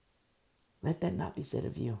 Let that not be said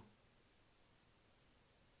of you.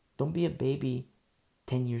 Don't be a baby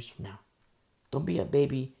 10 years from now. Don't be a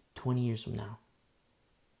baby 20 years from now.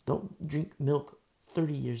 Don't drink milk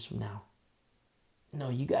 30 years from now. No,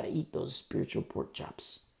 you got to eat those spiritual pork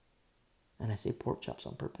chops. And I say pork chops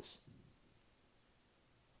on purpose.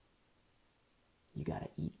 You got to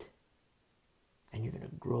eat. And you're going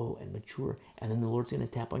to grow and mature. And then the Lord's going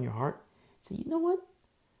to tap on your heart. Say, you know what?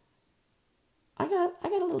 I got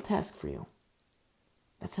a little task for you.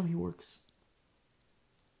 That's how he works.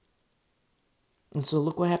 And so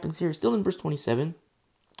look what happens here. Still in verse 27,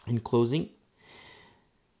 in closing.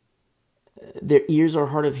 Their ears are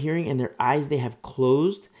hard of hearing, and their eyes they have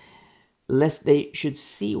closed, lest they should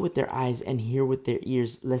see with their eyes and hear with their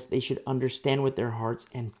ears, lest they should understand with their hearts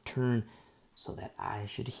and turn, so that I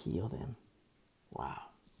should heal them. Wow.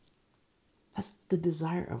 That's the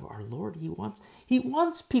desire of our Lord. He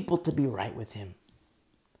wants people to be right with him.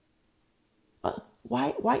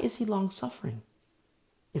 Why is he long-suffering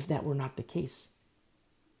if that were not the case?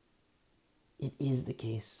 It is the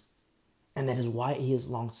case. And that is why he is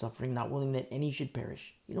long-suffering, not willing that any should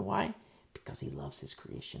perish. You know why? Because he loves his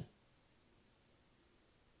creation.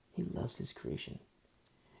 He loves his creation.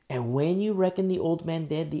 And when you reckon the old man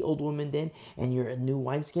dead, the old woman dead, and you're a new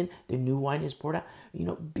wineskin, the new wine is poured out,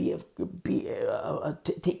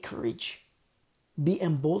 take courage. Be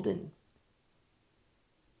emboldened.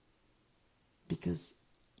 Because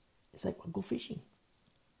it's like, well, go fishing.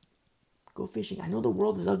 Go fishing. I know the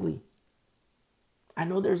world is ugly. I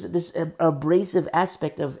know there's this abrasive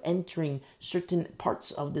aspect of entering certain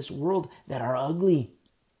parts of this world that are ugly.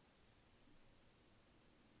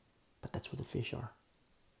 But But that's where the fish are.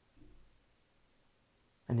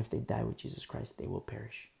 And if they die with Jesus Christ, they will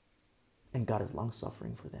perish. And God is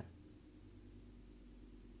long-suffering for them.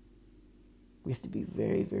 We have to be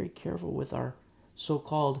very, very careful with our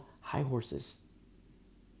so-called high horses.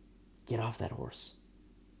 Get off that horse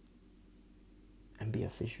and be a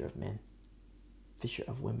fisher of men, fisher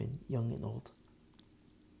of women, young and old.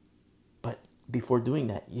 But before doing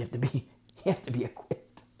that, you have to be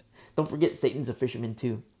equipped. Don't forget, Satan's a fisherman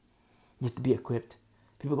too. You have to be equipped.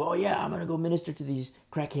 People go, oh yeah, I'm going to go minister to these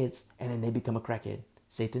crackheads. And then they become a crackhead.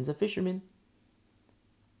 Satan's a fisherman.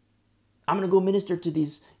 I'm going to go minister to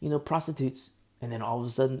these, prostitutes. And then all of a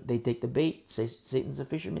sudden they take the bait. Satan's a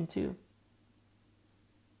fisherman too.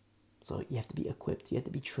 So you have to be equipped. You have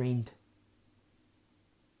to be trained.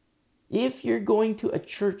 If you're going to a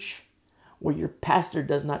church where your pastor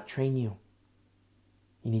does not train you,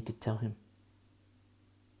 you need to tell him.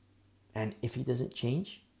 And if he doesn't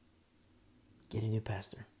change, get a new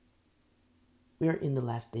pastor. We are in the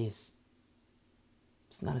last days.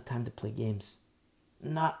 It's not a time to play games.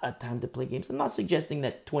 Not a time to play games. I'm not suggesting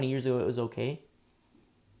that 20 years ago it was okay.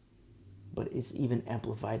 But it's even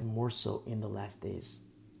amplified more so in the last days.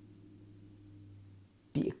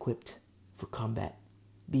 Be equipped for combat.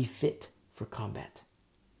 Be fit for combat.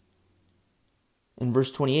 In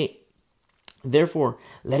verse 28, therefore,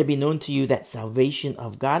 let it be known to you that salvation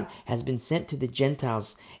of God has been sent to the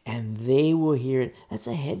Gentiles, and they will hear it. That's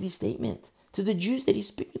a heavy statement to the Jews that he's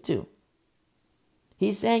speaking to.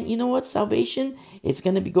 He's saying, you know what, salvation, it's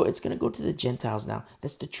going to go to the Gentiles now.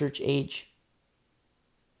 That's the church age.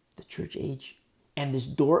 The church age. And this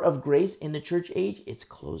door of grace in the church age, it's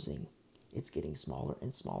closing. It's getting smaller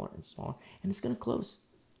and smaller and smaller. And it's going to close.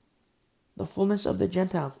 The fullness of the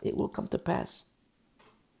Gentiles, it will come to pass.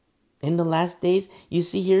 In the last days, you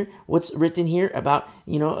see here what's written here about,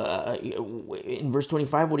 in verse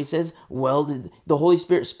 25, what he says, well, the Holy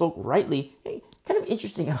Spirit spoke rightly. Kind of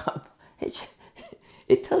interesting.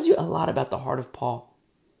 It tells you a lot about the heart of Paul.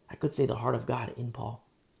 I could say the heart of God in Paul.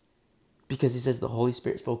 Because he says the Holy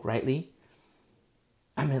Spirit spoke rightly.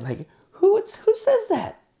 I mean, like, who says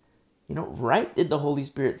that? Right did the Holy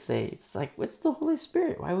Spirit say? It's like, what's the Holy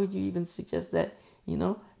Spirit? Why would you even suggest that,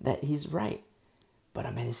 that he's right? But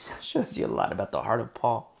I mean, it shows you a lot about the heart of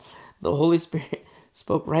Paul. The Holy Spirit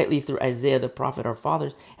spoke rightly through Isaiah, the prophet, our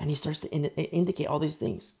fathers, and he starts to indicate all these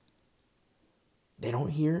things. They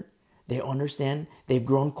don't hear, they understand, they've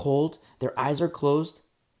grown cold, their eyes are closed.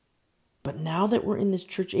 But now that we're in this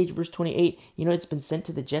church age, verse 28, it's been sent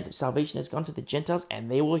to the Gentiles. Salvation has gone to the Gentiles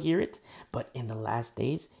and they will hear it. But in the last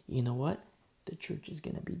days, you know what? The church is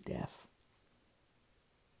going to be deaf.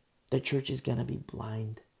 The church is going to be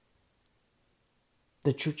blind.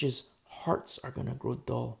 The church's hearts are going to grow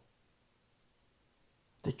dull.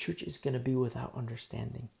 The church is going to be without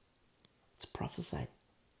understanding. It's prophesied.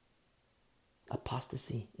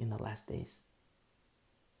 Apostasy in the last days.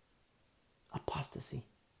 Apostasy.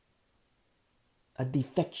 A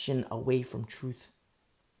defection away from truth.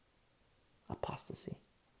 Apostasy.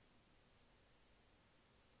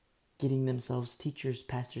 Getting themselves teachers,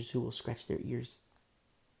 pastors who will scratch their ears.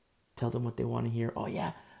 Tell them what they want to hear. Oh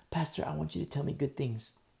yeah, Pastor, I want you to tell me good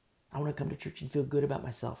things. I want to come to church and feel good about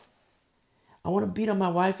myself. I want to beat on my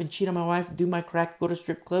wife and cheat on my wife, do my crack, go to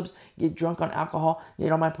strip clubs, get drunk on alcohol,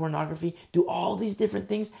 get on my pornography, do all these different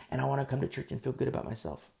things, and I want to come to church and feel good about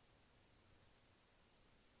myself.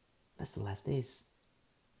 That's the last days.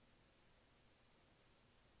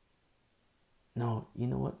 No, you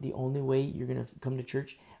know what? The only way you're going to come to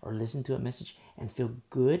church or listen to a message and feel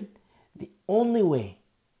good, the only way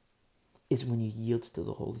is when you yield to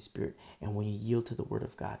the Holy Spirit and when you yield to the Word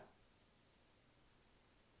of God.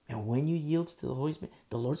 And when you yield to the Holy Spirit,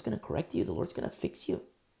 the Lord's going to correct you. The Lord's going to fix you.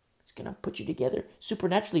 He's going to put you together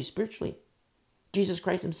supernaturally, spiritually. Jesus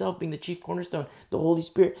Christ himself being the chief cornerstone, the Holy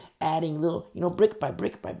Spirit adding little, brick by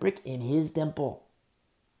brick by brick in his temple.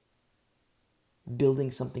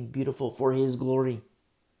 Building something beautiful for his glory.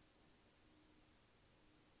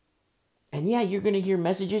 And yeah, you're going to hear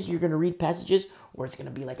messages, you're going to read passages where it's going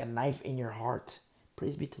to be like a knife in your heart.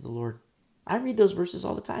 Praise be to the Lord. I read those verses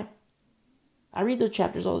all the time. I read those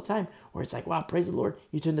chapters all the time where it's like, wow, praise the Lord.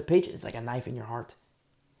 You turn the page and it's like a knife in your heart.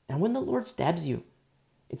 And when the Lord stabs you,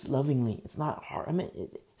 it's lovingly. It's not hard. I mean,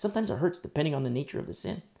 sometimes it hurts depending on the nature of the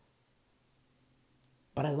sin.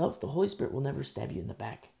 But I love the Holy Spirit will never stab you in the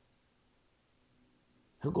back.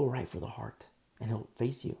 He'll go right for the heart and he'll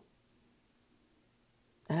face you.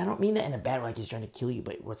 And I don't mean that in a bad way, like he's trying to kill you,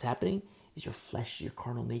 but what's happening is your flesh, your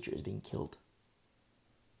carnal nature is being killed.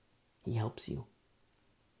 He helps you.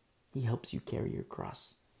 He helps you carry your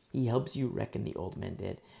cross. He helps you reckon the old man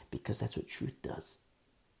dead because that's what truth does.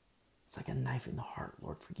 It's like a knife in the heart.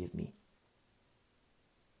 Lord, forgive me.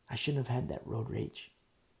 I shouldn't have had that road rage.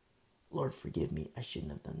 Lord, forgive me. I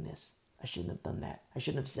shouldn't have done this. I shouldn't have done that. I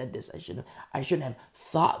shouldn't have said this. I shouldn't have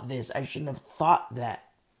thought this. I shouldn't have thought that.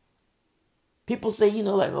 People say,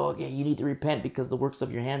 like, oh, okay, you need to repent because the works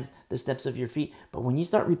of your hands, the steps of your feet. But when you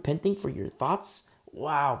start repenting for your thoughts,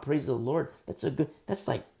 wow, praise the Lord. That's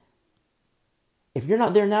like, if you're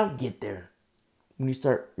not there now, get there. When you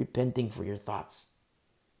start repenting for your thoughts.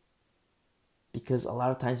 Because a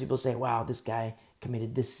lot of times people say, wow, this guy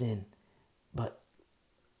committed this sin. But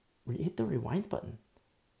hit the rewind button.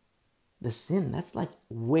 The sin, that's like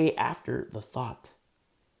way after the thought.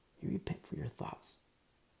 You repent for your thoughts.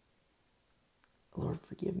 Lord,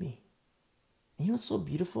 forgive me. And you know what's so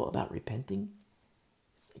beautiful about repenting?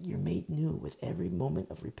 It's that you're made new with every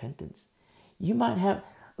moment of repentance. You might have,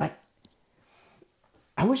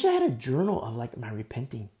 I wish I had a journal of my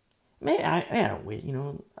repenting. Maybe I don't wait,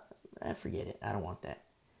 I forget it. I don't want that.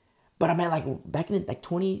 But I mean, back in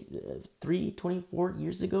 23, 24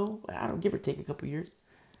 years ago, I don't give or take a couple years.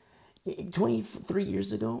 23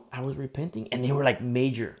 years ago, I was repenting, and they were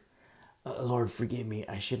major. Lord, forgive me.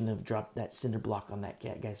 I shouldn't have dropped that cinder block on that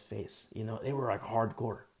guy's face. They were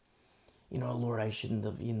hardcore. Lord, I shouldn't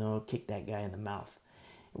have, kicked that guy in the mouth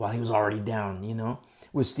while he was already down,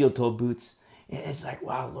 with steel-toe boots. And it's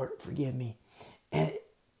wow, Lord, forgive me. And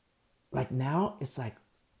now, it's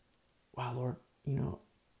wow, Lord,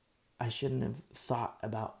 I shouldn't have thought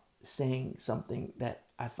about saying something that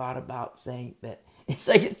I thought about saying that. It's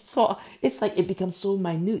it becomes so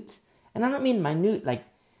minute. And I don't mean minute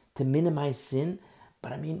to minimize sin,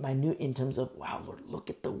 but I mean minute in terms of, wow, Lord, look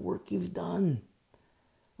at the work you've done.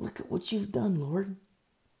 Look at what you've done, Lord.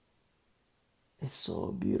 It's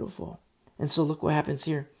so beautiful. And so look what happens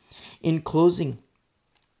here. In closing,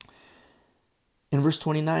 in verse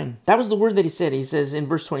 29, that was the word that he said. He says in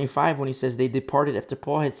verse 25, when he says they departed after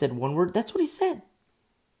Paul had said one word, that's what he said.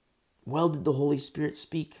 Well did the Holy Spirit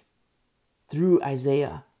speak through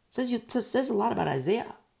Isaiah. It says a lot about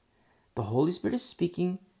Isaiah. The Holy Spirit is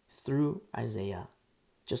speaking through Isaiah.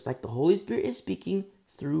 Just like the Holy Spirit is speaking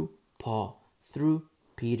through Paul, through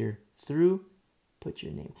Peter, put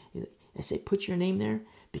your name. I say put your name there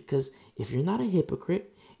because if you're not a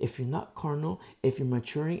hypocrite, if you're not carnal, if you're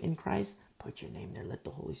maturing in Christ, put your name there. Let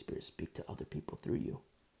the Holy Spirit speak to other people through you.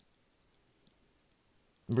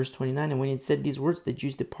 Verse 29, and when he had said these words, the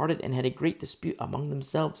Jews departed and had a great dispute among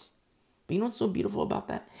themselves. But you know what's so beautiful about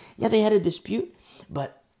that? Yeah, they had a dispute,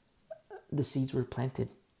 but the seeds were planted.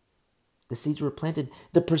 The seeds were planted.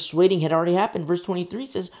 The persuading had already happened. Verse 23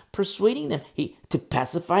 says, persuading them to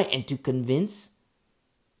pacify and to convince.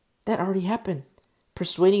 That already happened.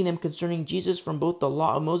 Persuading them concerning Jesus from both the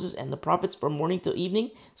law of Moses and the prophets from morning till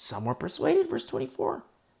evening. Some were persuaded, verse 24.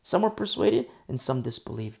 Some were persuaded and some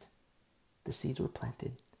disbelieved. The seeds were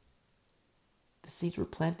planted. The seeds were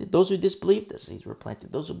planted. Those who disbelieved, the seeds were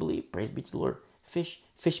planted. Those who believed, praise be to the Lord. Fish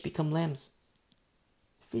become lambs.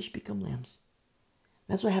 Fish become lambs.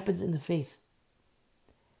 That's what happens in the faith.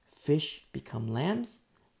 Fish become lambs.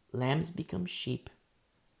 Lambs become sheep.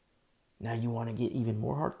 Now you want to get even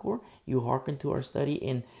more hardcore? You hearken to our study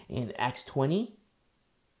in Acts 20.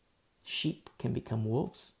 Sheep can become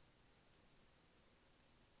wolves.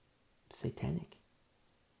 Satanic.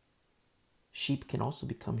 Sheep can also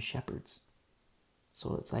become shepherds.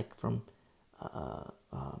 So it's from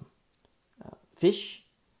fish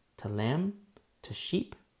to lamb to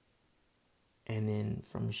sheep. And then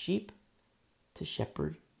from sheep to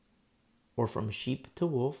shepherd. Or from sheep to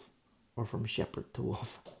wolf. Or from shepherd to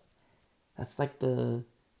wolf. That's the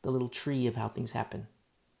little tree of how things happen.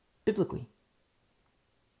 Biblically.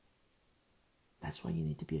 That's why you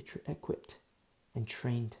need to be equipped and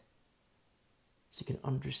trained. So you can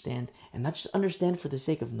understand. And not just understand for the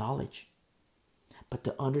sake of knowledge. But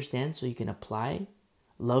to understand so you can apply.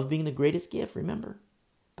 Love being the greatest gift, remember.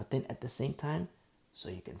 But then at the same time, so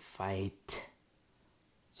you can fight.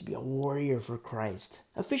 So be a warrior for Christ.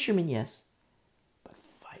 A fisherman, yes. But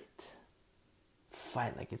fight.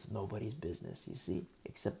 Fight like it's nobody's business, you see.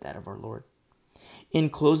 Except that of our Lord. In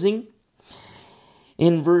closing,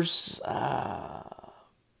 in verse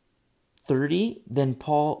 30, then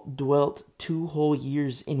Paul dwelt 2 whole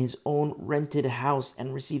years in his own rented house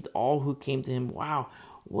and received all who came to him. Wow,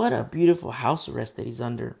 what a beautiful house arrest that he's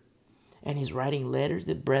under. And he's writing letters.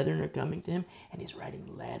 The brethren are coming to him. And he's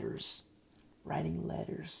writing letters. Writing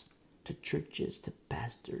letters to churches, to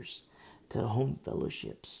pastors, to home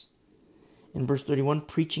fellowships. In verse 31,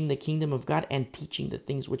 preaching the kingdom of God and teaching the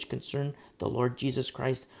things which concern the Lord Jesus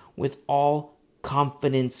Christ with all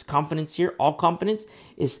confidence. Confidence here, all confidence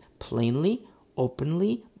is plainly,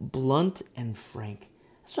 openly, blunt, and frank.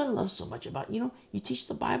 That's what I love so much about, you teach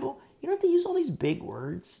the Bible, you don't have to use all these big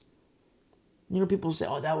words. People say,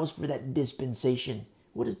 oh, that was for that dispensation.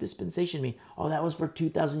 What does dispensation mean? Oh, that was for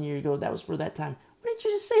 2,000 years ago. That was for that time. Why didn't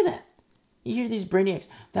you just say that? You hear these brainiacs,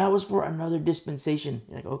 that was for another dispensation.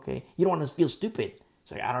 You're like, okay. You don't want to feel stupid.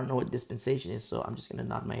 So I don't know what dispensation is, so I'm just going to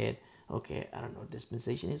nod my head. Okay, I don't know what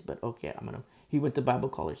dispensation is, but okay, he went to Bible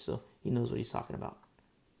college, so he knows what he's talking about.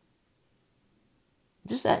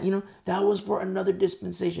 Just that, that was for another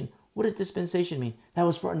dispensation. What does dispensation mean? That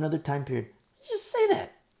was for another time period. Just say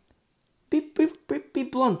that. Be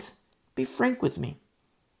blunt. Be frank with me.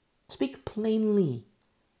 Speak plainly.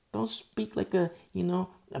 Don't speak like a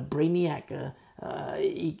brainiac,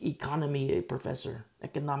 economy professor,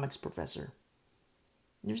 economics professor.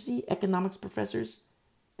 You ever see economics professors?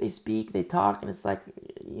 They speak, they talk, and it's like,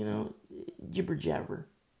 jibber jabber.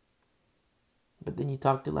 But then you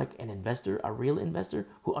talk to like an investor, a real investor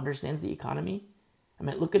who understands the economy. I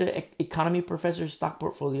mean, look at an economy professor's stock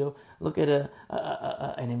portfolio. Look at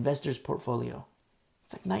an investor's portfolio.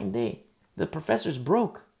 It's like night and day. The professor's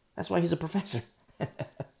broke. That's why he's a professor.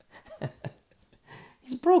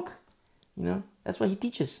 He's broke. That's why he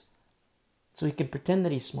teaches. So he can pretend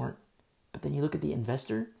that he's smart. But then you look at the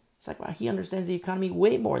investor. It's like, wow, he understands the economy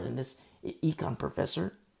way more than this econ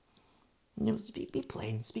professor. Be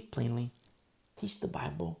plain. Speak plainly. Teach the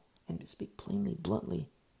Bible and speak plainly, bluntly,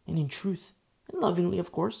 and in truth. And lovingly,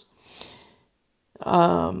 of course.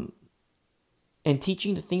 And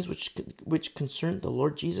teaching the things which concern the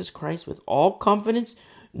Lord Jesus Christ with all confidence,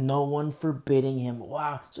 no one forbidding him.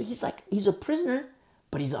 Wow. So he's a prisoner,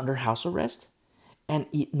 but he's under house arrest. And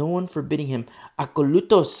no one forbidding him.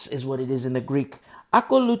 Akolutos is what it is in the Greek.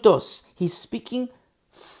 Akolutos. He's speaking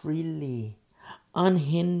freely,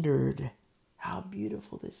 unhindered. How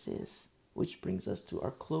beautiful this is. Which brings us to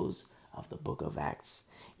our close of the book of Acts.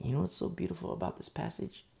 You know what's so beautiful about this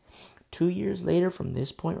passage? 2 years later from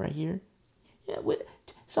this point right here. Yeah,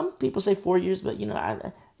 some people say 4 years, but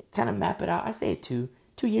I kind of map it out. I say 2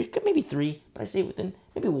 years, maybe 3, but I say within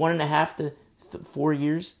maybe 1.5 to 4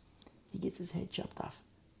 years, he gets his head chopped off.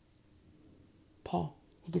 Paul,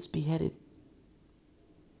 he gets beheaded.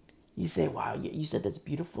 You say, wow, you said that's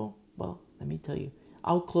beautiful? Well, let me tell you.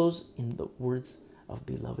 I'll close in the words of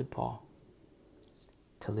beloved Paul.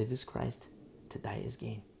 To live is Christ, to die is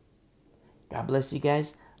gain. God bless you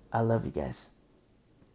guys. I love you guys.